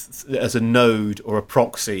as a node or a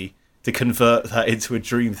proxy to convert that into a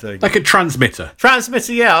dream thing. Like a transmitter.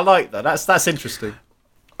 Transmitter, yeah, I like that. That's interesting.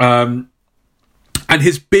 And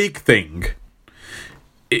his big thing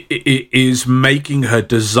is making her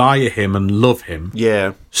desire him and love him,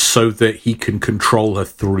 so that he can control her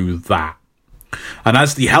through that. And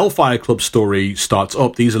as the Hellfire Club story starts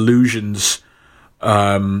up, these illusions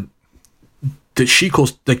that she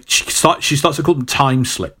calls, she starts to call them time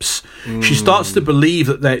slips. She starts to believe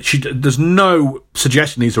that there's no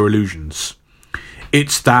suggestion these are illusions.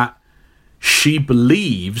 It's that she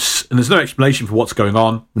believes, and there's no explanation for what's going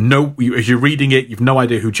on. As you're reading it, you've no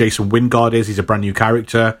idea who Jason Wingard is. He's a brand new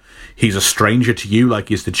character. He's a stranger to you, like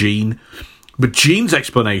he's to Jean. But Jean's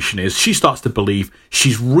explanation is she starts to believe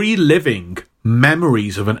she's reliving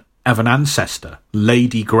memories of an ancestor,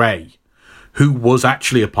 Lady Grey, who was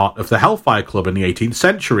actually a part of the Hellfire Club in the 18th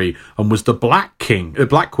century and was the Black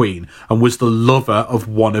Queen, and was the lover of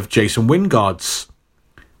one of Jason Wingard's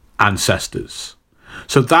ancestors.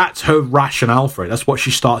 So that's her rationale for it. That's what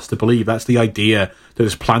she starts to believe. That's the idea that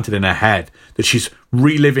is planted in her head, that she's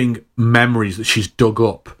reliving memories that she's dug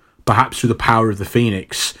up, perhaps through the power of the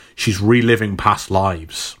Phoenix. She's reliving past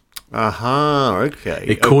lives. Okay.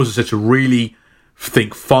 It causes her to really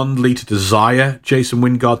think fondly, to desire Jason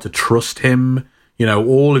Wingard, to trust him. You know,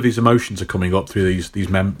 all of these emotions are coming up through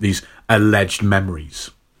these alleged memories.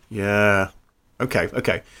 Yeah.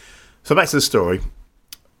 Okay. So back to the story.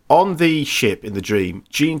 On the ship in the dream,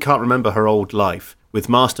 Jean can't remember her old life, with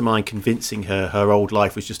Mastermind convincing her old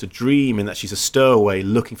life was just a dream and that she's a stowaway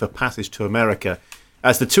looking for passage to America.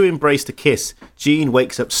 As the two embrace to kiss, Jean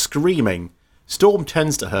wakes up screaming. Storm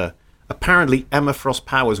turns to her. Apparently Emma Frost's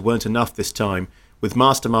powers weren't enough this time, with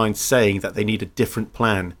Mastermind saying that they need a different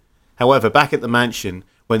plan. However, back at the mansion,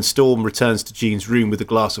 when Storm returns to Jean's room with a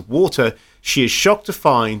glass of water, she is shocked to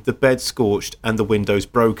find the bed scorched and the windows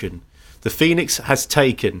broken. The Phoenix has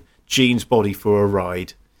taken Jean's body for a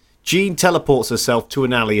ride. Jean teleports herself to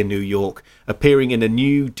an alley in New York, appearing in a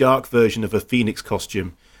new, dark version of her Phoenix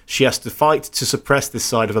costume. She has to fight to suppress this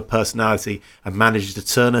side of her personality and manages to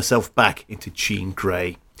turn herself back into Jean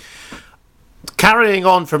Grey. Carrying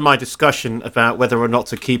on from my discussion about whether or not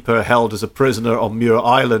to keep her held as a prisoner on Muir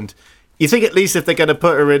Island, you think at least if they're going to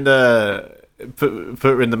put her in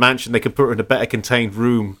the mansion, they could put her in a better contained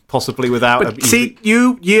room, possibly without. But see,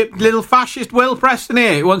 you little fascist Will Preston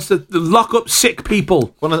here, who wants to lock up sick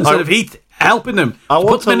people instead of helping them.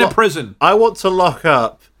 Put them in a prison. I want to lock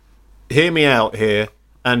up. Hear me out here,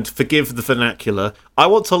 and forgive the vernacular. I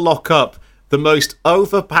want to lock up the most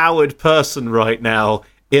overpowered person right now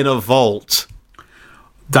in a vault.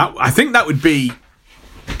 I think that would be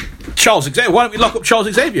Charles Xavier. Why don't we lock up Charles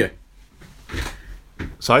Xavier?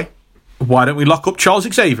 Sorry? Why don't we lock up Charles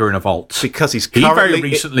Xavier in a vault? Because he very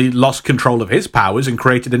recently lost control of his powers and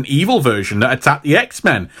created an evil version that attacked the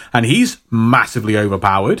X-Men. And he's massively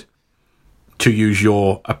overpowered, to use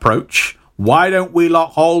your approach. Why don't we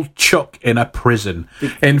lock old Chuck in a prison?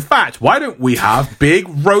 In fact, why don't we have big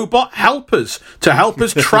robot helpers to help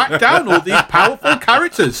us track down all these powerful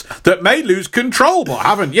characters that may lose control but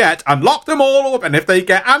haven't yet, and lock them all up, and if they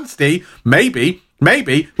get antsy, maybe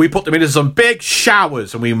we put them into some big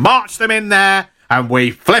showers and we march them in there and we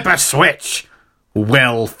flip a switch.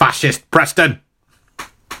 Will Fascist Preston.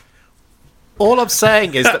 All I'm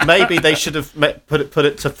saying is that maybe they should have put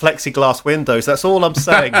it to plexiglass windows. That's all I'm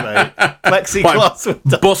saying, mate. Plexiglass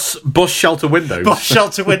windows. Bus shelter windows. Bus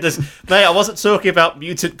shelter windows. Mate, I wasn't talking about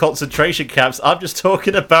mutant concentration camps. I'm just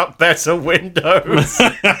talking about better windows.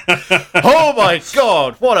 Oh, my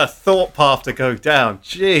God. What a thought path to go down.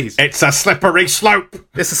 Jeez. It's a slippery slope.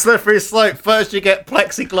 It's a slippery slope. First you get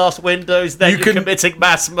plexiglass windows, then you're committing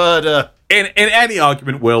mass murder. In any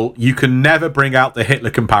argument, Will, you can never bring out the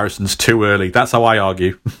Hitler comparisons too early. That's how I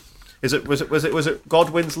argue. Was it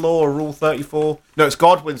Godwin's Law or Rule 34? No, it's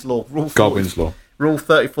Godwin's Law. Godwin's Law. Rule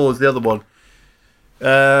 34 is the other one.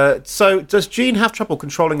 So, does Jean have trouble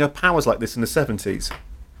controlling her powers like this in the 70s?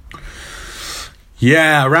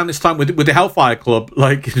 Yeah, around this time with the Hellfire Club,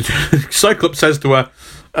 like Cyclops says to her,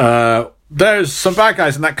 "There's some bad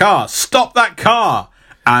guys in that car. Stop that car!"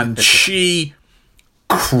 And she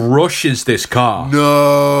crushes this car.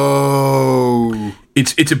 No,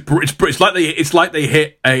 it's like they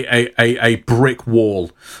hit a brick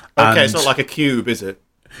wall. Okay, it's not like a cube, is it?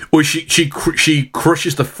 Well, she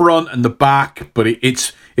crushes the front and the back, but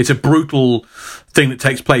it's a brutal thing that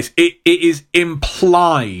takes place. It is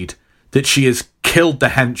implied that she has killed the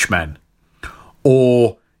henchmen,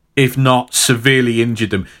 or if not, severely injured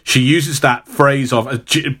them. She uses that phrase of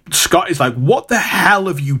Scott is like, "What the hell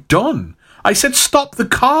have you done?" I said, "Stop the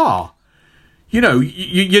car." You know,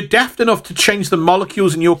 you're daft enough to change the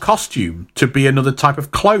molecules in your costume to be another type of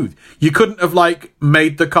clothes. You couldn't have,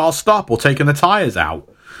 made the car stop or taken the tyres out.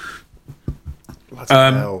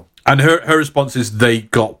 And her response is, they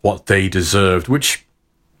got what they deserved, which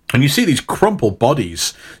And you see these crumpled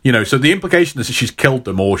bodies, so the implication is that she's killed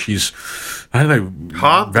them or she's, I don't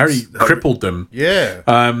know, very crippled them. Yeah.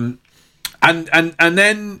 And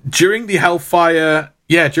then during the Hellfire,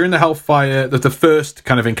 the first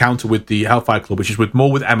kind of encounter with the Hellfire Club, which is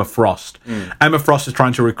more with Emma Frost. Emma Frost is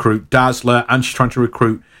trying to recruit Dazzler, and she's trying to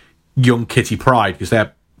recruit young Kitty Pryde, because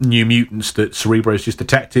they're new mutants that Cerebro has just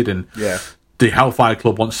detected, and the Hellfire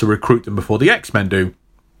Club wants to recruit them before the X-Men do.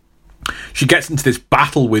 She gets into this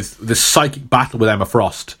psychic battle with Emma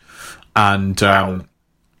Frost, and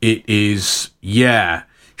it is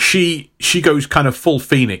she goes kind of full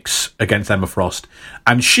Phoenix against Emma Frost,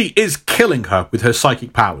 and she is killing her with her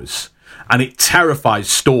psychic powers, and it terrifies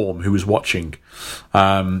Storm, who is watching.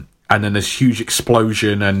 And then there's a huge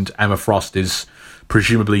explosion, and Emma Frost is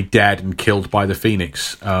presumably dead and killed by the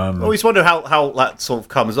Phoenix. I always wonder how that sort of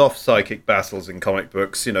comes off, psychic battles in comic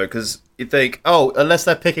books, because you think, unless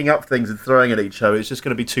they're picking up things and throwing at each other, it's just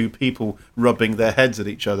going to be two people rubbing their heads at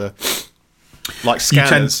each other, like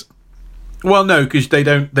scanners. Well, no, because they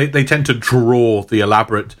don't. They tend to draw the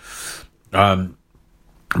elaborate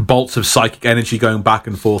bolts of psychic energy going back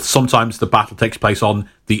and forth. Sometimes the battle takes place on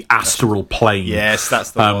the astral plane. Yes,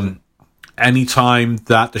 that's the one. Anytime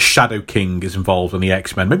that the Shadow King is involved in the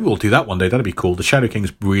X-Men, maybe we'll do that one day. That'd be cool. The Shadow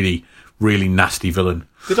King's really, really nasty villain.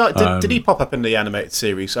 Did he pop up in the animated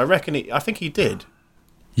series? I think he did.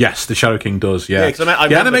 Yes, the Shadow King does. Yeah, I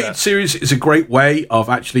the animated series is a great way of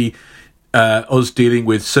actually us dealing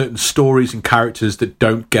with certain stories and characters that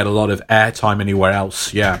don't get a lot of airtime anywhere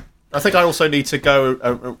else. Yeah. I think I also need to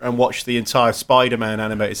go and watch the entire Spider-Man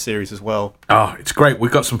animated series as well. Oh, it's great.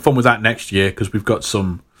 We've got some fun with that next year, because we've got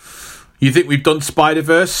some... You think we've done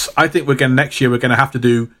Spider-Verse? I think next year we're going to have to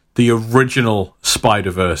do the original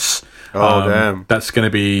Spider-Verse. Oh, damn. That's going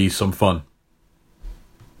to be some fun.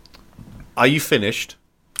 Are you finished?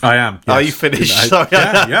 I am. Yes. Are you finished? Sorry.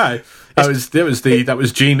 Yeah. That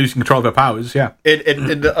was Jean losing control of her powers, yeah.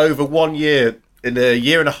 In over 1 year, in a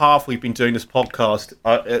year and a half we've been doing this podcast,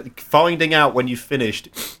 finding out when you finished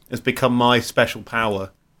has become my special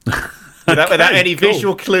power. Without any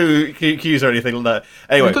visual cues or anything like that.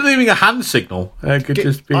 Anyway, I'm not leaving a hand signal. It could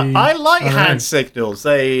just be. I like hand signals.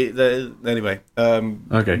 They anyway.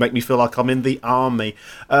 Okay. Make me feel like I'm in the army.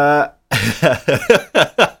 Back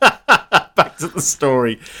to the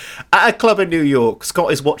story. At a club in New York,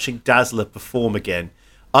 Scott is watching Dazzler perform again,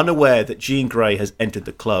 unaware that Jean Grey has entered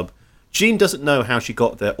the club. Jean doesn't know how she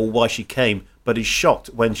got there or why she came, but is shocked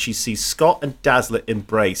when she sees Scott and Dazzler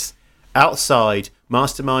embrace. Outside,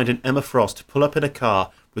 Mastermind and Emma Frost pull up in a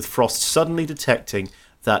car, with Frost suddenly detecting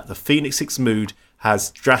that the Phoenix's mood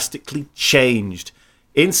has drastically changed.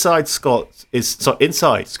 Inside, Scott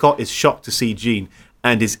is shocked to see Jean,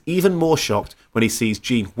 and is even more shocked when he sees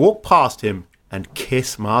Jean walk past him and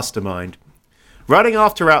kiss Mastermind. Running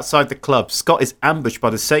after her outside the club, Scott is ambushed by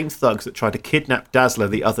the same thugs that tried to kidnap Dazzler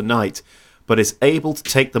the other night, but is able to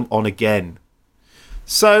take them on again.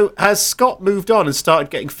 So, has Scott moved on and started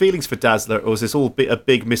getting feelings for Dazzler, or is this all a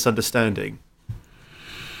big misunderstanding?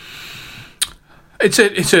 It's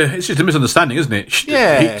just a misunderstanding, isn't it?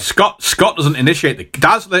 Yeah. Scott doesn't initiate the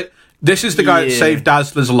Dazzler. This is the guy that saved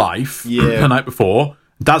Dazzler's life the night before.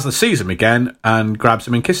 Dazzler sees him again and grabs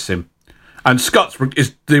him and kisses him. And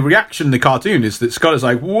the reaction in the cartoon is that Scott is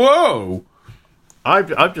like, "Whoa!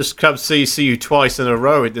 I've just come to see you twice in a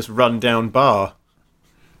row at this rundown bar."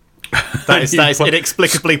 That is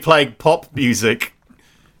inexplicably playing pop music.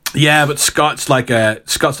 Yeah, but Scott's like a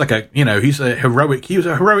he's a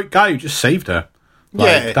heroic guy who just saved her.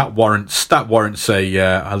 Like, that warrants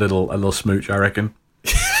a little smooch, I reckon.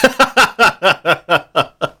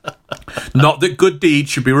 Not that good deeds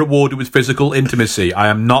should be rewarded with physical intimacy. I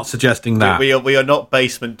am not suggesting that. We are not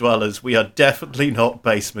basement dwellers. We are definitely not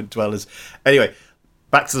basement dwellers. Anyway,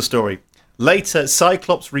 back to the story. Later,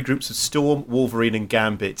 Cyclops regroups with Storm, Wolverine and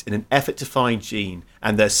Gambit in an effort to find Jean,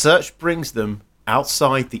 and their search brings them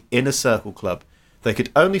outside the Inner Circle Club. They could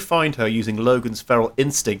only find her using Logan's feral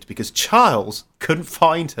instinct because Charles couldn't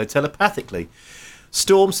find her telepathically.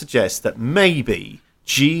 Storm suggests that maybe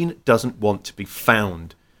Jean doesn't want to be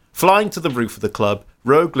found. Flying to the roof of the club,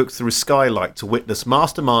 Rogue looks through a skylight to witness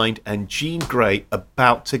Mastermind and Jean Grey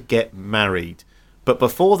about to get married. But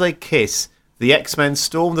before they kiss, the X-Men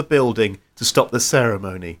storm the building to stop the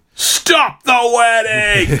ceremony. Stop the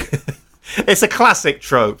wedding! It's a classic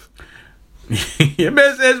trope.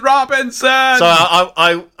 Mrs. Robinson! So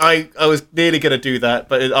I was nearly going to do that,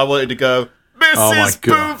 but I wanted to go, Mrs.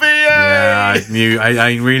 Bouvier! Yeah,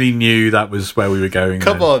 I really knew that was where we were going.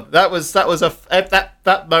 Come on, that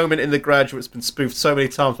moment in The Graduate's been spoofed so many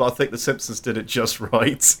times, but I think The Simpsons did it just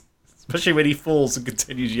right. especially when he falls and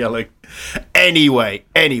continues yelling. Anyway.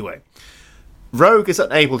 Rogue is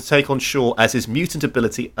unable to take on Shaw as his mutant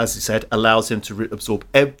ability, as he said, allows him to absorb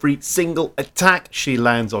every single attack she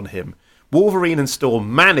lands on him. Wolverine and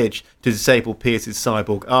Storm manage to disable Pierce's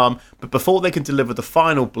cyborg arm, but before they can deliver the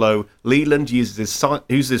final blow, Leland uses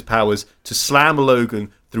his powers to slam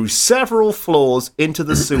Logan through several floors into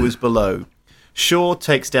the sewers below. Shaw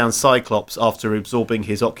takes down Cyclops after absorbing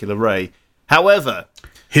his ocular ray. However...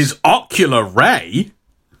 His ocular ray?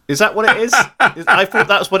 Is that what it is? I thought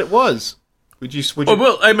that's what it was. Would you?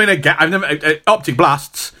 Well, I mean, again, I've never, optic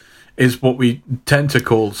blasts is what we tend to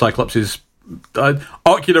call Cyclops'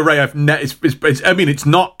 ocular ray. It's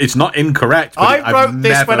not incorrect. But I wrote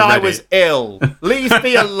this when I was ill. Leave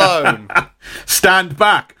me alone. Stand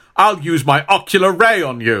back. I'll use my ocular ray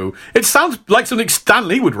on you. It sounds like something Stan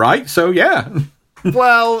Lee would write. So yeah.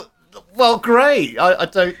 Well, great. I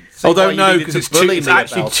don't. Although no, because it's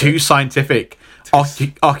actually too scientific.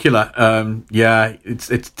 Ocular, yeah, it's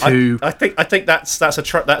too. I think that's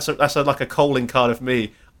like a calling card of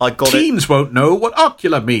me. I got it. Teens won't know what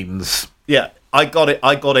ocular means. Yeah, I got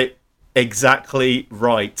it exactly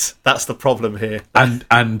right. That's the problem here.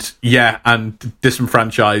 And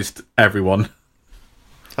disenfranchised everyone.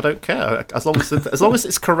 I don't care as long as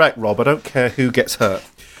it's correct, Rob. I don't care who gets hurt.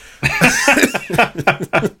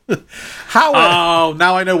 Oh,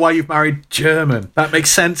 now I know why you've married German. That makes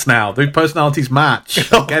sense now. The personalities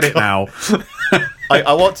match. I get it now.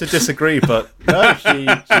 I want to disagree, but no, she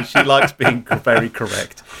likes being very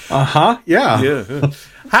correct. Yeah.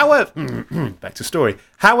 However, back to story.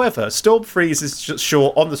 However, Storm freezes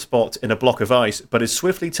Shaw on the spot in a block of ice, but is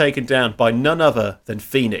swiftly taken down by none other than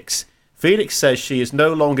Phoenix. Phoenix says she is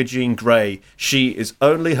no longer Jean Grey. She is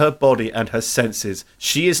only her body and her senses.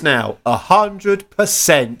 She is now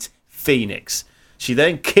 100% Phoenix. She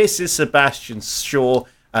then kisses Sebastian Shaw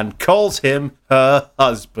and calls him her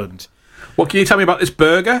husband. What can you tell me about this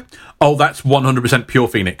burger? Oh, that's 100% pure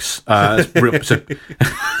Phoenix.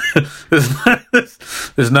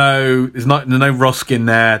 There's no rusk in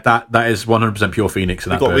there. That is 100% pure Phoenix.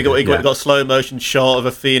 We got a slow motion shot of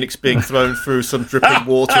a phoenix being thrown through some dripping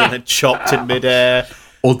water and then chopped in midair.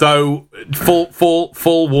 Although,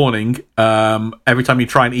 full warning, every time you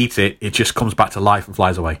try and eat it, it just comes back to life and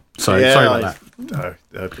flies away. So sorry about that.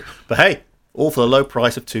 No, but hey, all for the low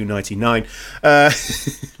price of $2.99.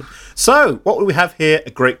 So, what do we have here? A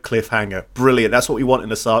great cliffhanger. Brilliant. That's what we want in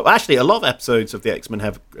the saga. Actually, a lot of episodes of the X-Men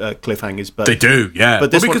have cliffhangers, but they do, yeah. But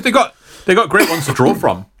because they got great ones to draw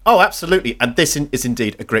from. Oh, absolutely. And this is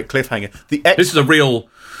indeed a great cliffhanger. This is a real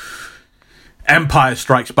Empire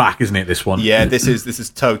Strikes Back, isn't it? This one. Yeah, this is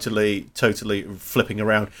totally flipping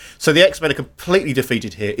around. So the X-Men are completely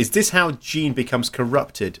defeated here. Is this how Jean becomes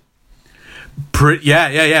corrupted?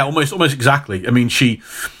 Yeah. Almost exactly. I mean, she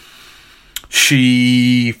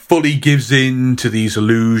fully gives in to these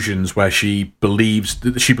illusions where she believes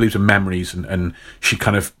in memories, and she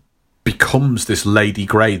kind of becomes this Lady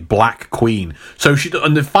Grey, Black Queen. So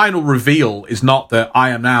and the final reveal is not that I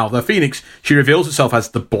am now the Phoenix. She reveals herself as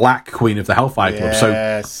the Black Queen of the Hellfire Club.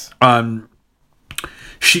 Yes. So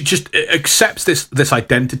she just accepts this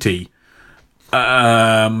identity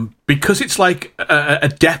because it's like a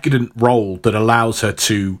decadent role that allows her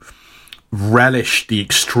to relish the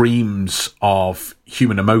extremes of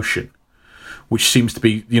human emotion, which seems to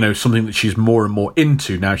be, something that she's more and more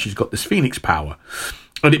into now she's got this Phoenix power.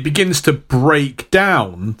 And it begins to break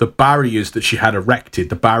down the barriers that she had erected,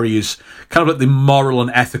 the barriers, kind of like the moral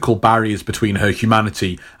and ethical barriers between her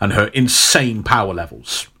humanity and her insane power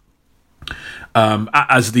levels.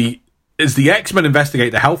 As the X-Men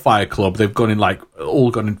investigate the Hellfire Club, they've gone in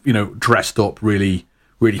dressed up really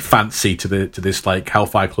fancy to this like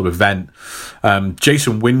Hellfire Club event.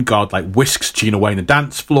 Jason Wingard whisks Jean away in the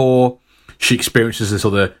dance floor. She experiences this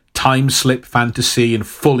other time slip fantasy and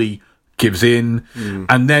fully gives in.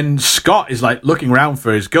 And then Scott is looking around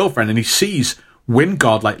for his girlfriend, and he sees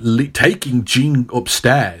Wingard taking Jean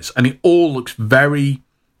upstairs, and it all looks very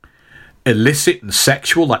illicit and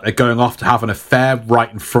sexual, like they're going off to have an affair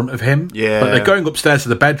right in front of him. Yeah, they're going upstairs to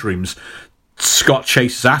the bedrooms. Scott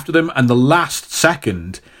chases after them, and the last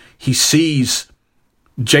second he sees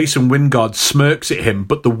Jason Wingard smirks at him,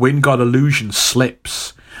 but the Wingard illusion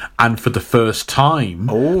slips, and for the first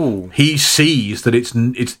time, he sees that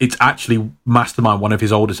it's actually Mastermind, one of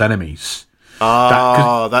his oldest enemies.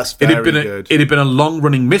 That's very good. It had been a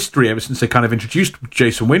long-running mystery ever since they kind of introduced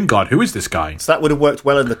Jason Wingard. Who is this guy? So that would have worked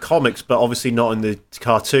well in the comics, but obviously not in the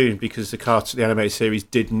cartoon, because the animated series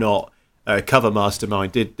did not cover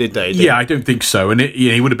Mastermind, did they? Yeah, I don't think so. And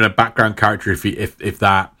he would have been a background character if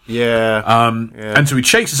that. Yeah. And so he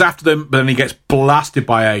chases after them, but then he gets blasted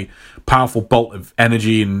by powerful bolt of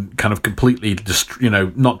energy and kind of completely,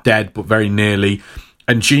 not dead, but very nearly.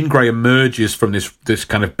 And Jean Grey emerges from this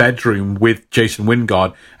kind of bedroom with Jason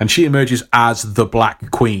Wingard, and she emerges as the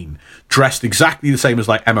Black Queen, dressed exactly the same as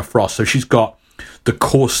like Emma Frost. So she's got the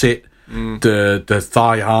corset, the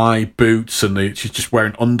thigh-high boots, and she's just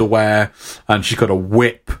wearing underwear, and she's got a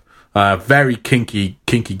whip. Very kinky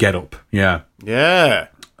get-up. Yeah. Yeah.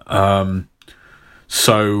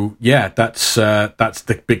 So yeah, that's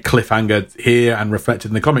the big cliffhanger here and reflected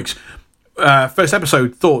in the comics. First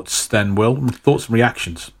episode thoughts then, Will? Thoughts and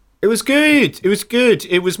reactions? It was good.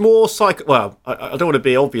 It was more Well, I don't want to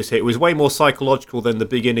be obvious here. It was way more psychological than the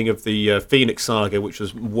beginning of the Phoenix Saga, which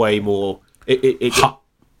was way more...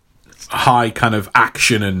 high kind of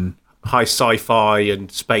action and... high sci-fi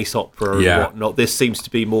and space opera and whatnot. This seems to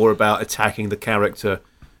be more about attacking the character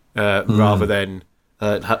rather than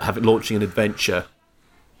launching an adventure.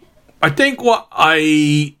 I think what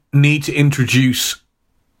I need to introduce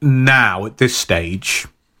now at this stage,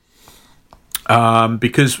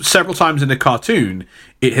 because several times in the cartoon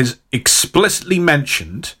it has explicitly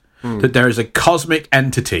mentioned that there is a cosmic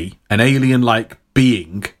entity, an alien-like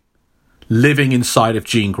being, living inside of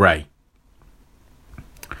Jean Grey.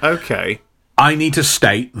 Okay. I need to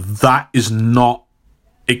state that is not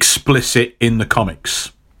explicit in the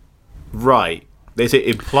comics. Right. Is it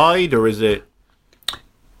implied or is it...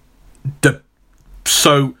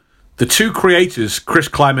 So the two creators, Chris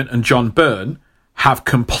Claremont and John Byrne, have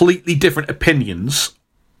completely different opinions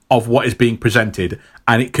of what is being presented,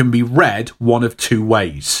 and it can be read one of two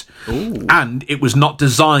ways. Ooh. And it was not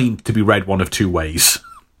designed to be read one of two ways.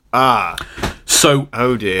 Ah. So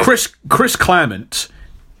oh dear. Chris Claremont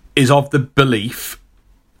is of the belief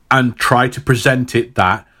and try to present it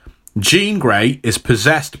that Jean Grey is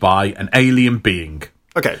possessed by an alien being.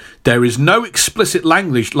 Okay. There is no explicit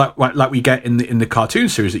language like we get in the cartoon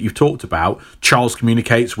series that you've talked about. Charles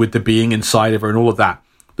communicates with the being inside of her and all of that.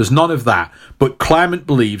 There's none of that. But Claremont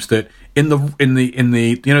believes that in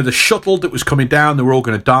the the shuttle that was coming down, they were all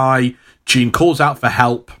going to die. Jean calls out for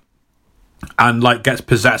help and gets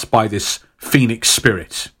possessed by this Phoenix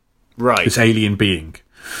spirit, right? This alien being.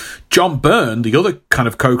 John Byrne, the other kind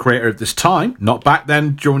of co-creator of this time, not back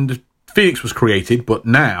then during the Phoenix was created, but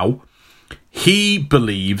now, he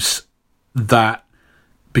believes that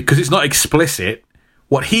because it's not explicit,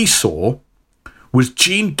 what he saw was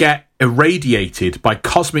Jean get irradiated by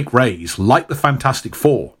cosmic rays like the Fantastic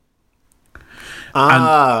Four.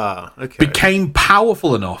 Ah, and okay. Became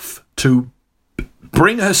powerful enough to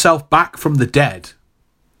bring herself back from the dead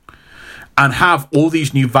and have all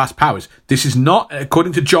these new vast powers. This is not,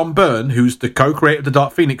 according to John Byrne, who's the co-creator of the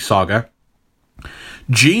Dark Phoenix saga,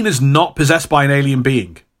 Jean is not possessed by an alien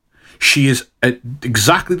being. She is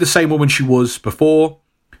exactly the same woman she was before.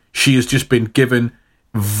 She has just been given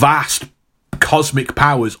vast cosmic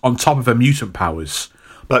powers on top of her mutant powers.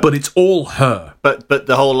 But it's all her. But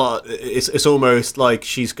the whole lot, it's almost like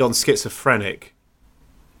she's gone schizophrenic,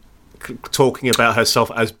 talking about herself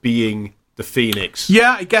as being the Phoenix.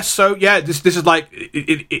 Yeah, I guess so. Yeah, this is like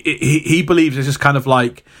he believes this is kind of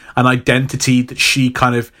like an identity that she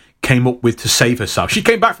kind of came up with to save herself. She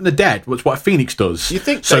came back from the dead, which is what a Phoenix does. You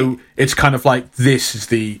think so? It's kind of like this is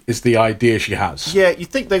the idea she has. Yeah, you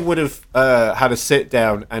think they would have had a sit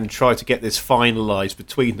down and try to get this finalised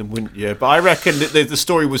between them, wouldn't you? But I reckon that the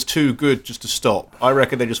story was too good just to stop. I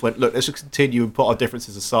reckon they just went, look, let's just continue and put our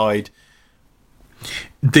differences aside.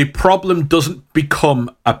 The problem doesn't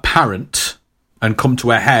become apparent and come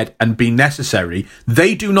to a head and be necessary.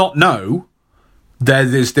 They do not know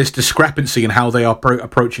there's this discrepancy in how they are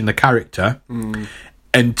approaching the character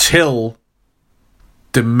until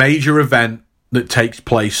the major event that takes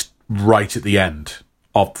place right at the end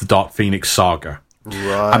of the Dark Phoenix saga.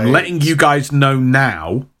 Right. I'm letting you guys know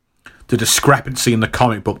now the discrepancy in the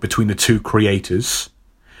comic book between the two creators.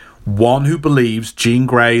 One who believes Jean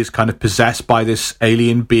Grey is kind of possessed by this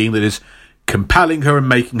alien being that is compelling her and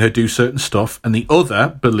making her do certain stuff, and the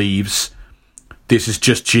other believes this is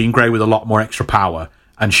just Jean Grey with a lot more extra power,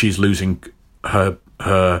 and she's losing her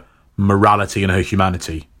morality and her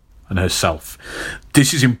humanity and herself.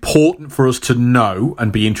 This is important for us to know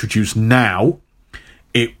and be introduced now.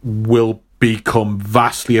 It will become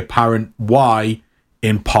vastly apparent why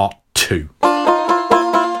in part 2.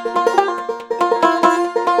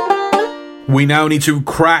 We now need to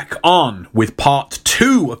crack on with part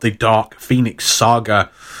 2 of the Dark Phoenix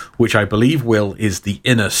saga, which I believe, Will, is the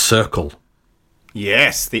Inner Circle.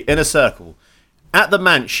 Yes, the Inner Circle. At the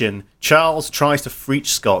mansion, Charles tries to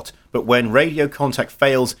reach Scott, but when radio contact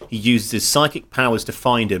fails, he uses his psychic powers to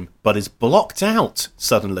find him, but is blocked out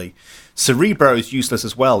suddenly. Cerebro is useless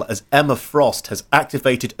as well, as Emma Frost has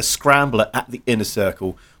activated a scrambler at the Inner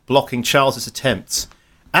Circle, blocking Charles's attempts.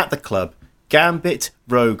 At the club, Gambit,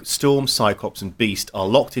 Rogue, Storm, Cyclops and Beast are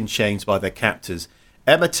locked in chains by their captors.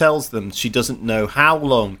 Emma tells them she doesn't know how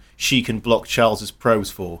long she can block Charles's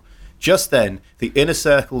probes for. Just then, the Inner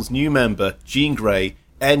Circle's new member, Jean Grey,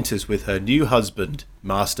 enters with her new husband,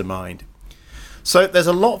 Mastermind. So there's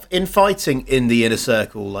a lot of infighting in the Inner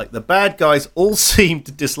Circle. Like, the bad guys all seem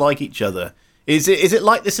to dislike each other. Is it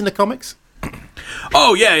like this in the comics?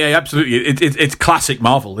 Oh, yeah, absolutely. It's classic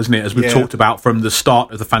Marvel, isn't it? As we've talked about from the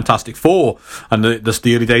start of the Fantastic Four and the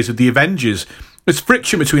early days of the Avengers. There's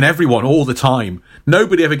friction between everyone all the time.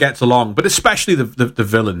 Nobody ever gets along, but especially the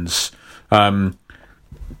villains. As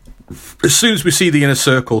soon as we see the Inner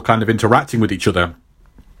Circle kind of interacting with each other,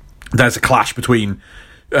 there's a clash between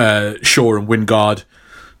Shaw and Wingard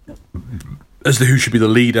as to who should be the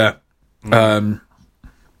leader.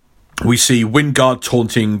 We see Wingard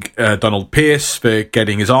taunting Donald Pierce for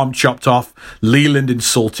getting his arm chopped off. Leland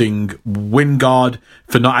insulting Wingard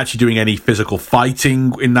for not actually doing any physical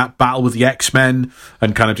fighting in that battle with the X-Men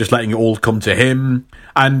and kind of just letting it all come to him.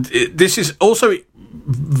 And this is also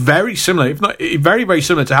very similar, if not very, very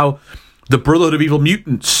similar to how the Brotherhood of Evil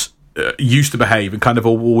Mutants used to behave and kind of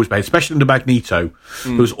always behave, especially under Magneto.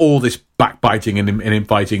 There was all this backbiting and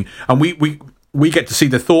infighting. And we get to see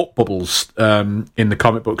the thought bubbles in the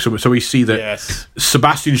comic book. So we see that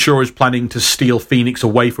Sebastian Shaw is planning to steal Phoenix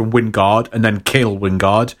away from Wingard and then kill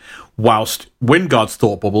Wingard, whilst Wingard's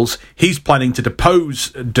thought bubbles, he's planning to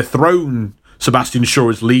dethrone Sebastian Shaw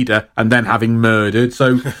as leader and then having murdered.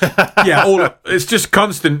 So, it's just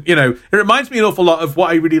constant, It reminds me an awful lot of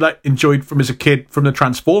what I really enjoyed from as a kid from the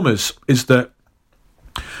Transformers, is that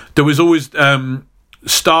there was always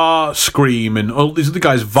Starscream and all these other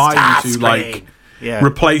guys vying to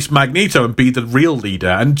replace Magneto and be the real leader.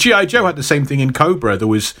 And G.I. Joe had the same thing in Cobra. There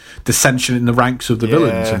was dissension in the ranks of the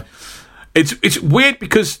villains. And it's weird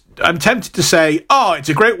because I'm tempted to say, it's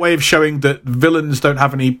a great way of showing that villains don't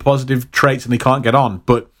have any positive traits and they can't get on.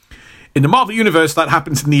 But in the Marvel Universe, that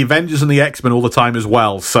happens in the Avengers and the X-Men all the time as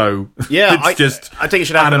well. So I think it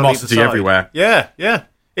should happen animosity everywhere. Yeah.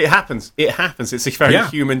 It happens. It's a very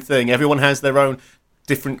human thing. Everyone has their own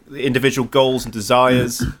different individual goals and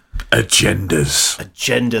desires. Agenda.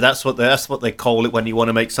 That's what they call it when you want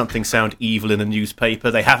to make something sound evil in a newspaper.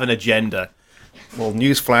 They have an agenda. Well,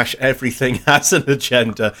 newsflash, everything has an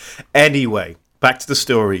agenda. Anyway, back to the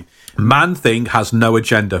story. Man-Thing has no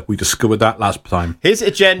agenda. We discovered that last time. His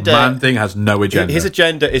agenda... Man-Thing has no agenda. His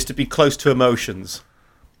agenda is to be close to emotions.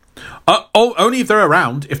 Only if they're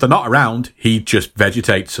around. If they're not around, he just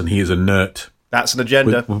vegetates and he is inert. That's an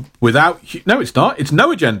agenda. No, it's not. It's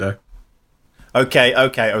no agenda. Okay.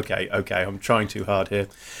 I'm trying too hard here.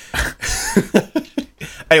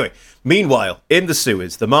 Anyway, meanwhile, in the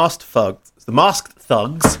sewers, the masked thugs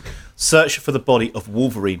search for the body of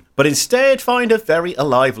Wolverine, but instead find a very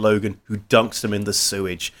alive Logan who dunks them in the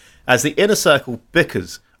sewage. As the Inner Circle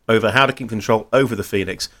bickers over how to keep control over the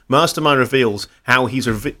Phoenix, Mastermind reveals how he's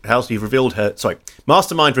revealed her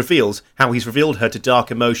to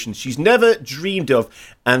dark emotions she's never dreamed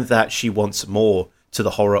of, and that she wants more, to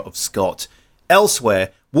the horror of Scott.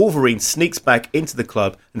 Elsewhere, Wolverine sneaks back into the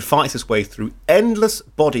club and fights his way through endless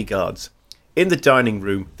bodyguards. In the dining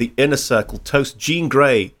room, the Inner Circle toast Jean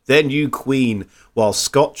Grey, their new queen, while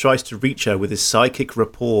Scott tries to reach her with his psychic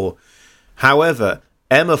rapport. However,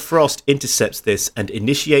 Emma Frost intercepts this and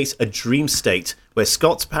initiates a dream state where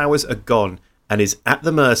Scott's powers are gone and is at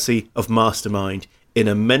the mercy of Mastermind in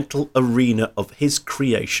a mental arena of his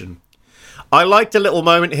creation. I liked a little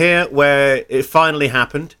moment here where it finally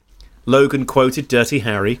happened. Logan quoted Dirty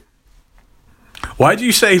Harry. Why do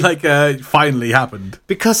you say finally happened?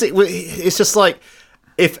 Because it's just like,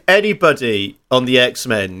 if anybody on the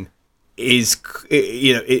X-Men is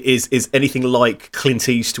anything like Clint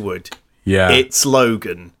Eastwood, it's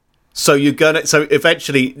Logan. So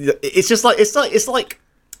eventually it's like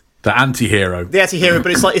the anti-hero. The anti-hero,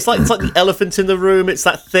 but it's like the elephant in the room. It's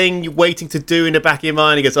that thing you're waiting to do in the back of your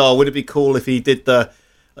mind. He goes, "Oh, would it be cool if he did the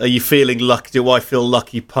are you feeling lucky? Do I feel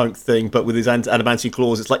lucky punk thing?" But with his adamantium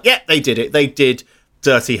claws, it's like, they did it. They did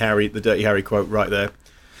Dirty Harry, the Dirty Harry quote right there.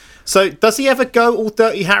 So does he ever go all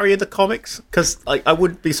Dirty Harry in the comics? Because I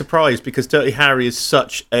wouldn't be surprised, because Dirty Harry is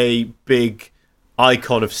such a big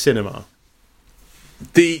icon of cinema.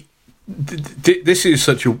 This is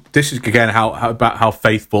again how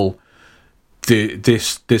faithful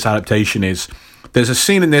this adaptation is. There's a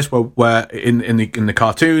scene in this where in the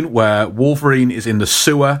cartoon where Wolverine is in the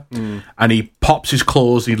sewer and he pops his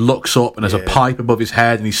claws, he looks up and there's a pipe above his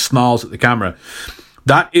head and he snarls at the camera.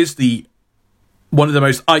 That is one of the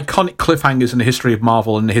most iconic cliffhangers in the history of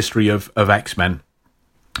Marvel and the history of X-Men.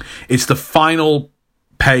 It's the final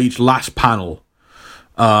page, last panel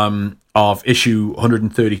of issue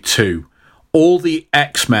 132. All the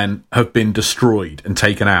X-Men have been destroyed and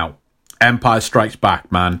taken out. Empire Strikes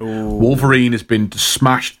Back, man. Ooh. Wolverine has been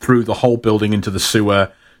smashed through the whole building into the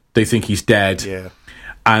sewer. They think he's dead. Yeah.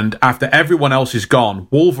 And after everyone else is gone,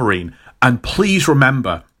 Wolverine, and please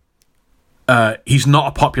remember, he's not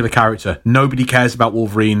a popular character. Nobody cares about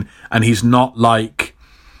Wolverine, and he's not like...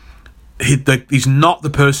 He's not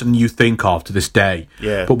the person you think of to this day.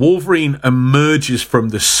 Yeah. But Wolverine emerges from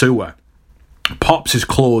the sewer, pops his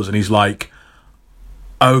claws, and he's like,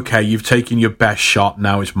 okay, you've taken your best shot,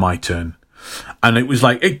 now it's my turn. And it was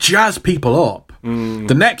like, it jazzed people up.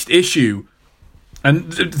 The next issue,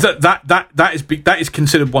 and that is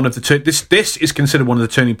considered one of the this is considered one of the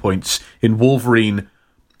turning points in Wolverine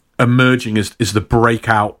emerging as the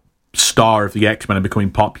breakout star of the X-Men and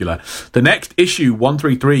becoming popular. The next issue,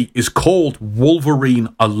 133, is called Wolverine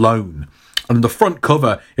Alone. And on the front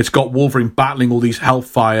cover, it's got Wolverine battling all these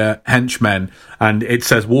Hellfire henchmen, and it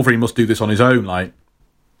says Wolverine must do this on his own, like.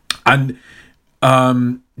 And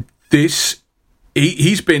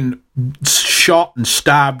he's been shot and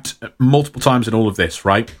stabbed multiple times in all of this,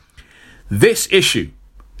 right? This issue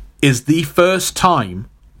is the first time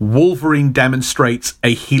Wolverine demonstrates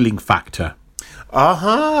a healing factor.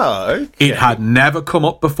 Okay. It had never come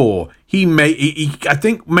up before. I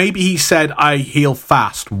think maybe he said, I heal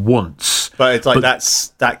fast once. But it's like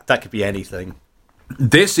that could be anything.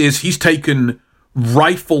 He's taken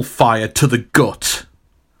rifle fire to the gut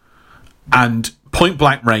and point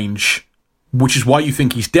blank range, which is why you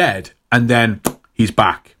think he's dead, and then he's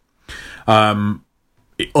back,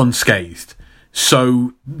 unscathed.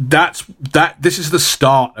 So this is the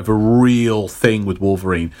start of a real thing with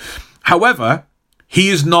Wolverine. However, he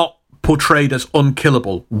is not portrayed as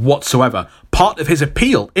unkillable whatsoever. Part of his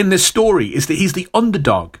appeal in this story is that he's the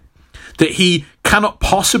underdog, that he cannot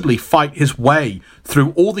possibly fight his way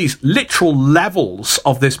through all these literal levels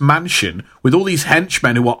of this mansion with all these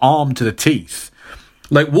henchmen who are armed to the teeth.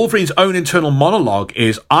 Like, Wolverine's own internal monologue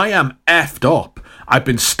is, I am effed up. I've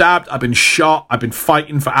been stabbed, I've been shot, I've been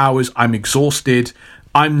fighting for hours, I'm exhausted,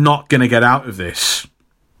 I'm not going to get out of this.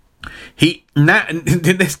 In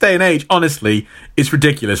this day and age, honestly, it's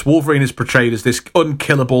ridiculous. Wolverine is portrayed as this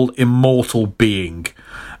unkillable, immortal being.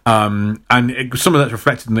 And some of that's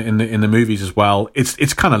reflected in the movies as well.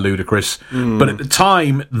 It's kind of ludicrous, but at the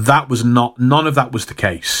time none of that was the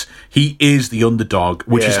case. He is the underdog,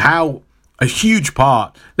 which is how a huge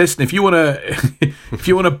part. Listen, if you want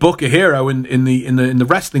to book a hero in the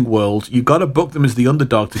wrestling world, you got to book them as the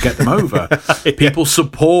underdog to get them over. People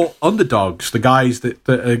support underdogs, the guys that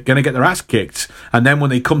are going to get their ass kicked, and then when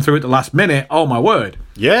they come through at the last minute, oh my word,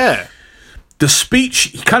 yeah. The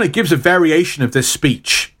speech, he kind of gives a variation of this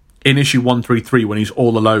speech in issue 133 when he's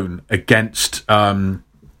all alone against a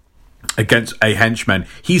henchman.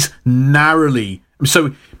 He's narrowly,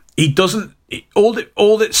 so he doesn't.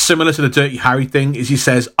 All that's similar to the Dirty Harry thing is he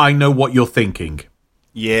says, "I know what you're thinking."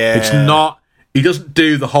 Yeah, it's not. He doesn't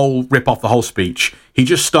do the whole rip off the whole speech. He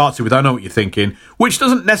just starts it with, "I know what you're thinking," which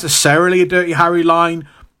doesn't necessarily a Dirty Harry line,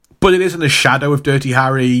 but it is in the shadow of Dirty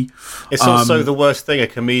Harry. It's also the worst thing a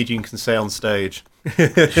comedian can say on stage.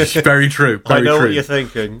 Very true. I know what you're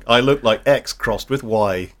thinking. I look like X crossed with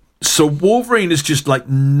Y. So Wolverine has just like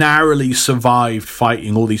narrowly survived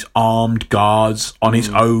fighting all these armed guards on his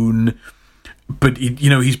own. But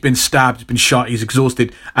he's been stabbed, he's been shot, he's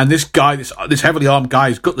exhausted, and this guy, this heavily armed guy,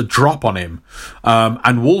 has got the drop on him.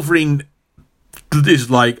 And Wolverine is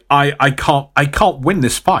like, I can't win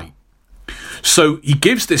this fight. So he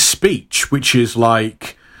gives this speech, which is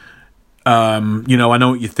like, I know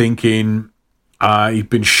what you're thinking. He's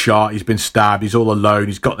been shot, he's been stabbed, he's all alone,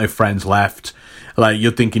 he's got no friends left. Like,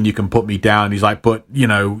 you're thinking you can put me down. He's like, but you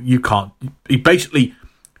can't. He basically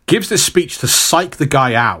gives this speech to psych the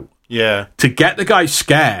guy out. Yeah. To get the guy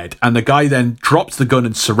scared, and the guy then drops the gun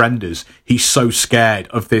and surrenders. He's so scared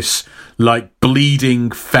of this, like,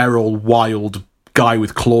 bleeding, feral, wild guy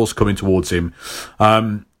with claws coming towards him.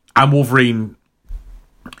 And Wolverine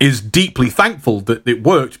is deeply thankful that it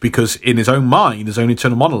worked, because in his own mind, his own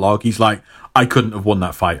internal monologue, he's like, I couldn't have won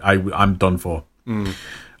that fight. I'm done for.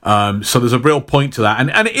 So there's a real point to that.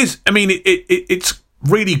 And it is, I mean, it's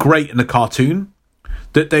really great in the cartoon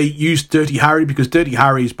that they used Dirty Harry, because Dirty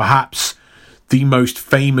Harry is perhaps the most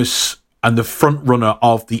famous and the front runner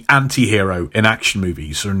of the anti-hero in action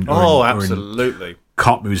movies. Absolutely.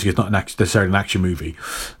 Cop movies, it's not necessarily an action movie.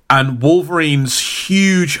 And Wolverine's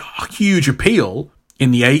huge appeal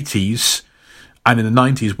in the 80s and in the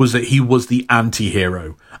 90s was that he was the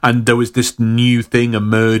anti-hero. And there was this new thing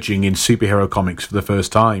emerging in superhero comics for the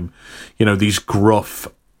first time. You know, these gruff,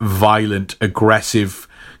 violent, aggressive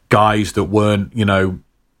guys that weren't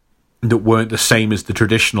the same as the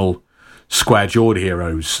traditional square-jawed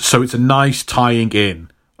heroes. So it's a nice tying in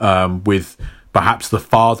with perhaps the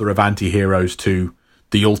father of anti-heroes to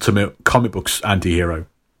the ultimate comic books anti-hero.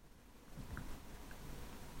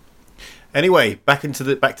 Anyway, back to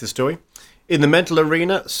the story. In the mental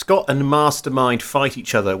arena, Scott and Mastermind fight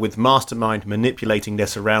each other, with Mastermind manipulating their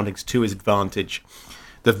surroundings to his advantage.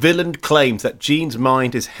 The villain claims that Jean's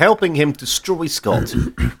mind is helping him destroy Scott.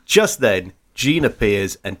 Just then, Jean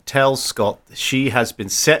appears and tells Scott that she has been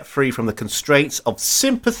set free from the constraints of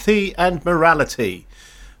sympathy and morality.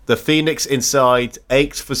 The Phoenix inside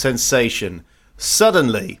aches for sensation.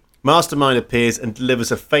 Suddenly, Mastermind appears and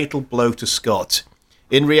delivers a fatal blow to Scott.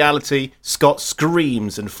 In reality, Scott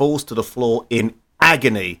screams and falls to the floor in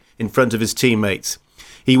agony in front of his teammates.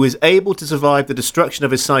 He was able to survive the destruction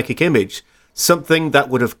of his psychic image, something that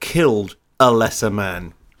would have killed a lesser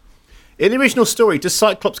man. In the original story, does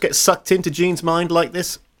Cyclops get sucked into Jean's mind like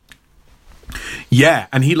this? Yeah,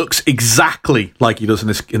 and he looks exactly like he does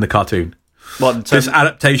in the cartoon. This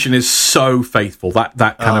adaptation is so faithful. That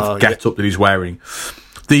kind of get-up that he's wearing.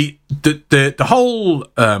 The whole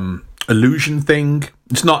illusion thing.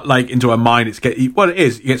 It's not like into her mind. It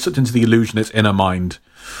is. You get sucked into the illusion that's in her mind.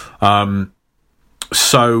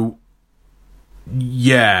 So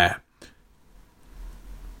yeah,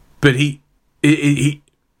 but he.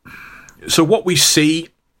 So what we see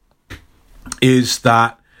is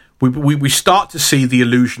that we start to see the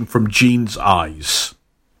illusion from Jean's eyes.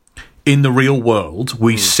 In the real world,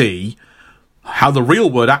 we see how the real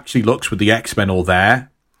world actually looks with the X-Men all there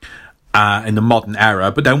in the modern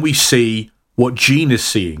era, but then we see what Jean is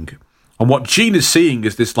seeing. And what Jean is seeing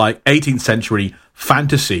is this like 18th century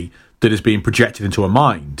fantasy that is being projected into her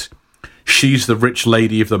mind. She's the rich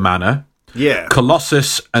lady of the manor. Yeah.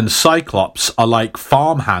 Colossus and Cyclops are like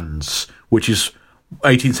farmhands, which is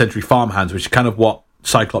 18th century farmhands, which is kind of what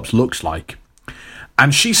Cyclops looks like.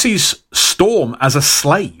 And she sees Storm as a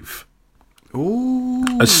slave. Ooh.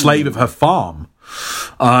 A slave of her farm.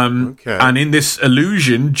 Okay. And in this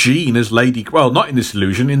illusion, Jean as Lady... Well, not in this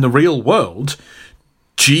illusion. In the real world,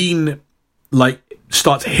 Jean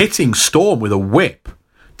starts hitting Storm with a whip,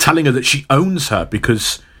 telling her that she owns her,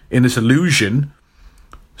 because in this illusion,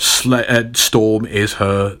 Storm is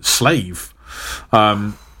her slave.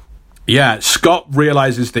 Scott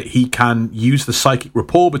realizes that he can use the psychic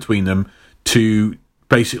rapport between them to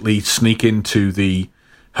basically sneak into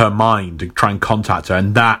her mind and try and contact her,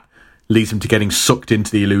 and that leads him to getting sucked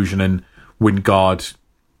into the illusion, and Wingard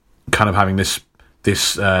kind of having this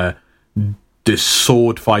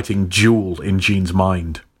sword fighting duel in Jean's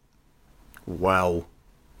mind. Wow.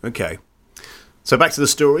 Okay. So back to the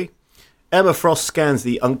story. Emma Frost scans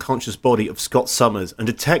the unconscious body of Scott Summers and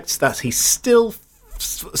detects that he's still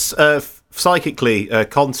psychically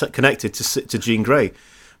connected to Jean Grey.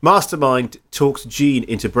 Mastermind talks Jean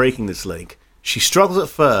into breaking this link. She struggles at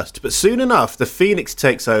first, but soon enough, the Phoenix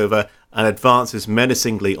takes over and advances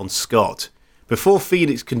menacingly on Scott. Before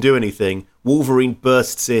Phoenix can do anything, Wolverine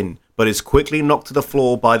bursts in, but is quickly knocked to the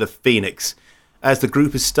floor by the Phoenix. As the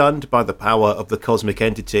group is stunned by the power of the cosmic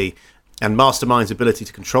entity and Mastermind's ability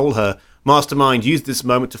to control her, Mastermind used this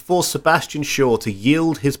moment to force Sebastian Shaw to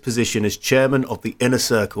yield his position as chairman of the Inner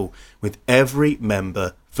Circle, with every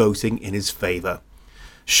member voting in his favour.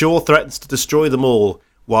 Shaw threatens to destroy them all,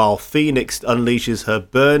 while Phoenix unleashes her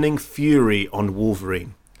burning fury on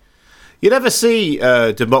Wolverine. You never see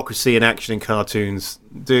democracy in action in cartoons,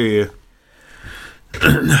 do you?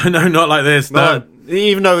 No, not like this. No.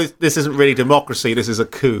 Even though this isn't really democracy, this is a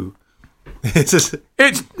coup. It's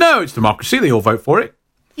democracy. They all vote for it.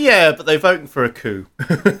 Yeah, but they're voting for a coup.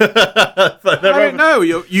 I don't know.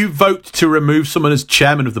 You vote to remove someone as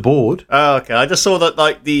chairman of the board. Oh, okay. I just saw that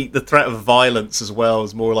the threat of violence as well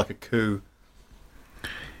is more like a coup.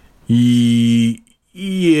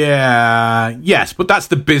 Yeah. Yes, but that's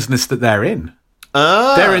the business that they're in.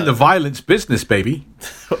 They're in the violence business, baby.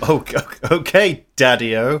 Okay,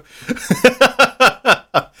 Daddy-O.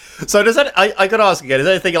 So I got to ask again, does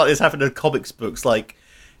anything like this happen in comics books? Like,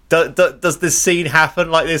 does this scene happen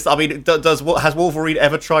like this? I mean, has Wolverine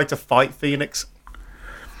ever tried to fight Phoenix?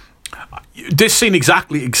 This scene,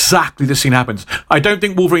 exactly this scene happens. I don't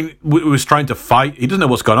think Wolverine was trying to fight. He doesn't know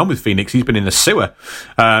what's going on with Phoenix. He's been in the sewer,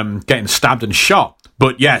 getting stabbed and shot.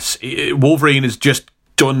 But yes, Wolverine has just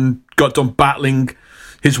got done battling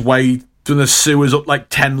his way through the sewers up like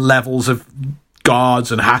 10 levels of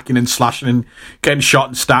guards and hacking and slashing and getting shot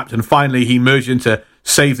and stabbed, and finally he emerged in to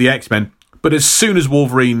save the X-Men. But as soon as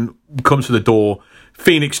Wolverine comes to the door,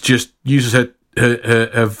 Phoenix just uses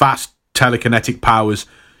her vast telekinetic powers.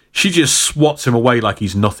 She just swats him away like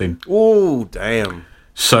he's nothing. Oh, damn.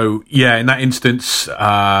 So, yeah, in that instance,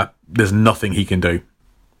 there's nothing he can do.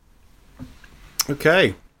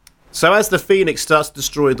 Okay. So as the Phoenix starts to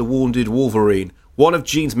destroy the wounded Wolverine, one of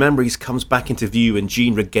Jean's memories comes back into view and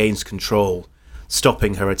Jean regains control,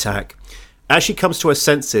 stopping her attack. As she comes to her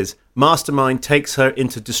senses, Mastermind talks her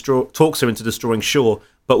into destroying Shaw,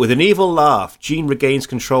 but with an evil laugh, Jean regains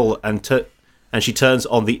control and she turns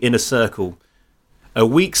on the inner circle. A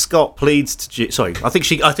weak Scott pleads to Sorry, I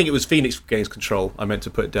think it was Phoenix gains control. I meant to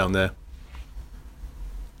put it down there.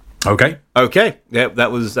 Okay. Yeah,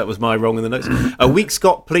 that was my wrong in the notes. A weak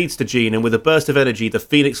Scott pleads to Jean, and with a burst of energy, the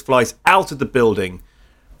Phoenix flies out of the building.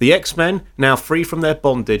 The X-Men, now free from their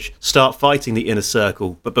bondage, start fighting the inner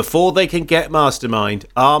circle. But before they can get Mastermind,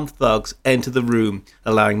 armed thugs enter the room,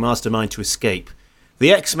 allowing Mastermind to escape.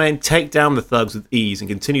 The X-Men take down the thugs with ease and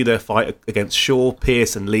continue their fight against Shaw,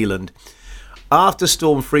 Pierce, and Leland. After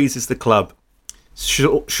Storm freezes the club,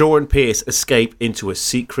 Shaw and Pierce escape into a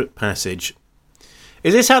secret passage.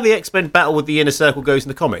 Is this how the X-Men battle with the inner circle goes in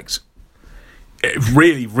the comics?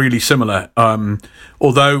 Really, really similar.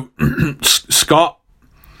 Although Scott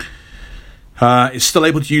is still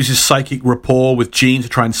able to use his psychic rapport with Jean to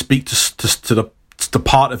try and speak to the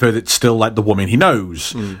part of her that's still like the woman he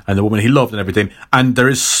knows and the woman he loved and everything. And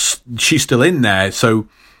she's still in there, so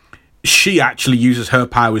she actually uses her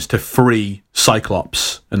powers to free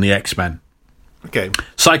Cyclops and the X-Men. Okay.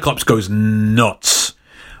 Cyclops goes nuts.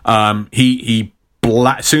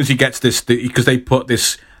 As soon as he gets this, because they put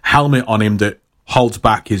this helmet on him that holds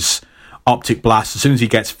back his optic blast. As soon as he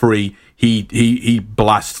gets free, he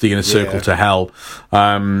blasts the inner circle to hell.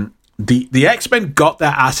 The X-Men got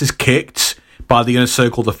their asses kicked by the inner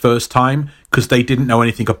circle the first time because they didn't know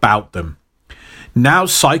anything about them. Now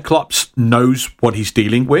Cyclops knows what he's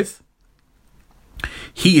dealing with.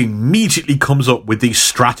 He immediately comes up with these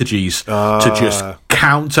strategies to just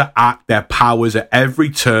counteract their powers at every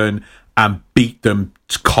turn and beat them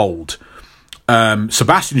cold.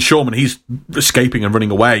 Sebastian Shawman, he's escaping and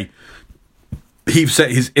running away. He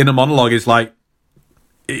said his inner monologue is like,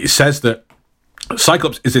 it says that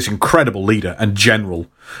Cyclops is this incredible leader and general,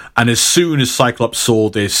 and as soon as Cyclops saw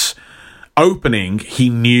this opening, he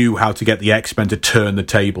knew how to get the X-Men to turn the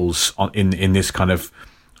tables in this kind of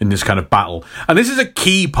battle. And this is a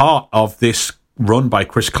key part of this run by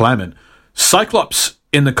Chris Claremont. Cyclops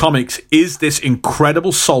in the comics is this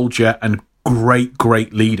incredible soldier and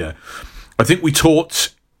great leader. I think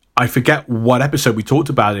I forget what episode we talked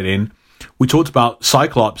about it in. We talked about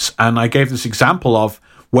Cyclops, and I gave this example of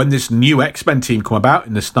when this new X-Men team come about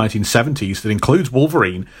in the 1970s that includes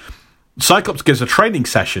Wolverine. Cyclops gives a training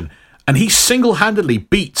session, and he single-handedly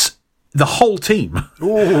beats the whole team.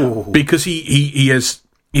 Ooh. Because he's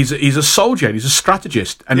a soldier, and he's a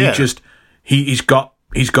strategist, and he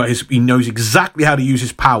knows exactly how to use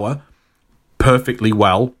his power perfectly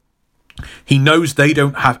well. He knows they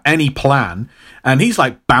don't have any plan, and he's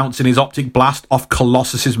like bouncing his optic blast off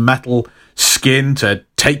Colossus's metal skin to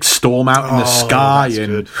take Storm out in the sky and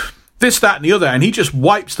good. This, that, and the other, and he just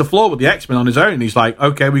wipes the floor with the X-Men on his own. And he's like,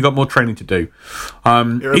 okay, we got more training to do.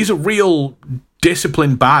 He's a real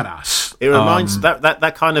disciplined badass. It reminds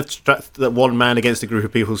that kind of that one man against a group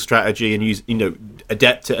of people strategy and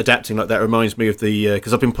adapting like that reminds me of the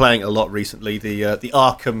because I've been playing it a lot recently, the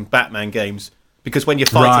Arkham Batman games. Because when you're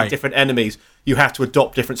fighting different enemies, you have to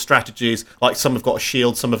adopt different strategies. Like some have got a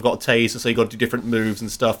shield, some have got a taser, so you've got to do different moves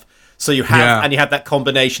and stuff. So you have, and you have that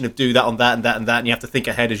combination of do that on that and that and that, and you have to think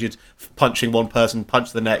ahead as you're punching one person,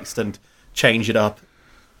 punch the next, and change it up.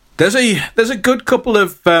 There's a good couple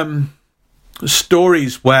of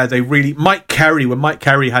stories where they really when Mike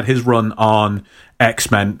Carey had his run on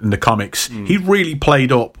X-Men in the comics, he really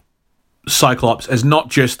played up Cyclops as not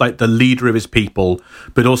just like the leader of his people,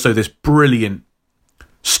 but also this brilliant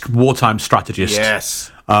wartime strategist.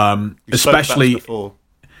 Yes, especially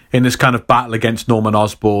in this kind of battle against Norman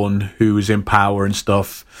Osborn, who was in power and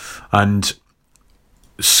stuff, and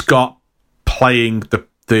Scott playing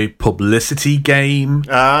the publicity game,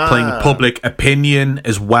 playing public opinion,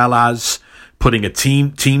 as well as putting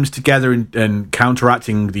teams together and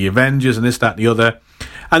counteracting the Avengers and this, that, and the other.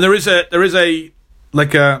 And there is a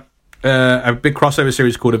big crossover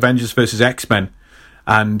series called Avengers vs. X-Men,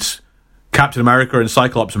 and Captain America and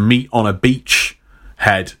Cyclops meet on a beach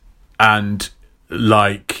head, and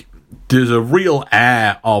like there's a real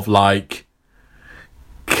air of like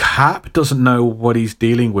Cap doesn't know what he's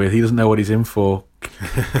dealing with. He doesn't know what he's in for.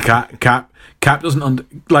 Cap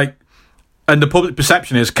doesn't like, and the public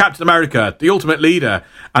perception is Captain America, the ultimate leader,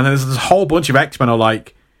 and then there's this whole bunch of X-Men are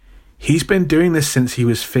like, he's been doing this since he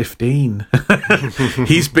was 15.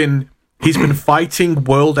 He's been fighting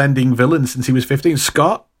world-ending villains since he was 15.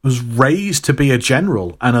 Scott was raised to be a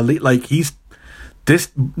general and elite. Like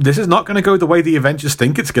this is not going to go the way the Avengers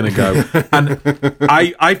think it's going to go. And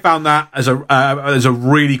I found that as a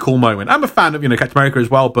really cool moment. I'm a fan of Captain America as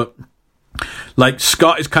well, but like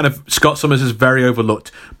Scott Summers is very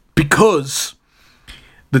overlooked because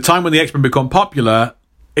the time when the X-Men become popular,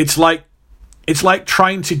 it's like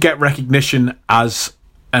trying to get recognition as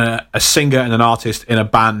a singer and an artist in a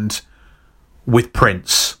band with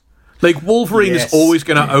Prince. Like Wolverine is always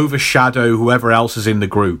going to overshadow whoever else is in the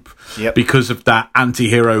group because of that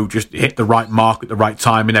anti-hero just hit the right mark at the right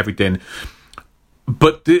time and everything.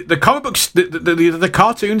 But the comic books, the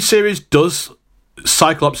cartoon series does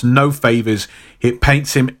Cyclops no favors. It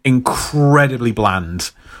paints him incredibly bland.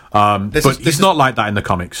 But he's not like that in the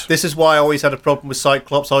comics. This is why I always had a problem with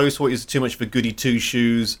Cyclops. I always thought he was too much of a goody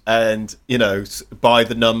two-shoes and, by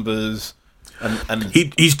the numbers. And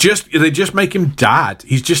they just make him dad.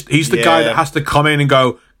 He's the guy that has to come in and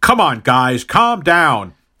go, come on, guys, calm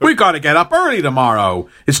down. We got to get up early tomorrow.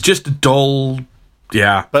 It's just a dull,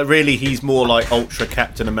 But really, he's more like Ultra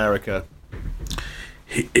Captain America.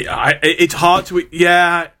 It's hard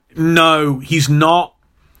to... no, he's not.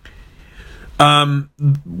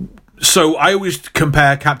 So I always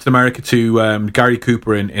compare Captain America to Gary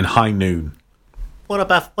Cooper in High Noon. What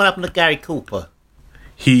happened to Gary Cooper?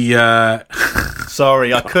 He...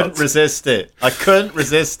 Sorry, I couldn't resist it.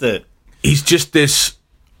 He's just this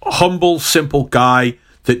humble, simple guy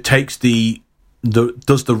that takes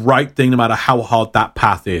does the right thing no matter how hard that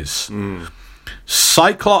path is.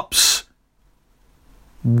 Cyclops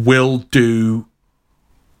will do...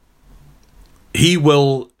 He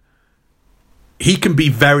can be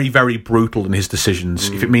very, very brutal in his decisions.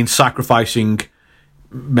 If it means sacrificing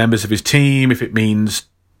members of his team, if it means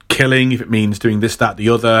killing, if it means doing this, that, the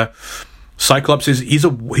other. Cyclops he's a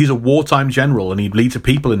wartime general and he leads a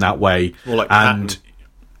people in that way. More like and Patton.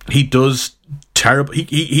 He does terrible.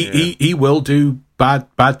 He will do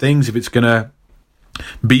bad things if it's gonna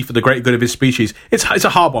be for the great good of his species. It's a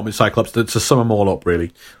hard one with Cyclops to sum them all up,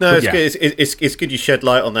 really. No, it's good. It's good you shed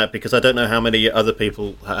light on that because I don't know how many other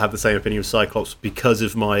people have the same opinion of Cyclops because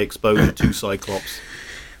of my exposure to Cyclops.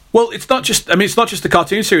 Well, it's not just the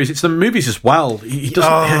cartoon series; it's the movies as well. He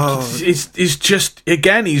doesn't. He's just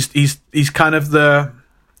again. He's kind of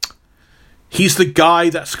he's the guy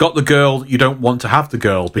that's got the girl you don't want to have the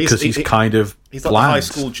girl because he's kind of he's bland. like the high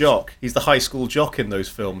school jock. He's the high school jock in those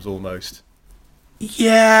films almost.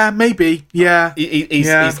 Yeah, maybe. Yeah,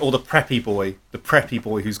 he's or the preppy boy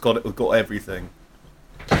who's got everything.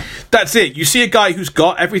 That's it. You see a guy who's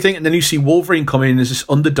got everything, and then you see Wolverine come in as this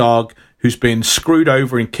underdog who's been screwed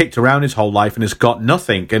over and kicked around his whole life and has got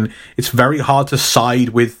nothing. And it's very hard to side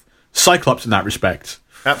with Cyclops in that respect.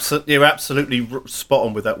 You're absolutely spot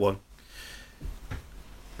on with that one.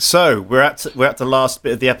 So we're at the last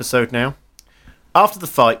bit of the episode now. After the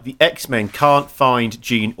fight, the X-Men can't find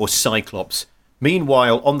Jean or Cyclops.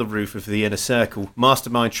 Meanwhile, on the roof of the Inner Circle,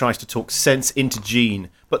 Mastermind tries to talk sense into Jean,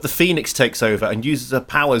 but the Phoenix takes over and uses her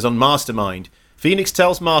powers on Mastermind. Phoenix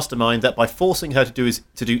tells Mastermind that by forcing her to do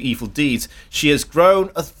evil deeds, she has grown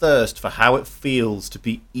a thirst for how it feels to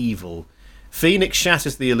be evil. Phoenix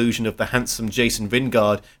shatters the illusion of the handsome Jason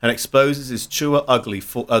Vingard and exposes his truer,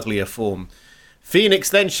 uglier form. Phoenix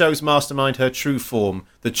then shows Mastermind her true form,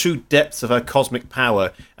 the true depths of her cosmic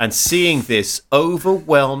power, and seeing this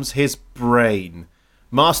overwhelms his brain.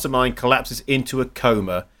 Mastermind collapses into a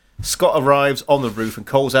coma. Scott arrives on the roof and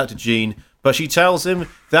calls out to Jean, but she tells him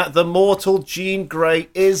that the mortal Jean Grey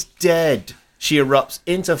is dead. She erupts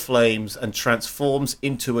into flames and transforms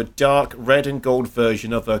into a dark red and gold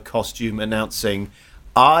version of her costume, announcing,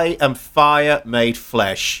 "I am fire made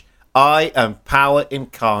flesh. I am power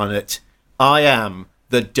incarnate. I am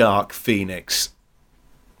the Dark Phoenix."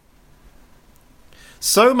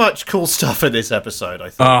 So much cool stuff in this episode, I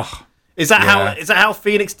think. Is that how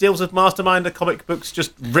Phoenix deals with Mastermind in the comic books?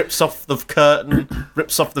 Just rips off the curtain,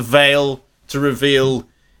 rips off the veil to reveal.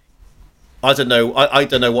 I don't know. I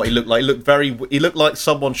don't know what he looked like. He looked like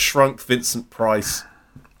someone shrunk Vincent Price.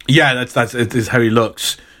 Yeah, that's how he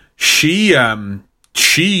looks. Phoenix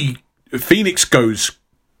goes.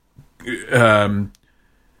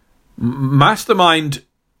 Mastermind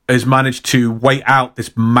has managed to wait out this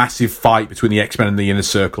massive fight between the X-Men and the Inner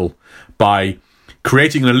Circle by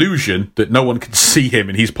creating an illusion that no one can see him,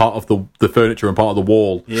 and he's part of the furniture and part of the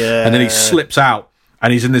wall. Yeah. And then he slips out,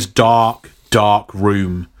 and he's in this dark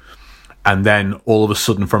room. And then all of a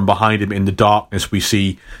sudden, from behind him in the darkness, we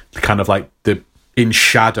see kind of like in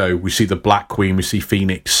shadow, we see the Black Queen, we see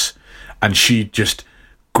Phoenix, and she just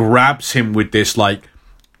grabs him with this, like,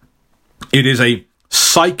 it is a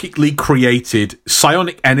psychically created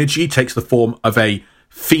psionic energy, takes the form of a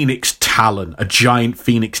phoenix talon, a giant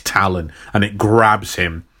phoenix talon, and it grabs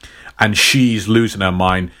him, and she's losing her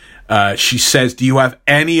mind. She says, "Do you have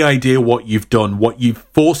any idea what you've done,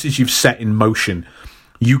 forces you've set in motion?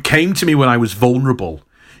 You came to me when I was vulnerable.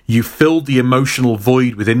 You filled the emotional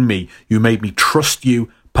void within me. You made me trust you,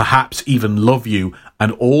 perhaps even love you,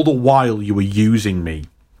 and all the while you were using me."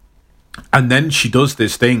 And then she does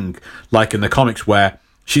this thing, like in the comics, where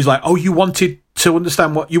she's like, "Oh, you wanted to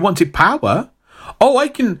understand what you wanted? Power? Oh, I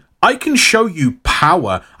can show you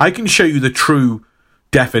power. I can show you the true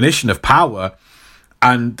definition of power."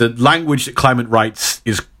 And the language that Clement writes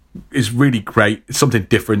is really great. It's something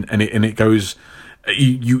different, and it goes,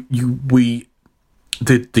 the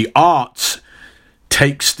art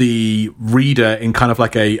takes the reader in kind of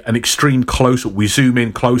like an extreme close up. We zoom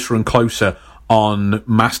in closer and closer on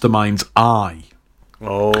Mastermind's eye.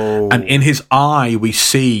 Oh. And in his eye, we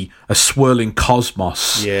see a swirling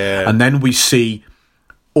cosmos. Yeah. And then we see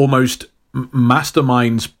almost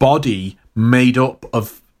Mastermind's body made up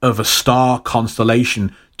of a star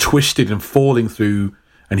constellation twisted and falling through,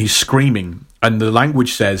 and he's screaming. And the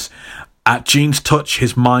language says, "At Gene's touch,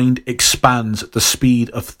 his mind expands at the speed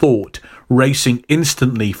of thought, racing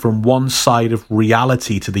instantly from one side of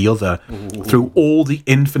reality to the other, through all the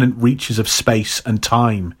infinite reaches of space and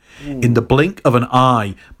time. In the blink of an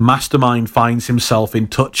eye, Mastermind finds himself in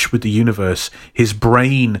touch with the universe, his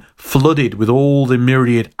brain flooded with all the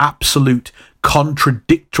myriad absolute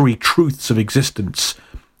contradictory truths of existence.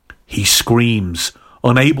 He screams.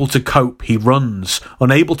 Unable to cope, he runs.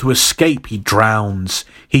 Unable to escape, he drowns.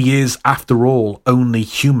 He is, after all, only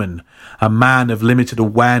human. A man of limited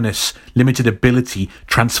awareness, limited ability,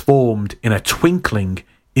 transformed in a twinkling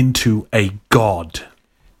into a god."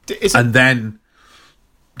 And then...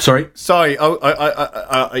 Sorry? Sorry,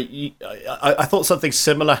 I thought something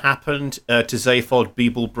similar happened to Zaphod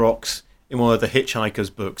Beeblebrox in one of the Hitchhiker's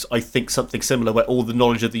books. I think something similar, where all the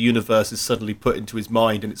knowledge of the universe is suddenly put into his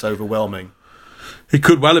mind and it's overwhelming. It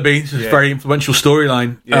could well have been. It's a very influential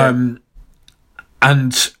storyline. Yeah.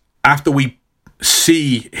 And after we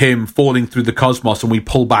see him falling through the cosmos and we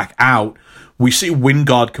pull back out, we see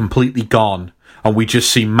Wingard completely gone, and we just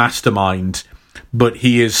see Mastermind, but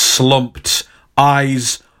he is slumped,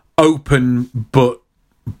 eyes open but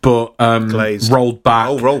rolled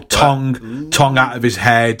back, tongue out of his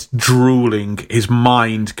head, drooling, his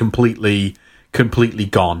mind completely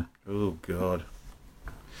gone. Oh God.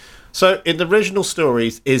 So, in the original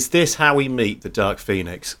stories, is this how we meet the Dark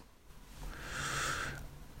Phoenix?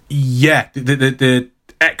 Yeah, the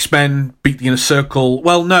X-Men beat the Inner Circle.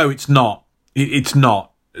 Well, no, it's not. It's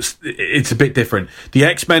not. It's a bit different. The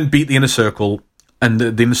X-Men beat the Inner Circle, and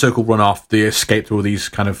the Inner Circle run off. They escape through all these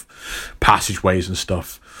kind of passageways and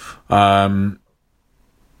stuff.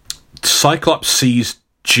 Cyclops sees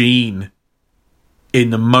Jean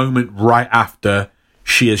in the moment right after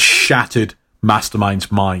she has shattered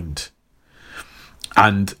Mastermind's mind,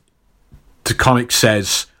 and the comic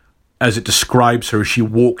says, as it describes her, as she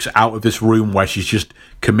walks out of this room where she's just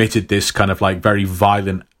committed this kind of like very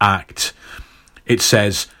violent act, it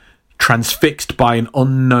says, transfixed by an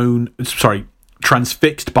unhuman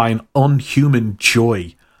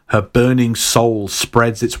joy, her burning soul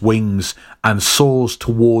spreads its wings and soars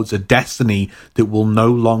towards a destiny that will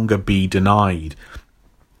no longer be denied.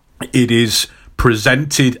 It is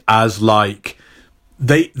presented as like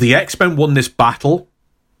the X-Men won this battle,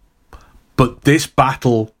 but this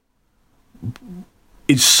battle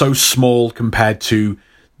is so small compared to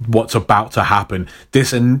what's about to happen.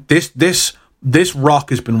 This rock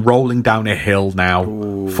has been rolling down a hill now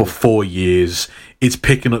for 4 years. It's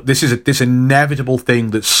picking up. This is this inevitable thing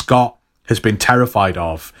that Scott has been terrified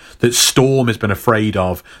of, that Storm has been afraid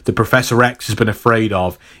of, that Professor X has been afraid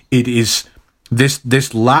of. It is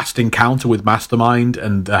this last encounter with Mastermind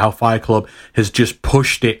and the Hellfire Club has just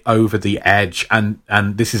pushed it over the edge, and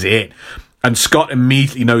this is it. And Scott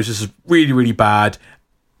immediately knows this is really, really bad.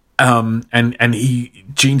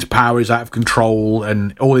 Jean's power is out of control,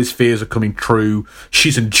 and all his fears are coming true.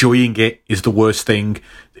 She's enjoying it, is the worst thing.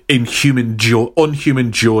 Unhuman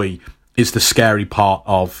joy is the scary part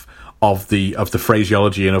of the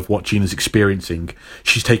phraseology and of what Gina's experiencing.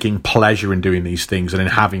 She's taking pleasure in doing these things and in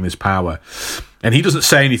having this power. And he doesn't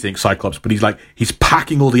say anything, Cyclops, but he's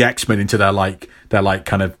packing all the X-Men into their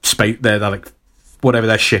kind of space, their like whatever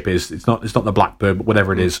their ship is. It's not the Blackbird, but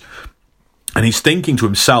whatever it is. And he's thinking to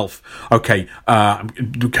himself, okay, but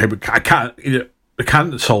I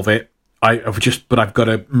can't solve it. But I've got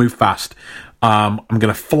to move fast. I'm going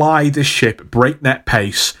to fly this ship at breakneck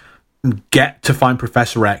pace and get to find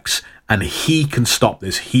Professor X, and he can stop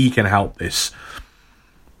this. He can help this.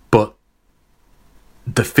 But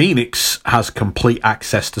the Phoenix has complete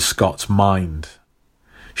access to Scott's mind.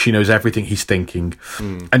 She knows everything he's thinking.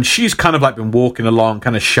 And she's kind of like been walking along,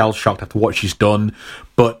 kind of shell-shocked after what she's done.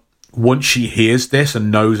 But once she hears this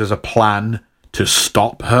and knows there's a plan to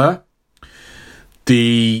stop her,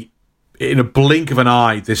 in a blink of an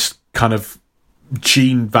eye, this kind of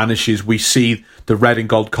Jean vanishes. We see the red and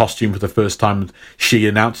gold costume for the first time. She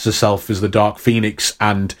announces herself as the Dark Phoenix,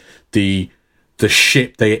 and the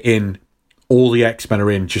ship they're in, all the X-Men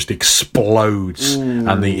are in, just explodes. Ooh.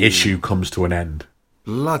 And the issue comes to an end.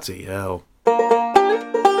 Bloody hell.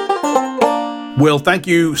 Will, thank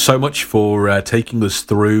you so much for taking us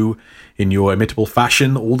through in your imitable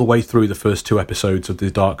fashion all the way through the first 2 episodes of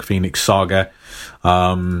the Dark Phoenix saga.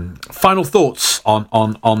 Final thoughts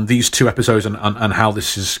on these 2 episodes and how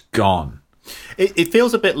this has gone. It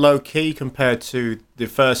feels a bit low-key compared to the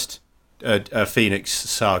first Phoenix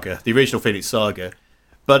saga, the original Phoenix saga,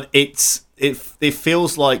 but it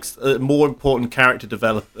feels like a more important character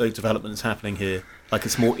development is happening here. Like,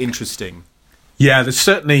 it's more interesting. Yeah, there's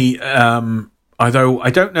certainly... although I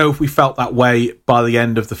don't know if we felt that way by the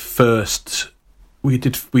end of the first. We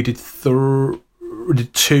did 2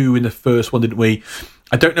 in the first one, didn't we?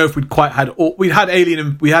 I don't know if we'd quite had. We had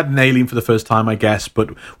Alien. We had an Alien for the first time, I guess, but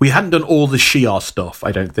we hadn't done all the Shi'ar stuff.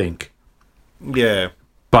 I don't think. Yeah.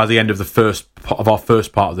 By the end of our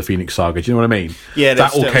first part of the Phoenix saga, do you know what I mean? Yeah.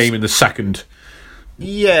 That all came in the second.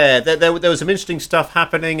 Yeah, there was some interesting stuff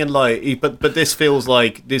happening, and but this feels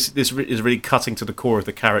like this is really cutting to the core of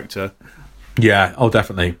the character. Yeah,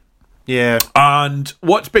 definitely. Yeah. And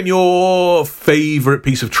what's been your favourite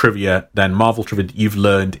piece of trivia, then, Marvel trivia, that you've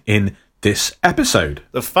learned in this episode?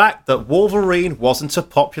 The fact that Wolverine wasn't a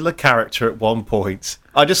popular character at one point.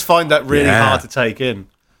 I just find that really hard to take in.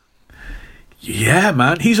 Yeah,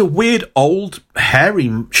 man. He's a weird, old,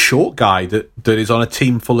 hairy, short guy that is on a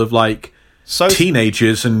team full of,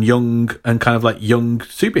 teenagers and young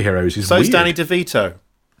superheroes. He's weird. Danny DeVito.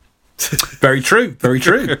 Very true, very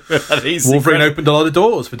true. Wolverine opened a lot of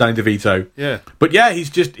doors for Danny DeVito. Yeah, but yeah, he's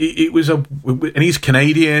just and he's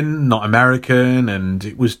Canadian, not American, and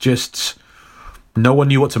it was just no one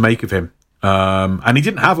knew what to make of him. And he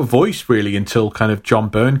didn't have a voice really until kind of John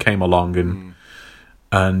Byrne came along,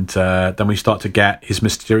 and then we start to get his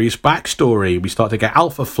mysterious backstory. We start to get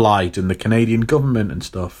Alpha Flight and the Canadian government and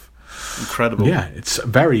stuff. Incredible. Yeah, it's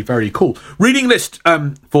very, very cool. Reading list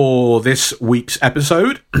for this week's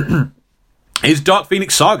episode is Dark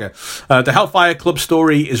Phoenix Saga. The Hellfire Club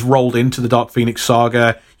story is rolled into the Dark Phoenix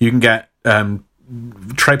Saga. You can get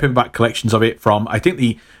trade paperback collections of it from, I think,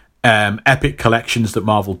 the Epic collections that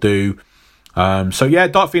Marvel do. So yeah,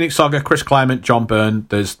 Dark Phoenix Saga, Chris Claremont, John Byrne.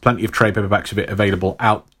 There's plenty of trade paperbacks of it available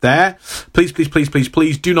out there. Please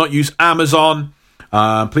do not use Amazon.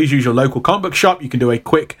 Please use your local comic book shop. You can do a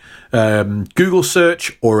quick Google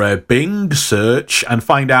search or a Bing search and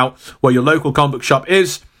find out where your local comic book shop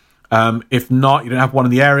is. If not, you don't have one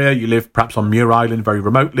in the area, you live perhaps on Muir Island very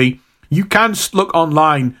remotely, you can look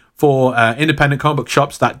online for independent comic book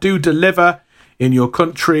shops that do deliver in your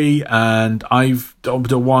country. And I've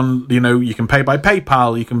done one, you can pay by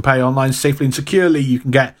PayPal, you can pay online safely and securely, you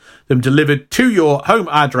can get them delivered to your home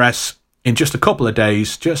address in just a couple of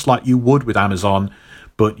days, just like you would with Amazon,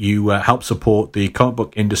 but you help support the comic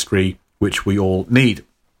book industry, which we all need.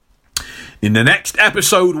 In the next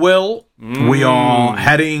episode, Will, we are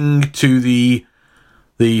heading to the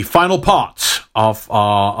final part of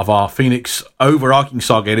our Phoenix overarching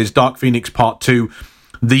saga. It is Dark Phoenix Part 2,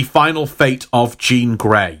 The Final Fate of Jean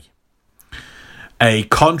Grey. A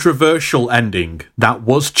controversial ending that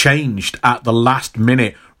was changed at the last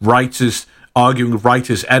minute. Writers arguing with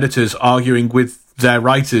writers, editors arguing with their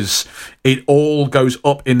writers. It all goes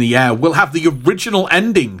up in the air. We'll have the original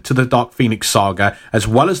ending to the Dark Phoenix saga, as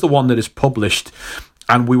well as the one that is published,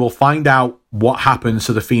 and we will find out what happens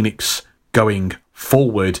to the Phoenix going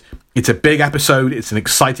forward. It's a big episode. It's an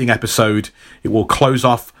exciting episode. It will close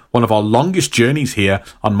off one of our longest journeys here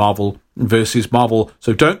on Marvel versus Marvel.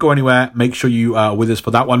 So don't go anywhere. Make sure you are with us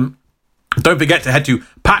for that one. Don't forget to head to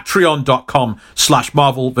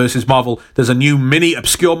patreon.com/Marvel vs. Marvel. There's a new mini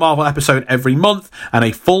obscure Marvel episode every month and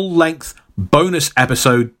a full-length bonus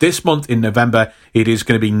episode this month in November. It is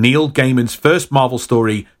going to be Neil Gaiman's first Marvel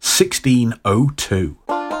story,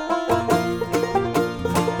 1602.